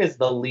 because Shane is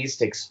the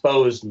least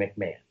exposed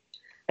McMahon.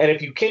 And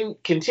if you can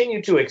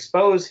continue to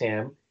expose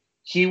him,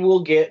 he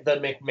will get the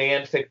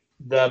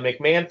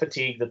McMahon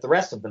fatigue that the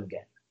rest of them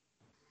get.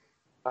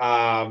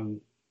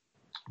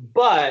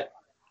 But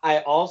I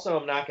also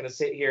am not going to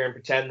sit here and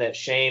pretend that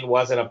Shane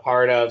wasn't a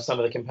part of some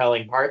of the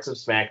compelling parts of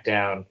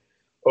SmackDown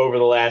over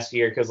the last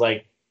year, because,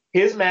 like,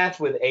 his match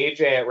with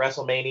AJ at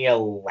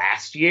WrestleMania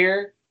last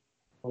year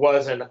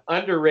was an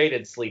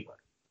underrated sleeper.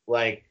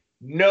 Like,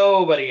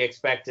 nobody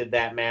expected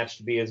that match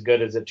to be as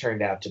good as it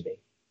turned out to be.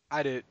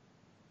 I did.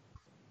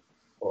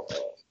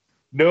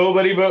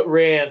 Nobody but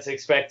Rance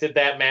expected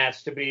that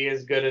match to be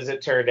as good as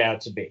it turned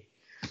out to be.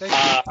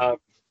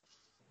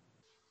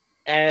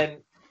 And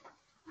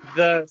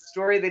the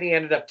story that he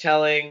ended up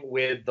telling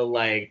with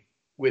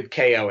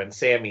KO and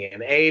Sammy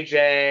and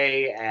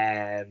AJ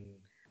and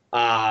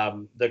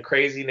the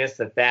craziness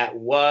that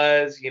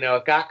was, you know,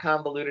 it got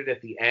convoluted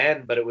at the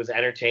end, but it was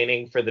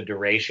entertaining for the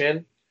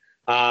duration.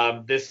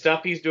 This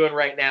stuff he's doing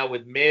right now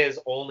with Miz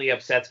only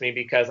upsets me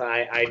because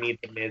I need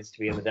the Miz to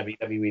be in the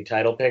WWE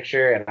title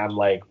picture, and I'm,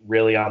 like,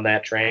 really on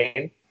that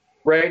train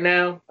right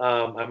now.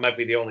 I might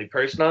be the only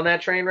person on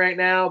that train right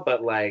now,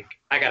 but, like,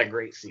 I got a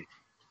great seat.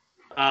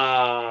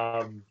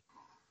 But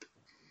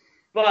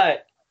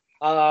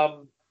I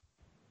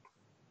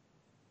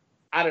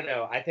don't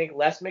know. I think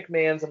less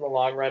McMahons in the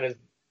long run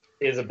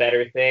is a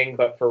better thing,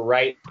 but for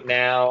right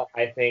now,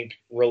 I think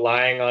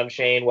relying on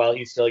Shane while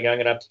he's still young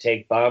enough to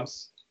take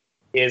bumps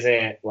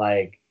isn't,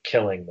 like,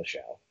 killing the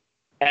show.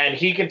 And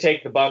he can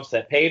take the bumps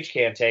that Paige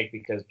can't take,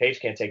 because Paige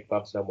can't take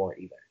bumps no more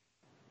either.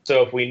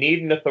 So if we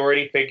need an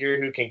authority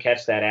figure who can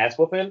catch that ass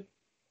whooping,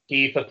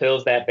 he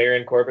fulfills that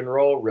Baron Corbin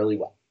role really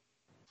well.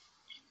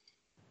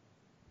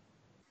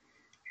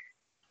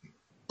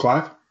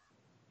 Clive?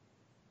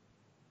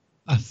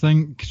 I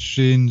think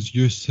Shane's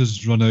use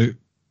has run out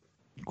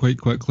quite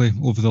quickly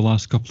over the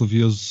last couple of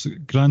years.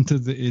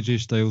 Granted, the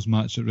AJ Styles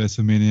match at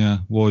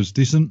WrestleMania was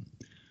decent.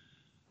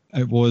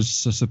 It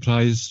was a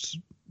surprise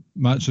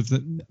match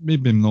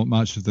maybe not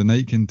match of the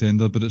night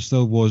contender, but it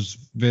still was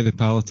very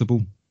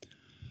palatable.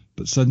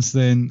 But since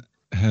then,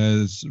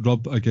 his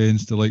rub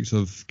against the likes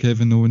of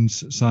Kevin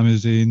Owens, Sami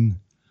Zayn,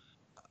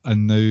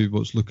 and now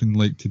what's looking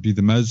like to be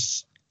The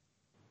Miz,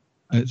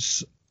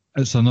 it's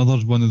another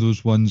one of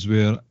those ones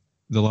where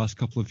the last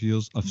couple of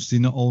years I've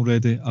seen it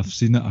already. I've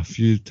seen it a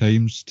few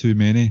times, too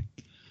many.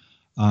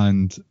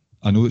 And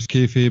I know it's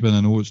kayfabe and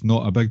I know it's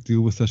not a big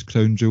deal with this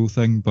crown jewel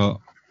thing, but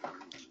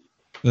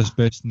this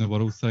best in the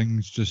world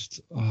thing's just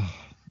I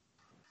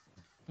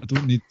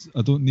don't need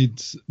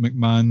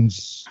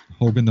McMahon's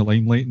hogging the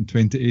limelight in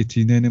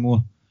 2018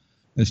 anymore.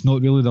 it's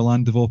not really the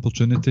land of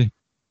opportunity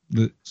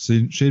that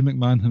Shane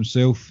McMahon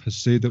himself has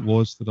said it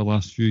was for the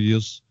last few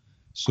years.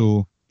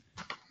 So,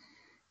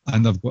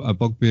 and I've got a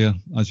bugbear,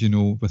 as you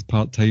know, with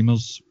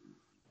part-timers.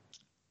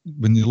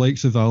 When the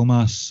likes of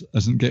Almas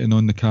isn't getting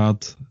on the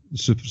card, the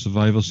Super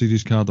Survivor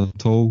Series card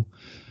at all,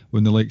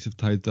 when the likes of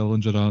Ty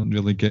Dillinger aren't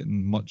really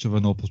getting much of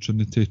an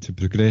opportunity to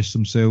progress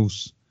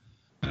themselves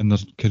in their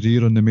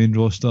career on the main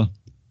roster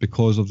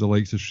because of the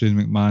likes of Shane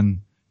McMahon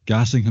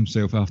gassing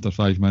himself after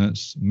 5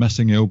 minutes,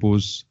 missing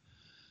elbows,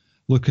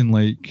 looking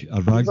like a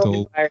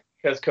ragdoll.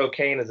 Because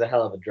cocaine is a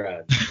hell of a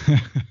drug.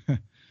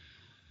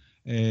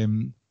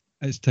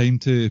 It's time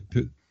to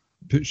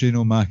put Shane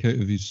O'Mac out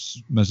of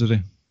his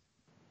misery.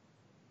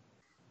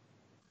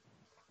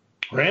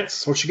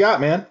 Rance, what you got,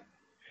 man?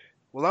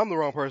 Well, I'm the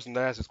wrong person to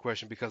ask this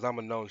question because I'm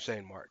a known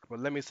Shane Mark. But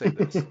let me say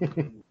this: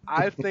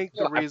 I think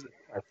the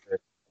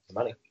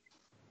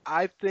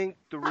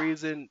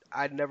reason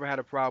I never had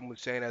a problem with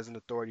Shane as an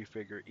authority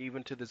figure,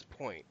 even to this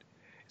point,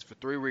 is for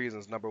 3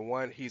 reasons. Number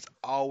 1, he's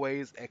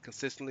always and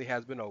consistently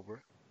has been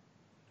over.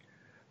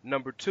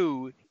 Number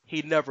 2,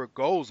 he never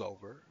goes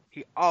over.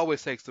 He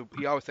always takes the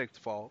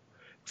fall,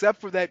 except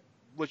for that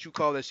what you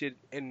call that shit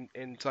in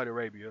Saudi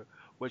Arabia,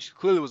 which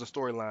clearly was a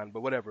storyline,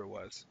 but whatever it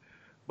was.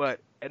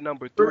 But at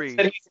number 3, he's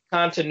a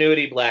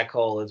continuity black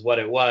hole is what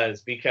it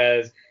was,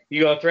 because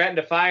you gonna threaten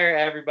to fire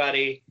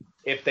everybody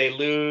if they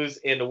lose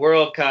in the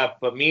World Cup,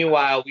 but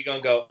meanwhile we gonna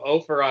go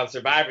over on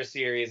Survivor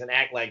Series and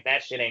act like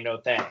that shit ain't no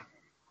thing.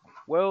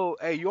 Well,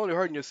 hey, you only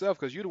hurting yourself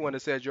because you're the one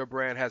that said your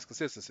brand has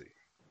consistency.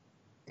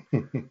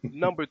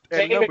 Number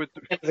 3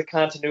 is a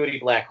continuity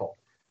black hole.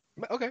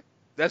 Okay,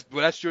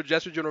 that's your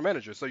general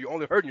manager, so you're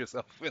only hurting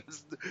yourself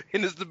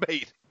in this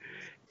debate.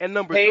 And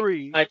number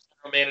 3, my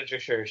general manager,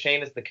 sure.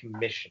 Shane is the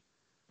commission.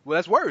 Well,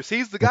 that's worse.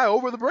 He's the guy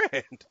over the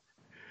brand.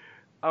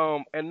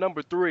 And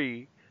number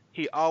 3,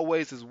 he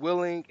always is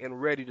willing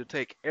and ready to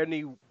take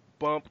any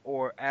bump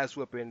or ass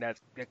whipping that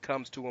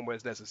comes to him where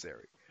it's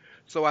necessary.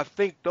 So I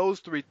think those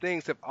 3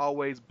 things have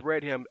always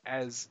bred him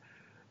as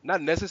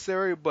not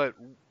necessary, but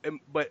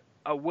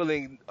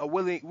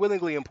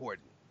willingly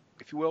important,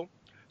 if you will.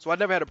 So I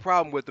never had a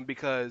problem with him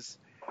because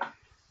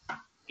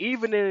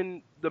even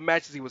in the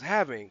matches he was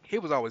having, he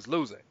was always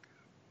losing,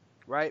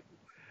 right?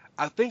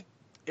 I think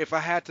if I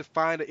had to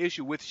find an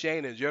issue with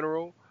Shane in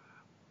general,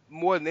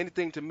 more than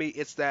anything to me,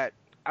 it's that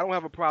I don't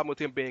have a problem with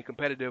him being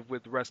competitive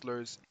with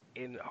wrestlers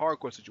in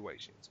hardcore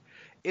situations.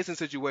 It's in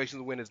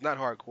situations when it's not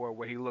hardcore,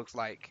 where he looks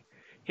like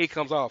he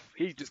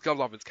just comes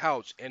off his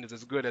couch and is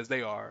as good as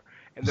they are,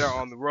 and they're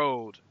on the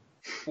road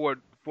 4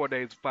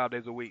 days, 5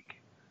 days a week,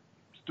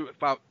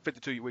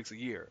 52 weeks a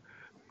year.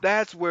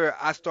 That's where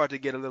I start to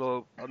get a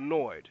little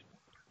annoyed.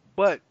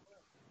 But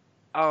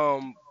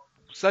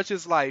such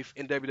is life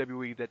in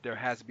WWE that there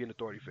has to be an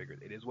authority figure.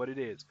 It is what it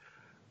is.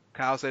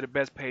 Kyle said the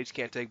best page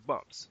can't take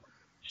bumps.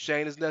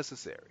 Shane is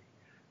necessary.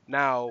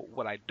 Now,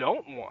 what I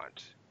don't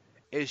want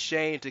is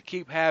Shane to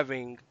keep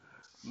having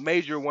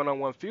major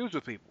one-on-one feuds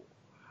with people.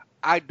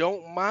 I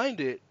don't mind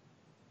it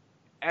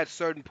at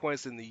certain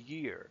points in the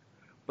year.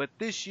 But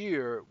this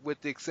year, with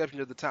the exception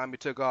of the time he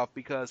took off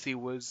because he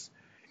was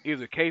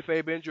either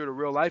kayfabe injured or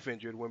real life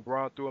injured when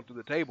Braun threw him through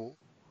the table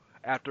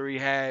after he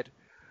had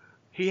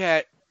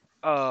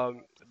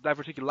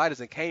diverticulitis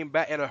and came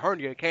back, and a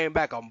hernia, and came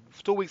back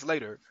 2 weeks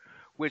later,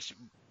 which,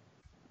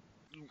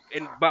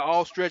 and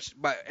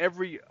by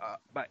every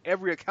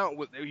account,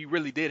 he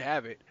really did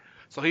have it.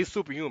 So he's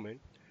superhuman.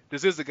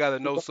 This is the guy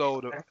that knows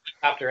sold.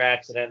 Helicopter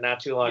accident not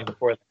too long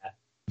before that.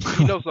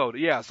 He knows sold.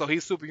 Yeah, so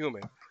he's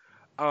superhuman.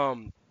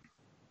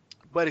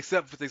 But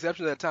except for the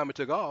exception of that time it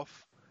took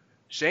off,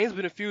 Shane's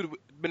been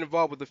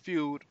involved with the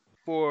feud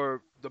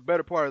for the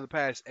better part of the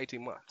past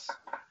 18 months.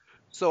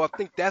 So I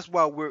think that's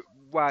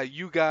why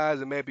you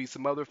guys and maybe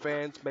some other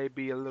fans may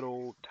be a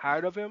little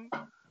tired of him.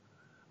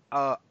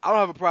 I don't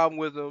have a problem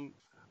with him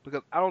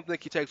because I don't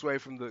think he takes away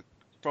from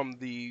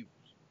the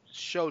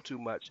show too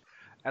much,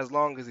 as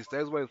long as he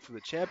stays away from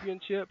the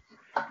championship,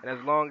 and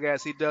as long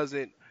as he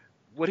doesn't.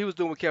 What he was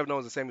doing with Kevin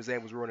Owens and Sami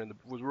Zayn was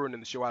ruining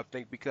the show, I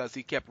think, because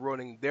he kept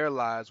ruining their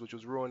lives, which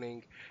was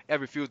ruining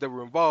every feud they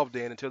were involved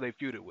in until they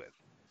feuded with.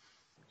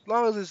 As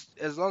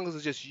long as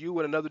it's just you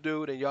and another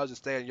dude and y'all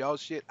just stay in y'all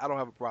shit, I don't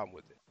have a problem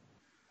with it.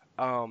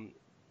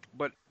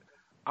 But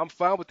I'm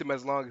fine with him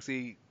as long as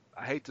I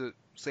hate to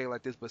say it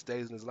like this, but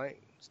stays in his lane.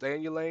 Stay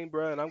in your lane,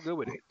 bro, and I'm good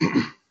with it.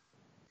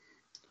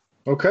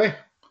 Okay.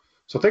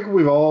 So I think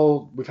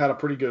we've had a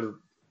pretty good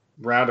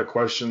round of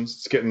questions.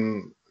 It's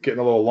getting a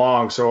little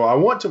long. So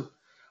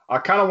I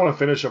kind of want to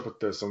finish up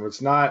with this. And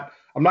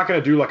I'm not going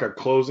to do like a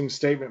closing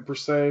statement per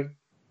se,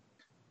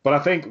 but I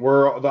think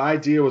the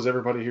idea was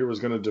everybody here was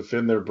going to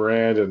defend their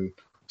brand and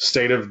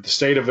state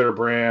of their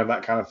brand,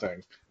 that kind of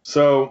thing.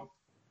 So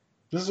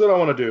this is what I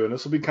want to do, and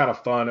this will be kind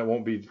of fun. It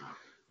won't be,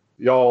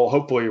 y'all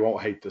hopefully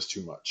won't hate this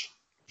too much.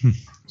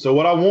 So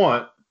what I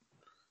want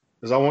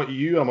is I'm going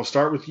to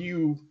start with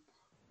you,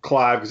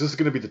 Clive, because this is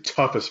going to be the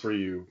toughest for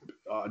you.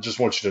 I just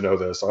want you to know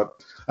this.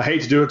 I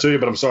hate to do it to you,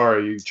 but I'm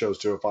sorry you chose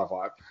 205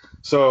 Live.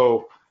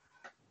 So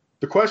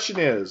the question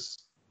is,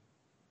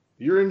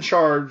 You're in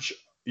charge.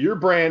 Your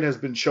brand has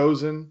been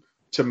chosen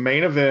to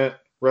main event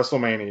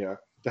WrestleMania,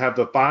 to have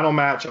the final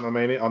match on the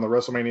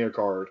WrestleMania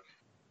card.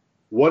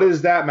 What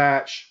is that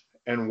match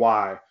and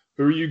why?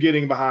 Who are you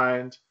getting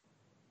behind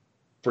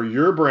for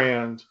your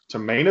brand to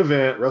main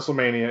event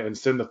WrestleMania and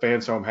send the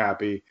fans home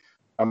happy?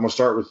 I'm gonna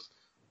start with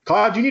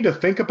Clyde. Do you need to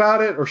think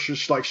about it, or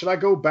should I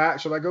go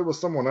back? Should I go with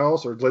someone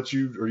else, or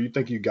you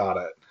think you got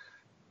it?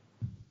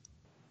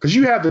 Because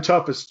you have the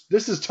toughest.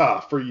 This is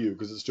tough for you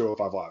because it's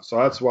 205 Live. So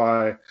that's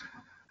why.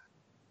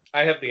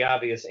 I have the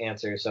obvious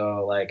answer,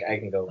 so like I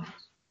can go.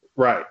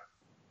 Right.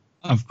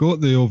 I've got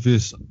the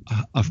obvious.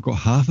 I've got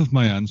half of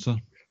my answer.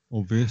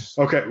 Obvious.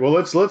 Okay. Well,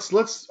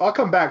 let's. I'll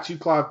come back to you,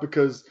 Clive,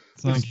 because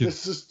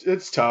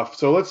it's tough.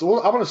 So I'm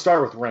going to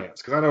start with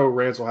Rance because I know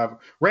Rance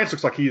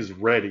looks like he is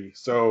ready.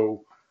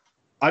 So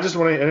I just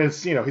want to, and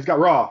it's he's got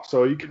Raw,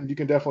 so you can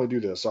definitely do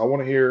this. So I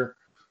want to hear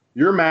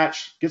your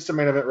match gets to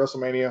main event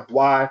WrestleMania.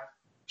 Why?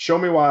 Show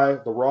me why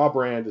the Raw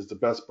brand is the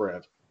best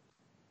brand.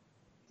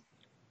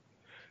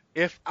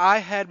 If I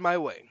had my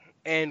way,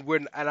 and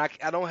I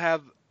don't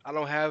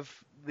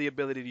have the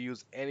ability to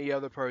use any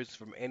other person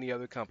from any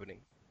other company,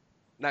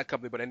 not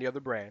company, but any other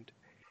brand,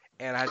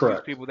 and I have to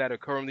use people that are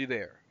currently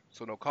there.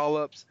 So no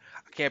call-ups.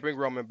 I can't bring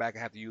Roman back. I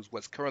have to use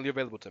what's currently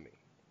available to me.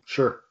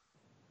 Sure.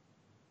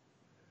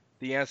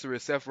 The answer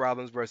is Seth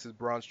Rollins versus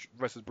Brock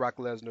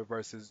Lesnar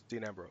versus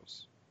Dean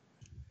Ambrose,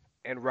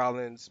 and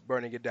Rollins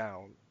burning it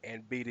down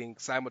and beating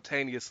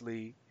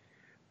simultaneously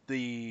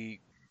the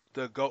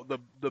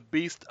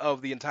beast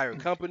of the entire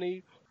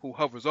company who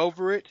hovers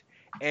over it,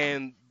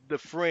 and the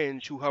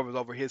fringe who hovers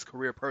over his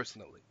career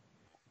personally.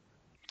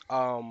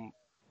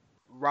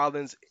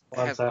 Rollins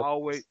has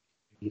always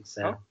beat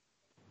Seth.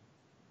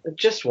 Huh?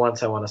 Just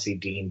once I want to see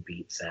Dean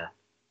beat Seth.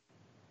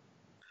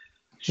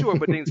 Sure,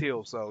 but Dean's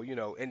heel, so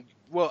and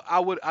well, I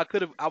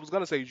was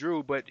gonna say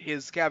Drew, but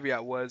his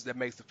caveat was that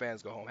makes the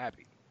fans go home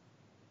happy.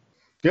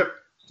 Yep.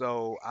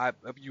 So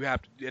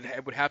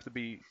it would have to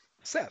be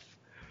Seth.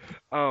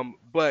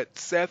 But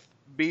Seth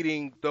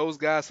beating those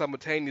guys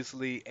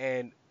simultaneously,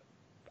 and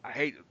I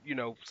hate,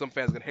 some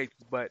fans gonna hate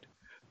this, but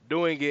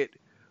doing it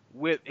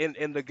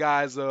in the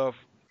guise of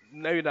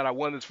maybe not I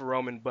won this for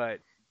Roman,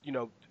 but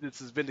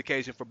this is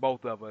vindication for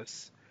both of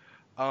us.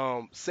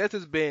 Seth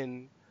has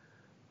been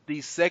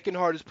the second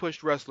hardest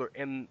pushed wrestler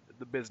in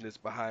the business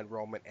behind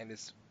Roman, and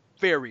it's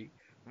very,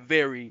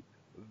 very,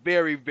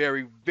 very,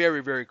 very,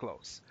 very, very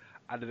close.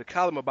 I did a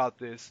column about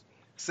this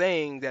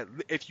saying that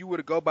if you were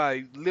to go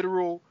by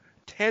literal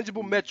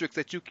tangible metrics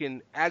that you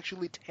can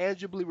actually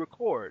tangibly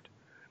record,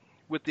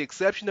 with the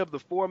exception of the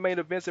 4 main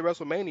events at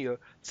WrestleMania,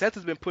 Seth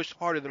has been pushed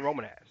harder than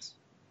Roman has.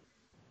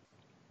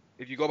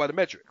 If you go by the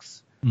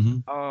metrics.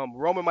 Mm-hmm.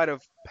 Roman might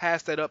have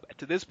passed that up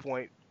to this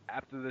point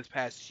after this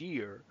past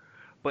year,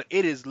 but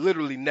it is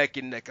literally neck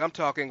and neck. I'm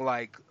talking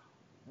like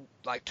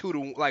 2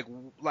 to like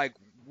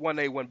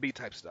 1A 1B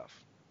type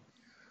stuff.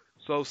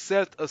 So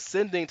Seth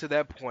ascending to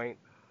that point,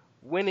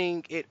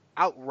 winning it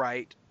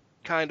outright,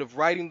 kind of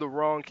righting the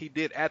wrong he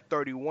did at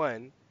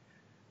 31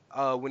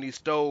 when he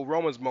stole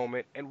Roman's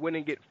moment, and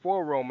winning it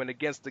for Roman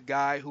against the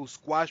guy who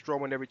squashed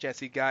Roman every chance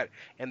he got,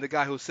 and the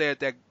guy who said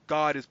that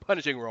God is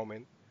punishing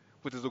Roman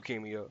with his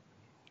leukemia,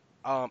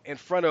 in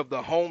front of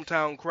the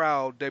hometown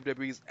crowd.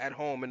 WWE's at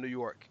home in New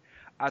York.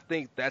 I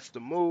think that's the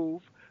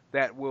move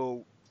that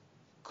will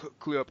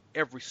clear up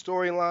every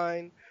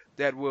storyline,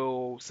 that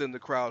will send the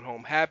crowd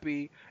home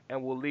happy,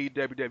 and will lead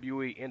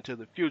WWE into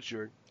the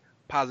future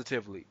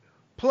positively.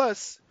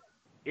 Plus,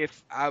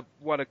 if I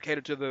want to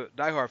cater to the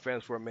diehard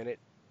fans for a minute,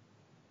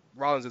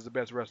 Rollins is the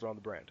best wrestler on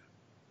the brand.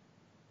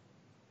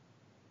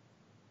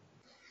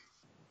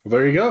 Well,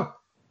 there you go.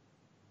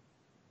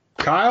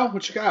 Kyle,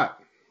 what you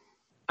got?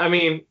 I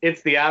mean,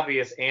 it's the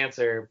obvious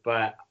answer,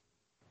 but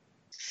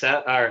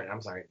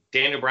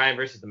Daniel Bryan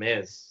versus The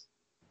Miz.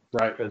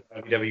 Right. For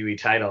the WWE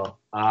title.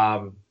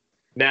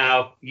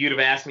 Now, you'd have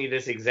asked me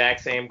this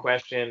exact same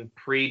question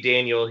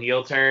pre-Daniel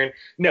heel turn.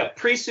 No,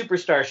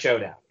 pre-Superstar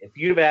Showdown. If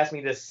you'd have asked me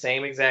this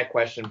same exact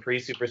question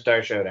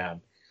pre-Superstar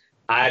Showdown,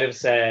 I'd have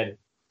said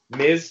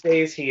Miz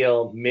stays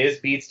heel, Miz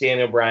beats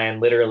Daniel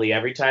Bryan literally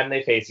every time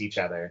they face each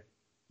other.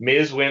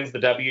 Miz wins the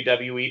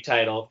WWE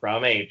title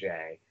from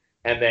AJ.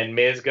 And then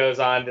Miz goes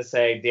on to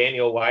say,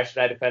 Daniel, why should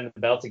I defend the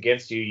belt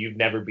against you? You've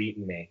never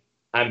beaten me.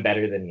 I'm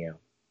better than you.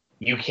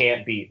 You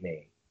can't beat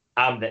me.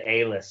 I'm the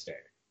A-lister.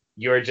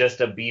 You're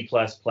just a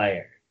B-plus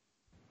player,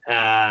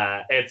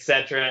 et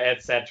cetera,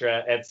 et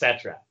cetera, et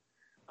cetera.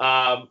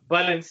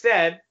 But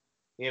instead,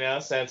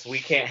 since we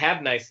can't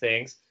have nice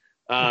things,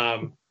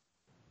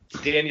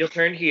 Daniel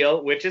turned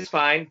heel, which is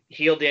fine.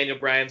 Heel Daniel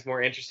Bryan's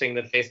more interesting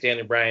than face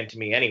Daniel Bryan to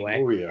me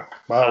anyway. Oh, yeah.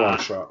 My long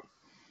shot.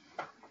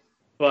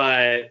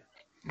 But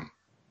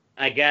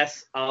I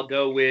guess I'll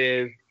go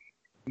with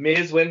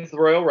Miz wins the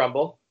Royal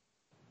Rumble.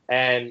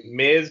 And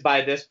Miz,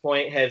 by this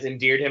point, has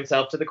endeared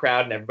himself to the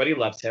crowd, and everybody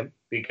loves him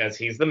because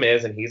he's the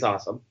Miz and he's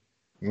awesome.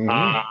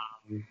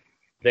 Mm-hmm.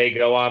 They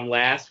go on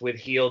last with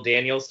heel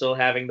Daniel still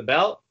having the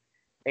belt,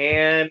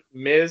 and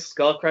Miz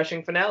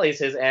skull-crushing finales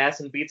his ass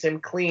and beats him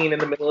clean in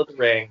the middle of the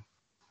ring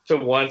to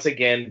once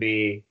again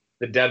be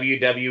the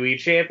WWE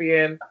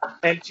champion,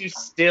 and to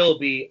still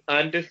be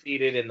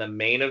undefeated in the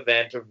main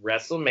event of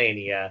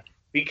WrestleMania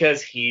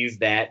because he's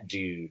that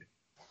dude.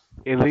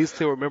 At least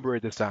he'll remember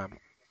it this time.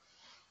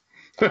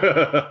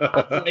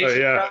 Consolation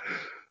Yeah. prize,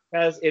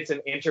 because it's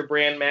an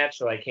interbrand match,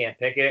 so I can't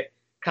pick it.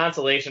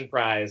 Consolation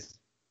prize,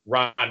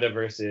 Ronda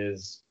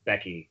versus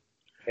Becky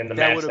in the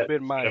match. That would have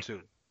been mine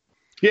too.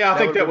 Yeah, I That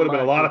think that would have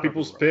been a mine lot too, of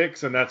people's if I'm being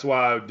picks, and that's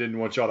why I didn't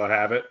want y'all to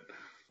have it.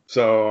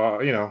 So,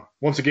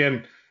 once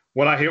again,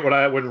 when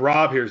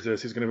Rob hears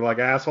this, he's going to be like,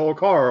 asshole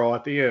Carl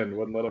at the end.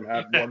 Wouldn't let him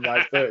have one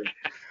nice thing.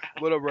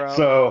 What up, Rob?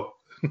 So,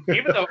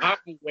 Even though I'm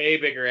a way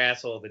bigger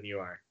asshole than you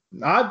are.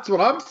 that's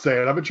what I'm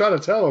saying. I've been trying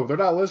to tell them. They're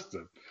not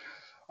listening.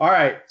 All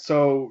right.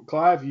 So,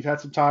 Clive, you've had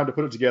some time to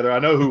put it together. I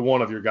know who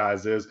one of your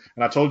guys is,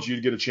 and I told you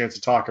to get a chance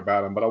to talk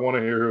about him, but I want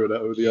to hear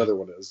who the other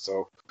one is.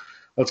 So,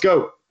 let's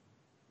go.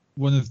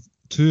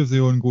 Two of the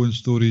ongoing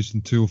stories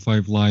in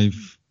 205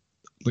 Live,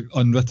 like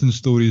unwritten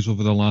stories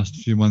over the last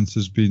few months,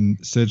 has been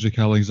Cedric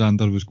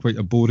Alexander was quite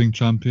a boring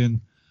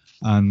champion,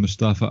 and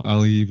Mustafa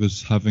Ali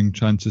was having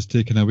chances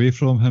taken away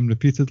from him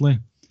repeatedly.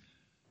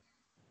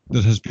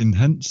 There has been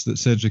hints that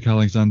Cedric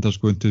Alexander's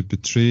going to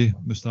betray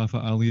Mustafa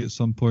Ali at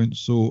some point,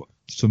 so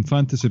some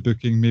fantasy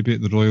booking, maybe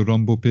at the Royal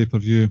Rumble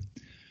pay-per-view.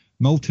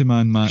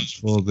 Multi-man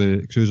match for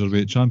the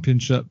Cruiserweight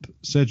Championship.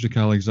 Cedric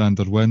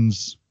Alexander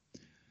wins,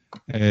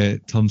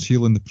 turns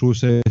heel in the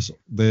process,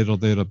 there or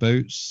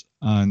thereabouts,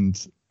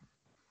 and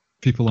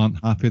people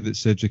aren't happy that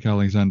Cedric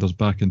Alexander's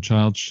back in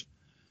charge.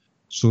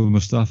 So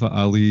Mustafa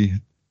Ali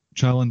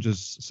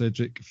challenges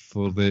Cedric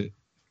for the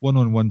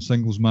one-on-one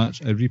singles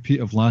match, a repeat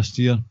of last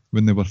year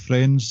when they were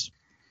friends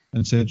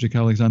and Cedric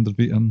Alexander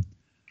beat him.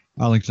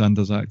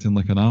 Alexander's acting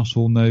like an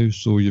arsehole now,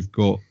 so you've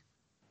got,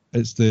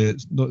 it's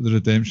not the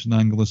redemption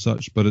angle as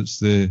such, but it's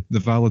the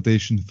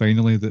validation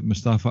finally that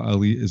Mustafa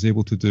Ali is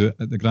able to do it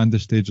at the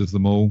grandest stage of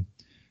them all.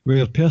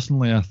 Where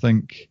personally I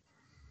think,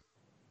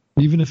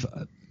 even if,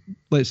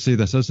 let's say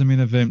this is the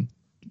main event,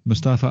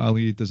 Mustafa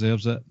Ali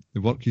deserves it.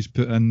 The work he's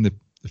put in, the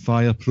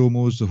fire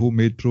promos, the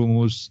homemade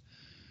promos,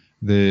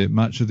 the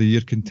match of the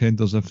year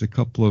contenders every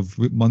couple of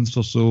months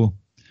or so,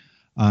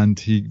 and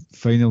he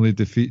finally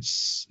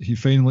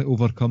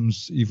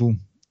overcomes evil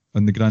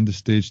on the grandest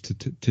stage to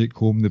take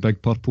home the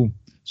big purple.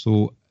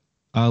 So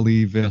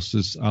Ali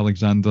versus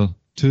Alexander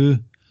 2,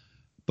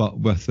 but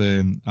with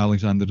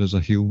Alexander as a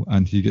heel,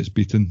 and he gets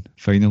beaten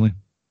finally,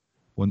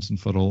 once and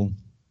for all.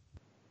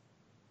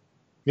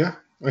 Yeah.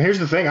 Well, here's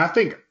the thing. I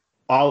think,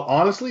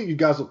 honestly, you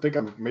guys will think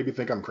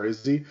I'm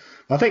crazy.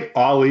 I think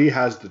Ali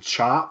has the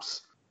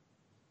chops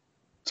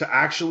to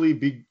actually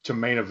be to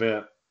main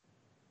event,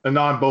 and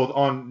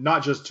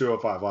not just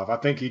 205 Live. I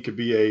think he could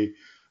be a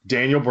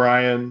Daniel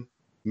Bryan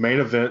main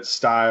event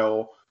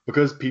style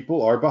because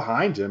people are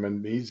behind him,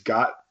 and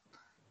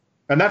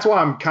and that's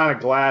why I'm kind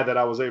of glad that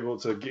I was able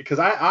to get, because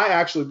I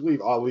actually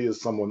believe Ali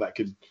is someone that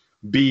could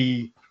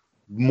be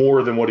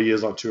more than what he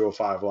is on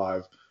 205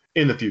 Live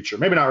in the future.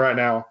 Maybe not right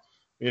now,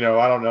 I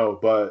don't know,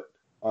 but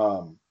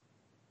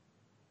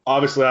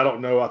obviously I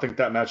don't know. I think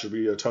that match would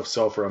be a tough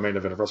sell for a main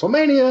event of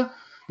WrestleMania.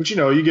 But,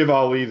 you give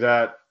Ali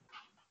that,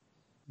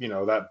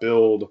 that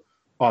build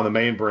on the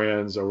main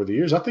brands over the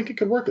years. I think it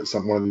could work at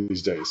one of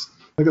these days.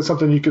 I think it's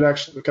something you could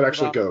actually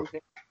go.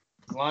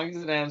 As long as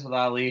it ends with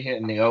Ali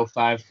hitting the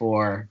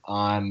 054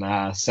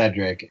 on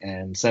Cedric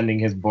and sending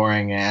his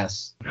boring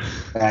ass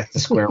back to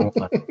square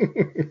one.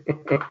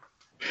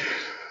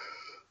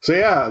 So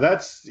yeah,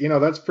 that's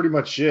pretty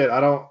much it.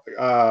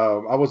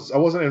 I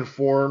wasn't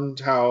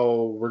informed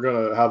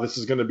how this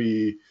is gonna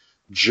be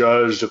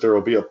judged, if there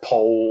will be a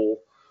poll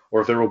or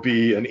if there will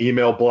be an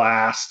email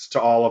blast to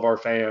all of our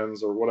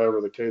fans or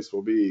whatever the case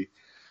will be.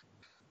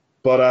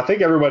 But I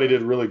think everybody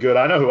did really good.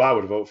 I know who I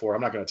would vote for. I'm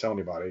not going to tell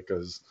anybody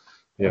because,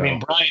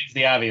 Brian's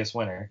the obvious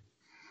winner.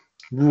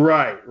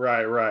 Right.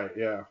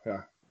 Yeah.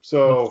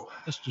 So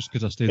that's just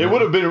because I stayed. It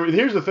would have been.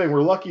 Here's the thing: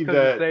 we're lucky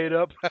that stayed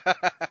up.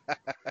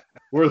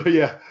 we're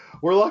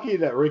lucky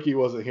that Ricky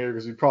wasn't here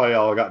because we probably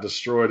all got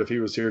destroyed if he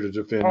was here to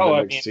defend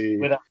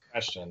NXT. Without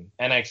question,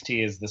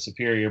 NXT is the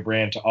superior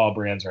brand to all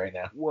brands right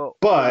now. Well,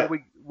 but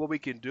what we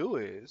can do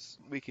is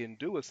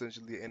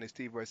essentially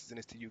NXT versus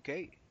NXT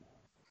UK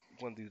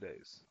one of these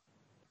days.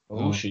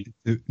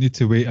 Need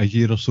to wait a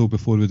year or so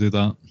before we do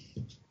that.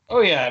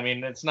 Oh yeah,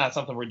 it's not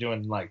something we're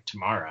doing like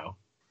tomorrow.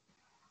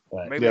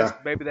 But maybe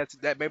that's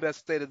the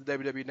state of the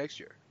WWE next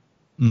year.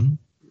 Mm-hmm.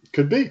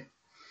 Could be.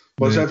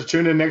 We'll just have to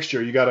tune in next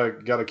year. You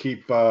gotta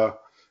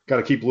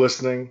keep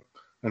listening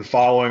and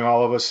following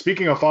all of us.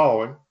 Speaking of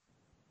following,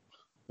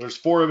 there's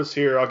 4 of us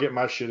here. I'll get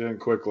my shit in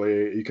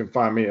quickly. You can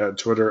find me at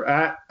Twitter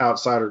at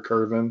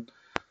OutsiderCurvin.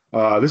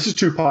 This is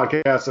 2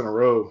 podcasts in a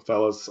row,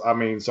 fellas.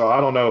 So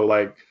I don't know.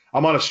 Like,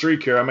 I'm on a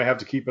streak here. I may have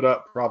to keep it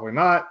up. Probably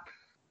not.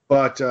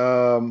 But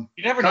you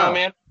never know,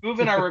 man.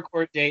 Moving our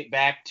record date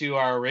back to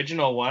our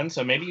original one,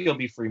 so maybe you'll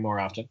be free more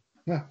often.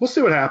 Yeah, we'll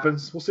see what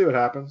happens.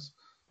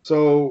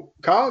 So,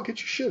 Kyle, get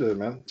your shit in,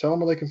 man. Tell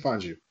them where they can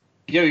find you.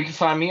 Yo, you can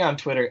find me on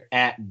Twitter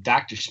at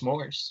Dr.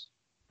 S'mores.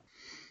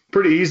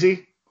 Pretty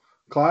easy.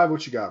 Clive,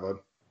 what you got,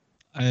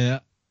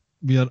 bud?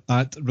 We are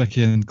at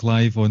Ricky and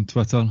Clive on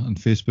Twitter and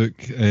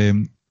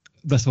Facebook.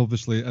 This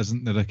obviously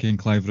isn't the Ricky and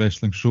Clive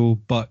Wrestling Show,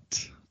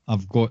 but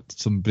I've got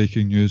some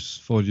breaking news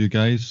for you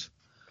guys.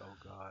 Oh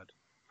God.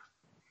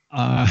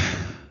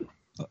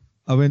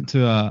 I went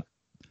to a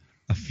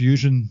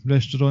fusion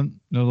restaurant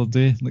the other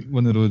day, like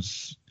one of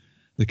those,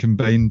 they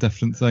combine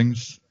different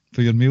things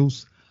for your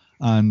meals,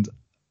 and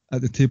at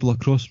the table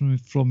across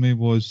from me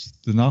was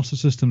the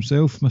narcissist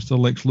himself, Mr.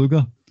 Lex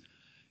Luger.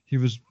 He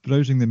was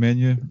browsing the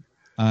menu,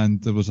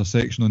 and there was a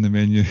section on the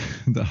menu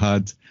that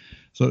had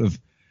sort of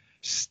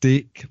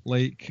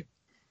steak-like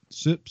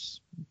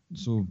soups,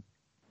 so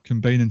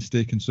combining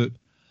steak and soup.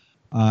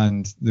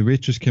 And the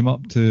waitress came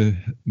up to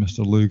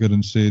Mr. Luger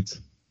and said,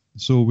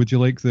 "So would you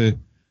like the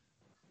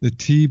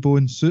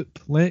T-bone soup,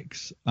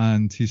 Lex?"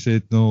 And he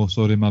said, "No,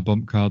 sorry, my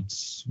bump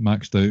card's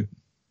maxed out."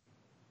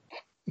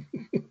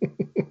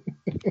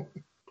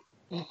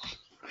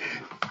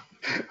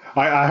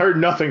 I heard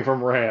nothing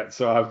from Rant,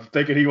 so I'm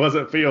thinking he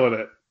wasn't feeling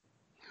it.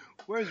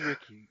 Where's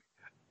Ricky?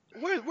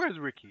 Where's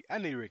Ricky? I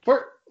need Ricky.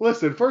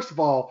 Listen, first of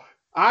all,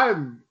 I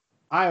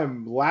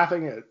am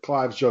laughing at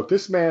Clive's joke.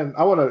 This man,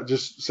 I want to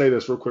just say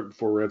this real quick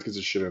before Rant gets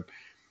his shit in.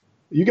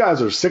 You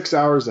guys are 6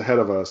 hours ahead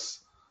of us.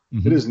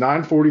 Mm-hmm. It is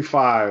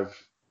 9:45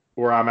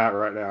 where I'm at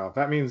right now.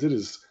 That means it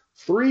is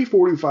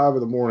 3:45 in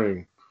the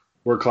morning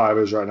where Clive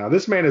is right now.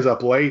 This man is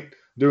up late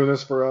doing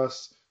this for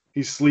us.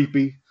 He's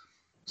sleepy.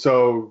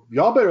 So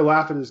y'all better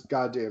laugh at his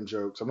goddamn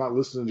jokes. I'm not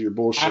listening to your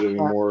bullshit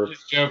anymore.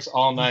 His jokes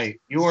all night.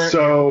 You weren't.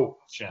 So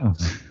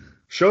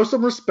show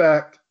some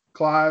respect,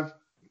 Clive.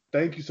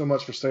 Thank you so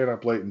much for staying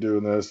up late and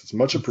doing this. It's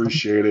much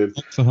appreciated.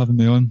 Thanks for having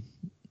me on.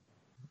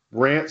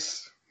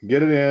 Rants,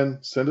 get it in.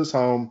 Send us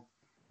home.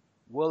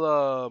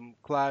 We'll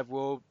Clive,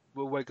 we'll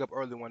wake up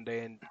early one day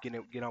and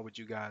get on with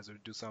you guys or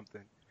do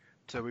something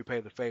to repay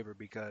the favor,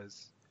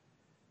 because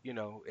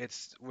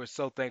we're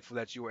so thankful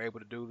that you were able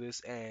to do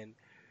this, and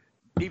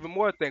even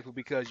more thankful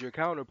because your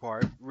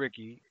counterpart,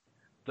 Ricky,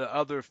 the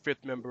other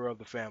fifth member of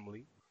the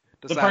family,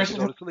 decided to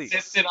go to sleep.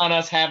 Insisted on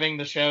us having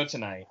the show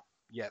tonight.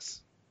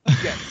 Yes.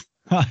 Yes.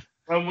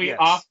 When we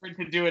offered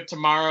to do it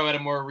tomorrow at a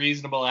more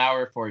reasonable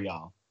hour for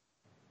y'all.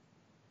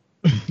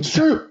 It's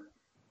true.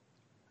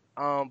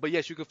 But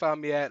yes, you can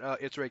find me at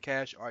It's Ray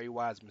Cash, REY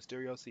as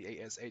Mysterio,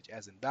 CASH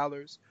as in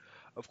dollars.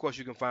 Of course,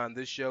 you can find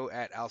this show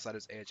at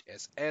Outsiders Edge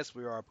SS.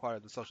 We are a part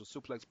of the Social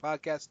Suplex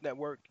Podcast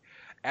Network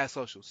at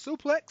Social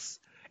Suplex.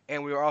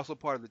 And we are also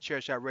part of the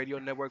Chairshot Radio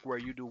Network, where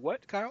you do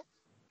what, Kyle?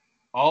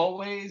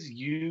 Always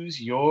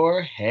use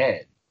your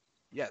head.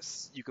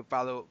 Yes, you can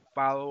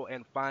follow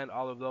and find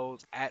all of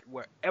those at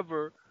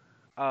wherever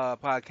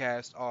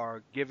podcasts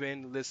are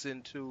given,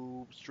 listened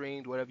to,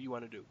 streamed, whatever you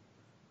want to do.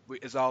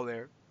 It's all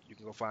there. You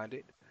can go find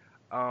it.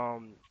 I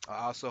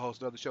also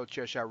host another show,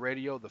 Chairshot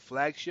Radio, the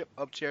flagship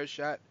of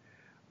Chairshot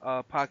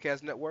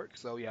Podcast Network.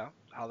 So yeah,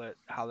 holla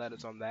at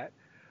us on that.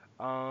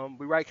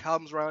 We write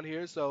columns around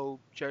here, so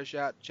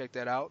Chairshot, check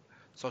that out.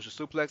 Social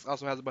Suplex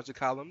also has a bunch of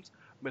columns.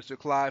 Mr.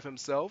 Clive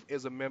himself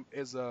is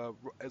a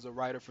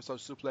writer for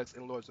Social Suplex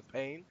and Lords of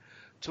Pain.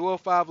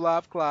 205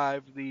 Live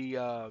Clive,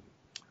 the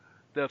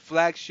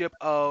flagship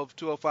of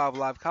 205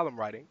 Live column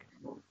writing.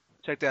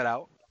 Check that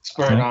out.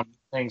 Expert on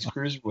things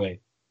cruiserweight.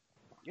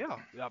 Yeah,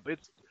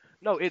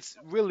 it's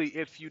really,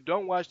 if you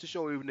don't watch the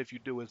show, even if you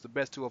do, it's the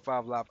best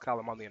 205 Live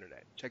column on the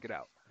internet. Check it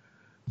out.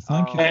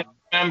 Thank you. And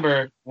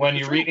remember, when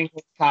you're reading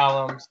his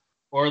columns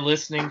or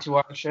listening to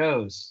our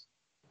shows,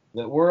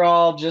 that we're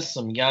all just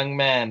some young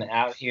men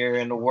out here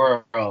in the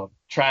world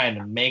trying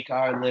to make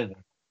our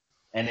living.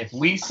 And if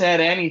we said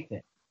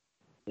anything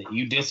that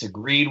you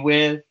disagreed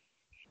with,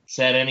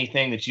 said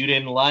anything that you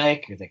didn't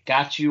like, or that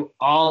got you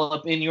all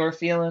up in your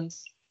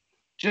feelings,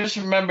 just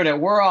remember that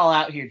we're all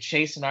out here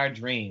chasing our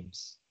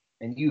dreams,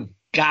 and you've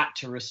got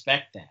to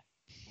respect that.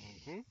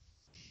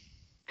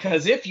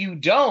 Because if you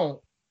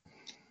don't,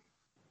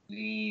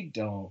 we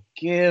don't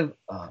give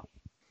a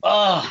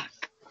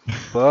fuck.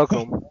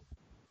 Welcome.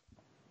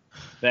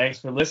 Thanks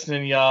for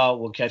listening, y'all.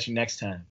 We'll catch you next time.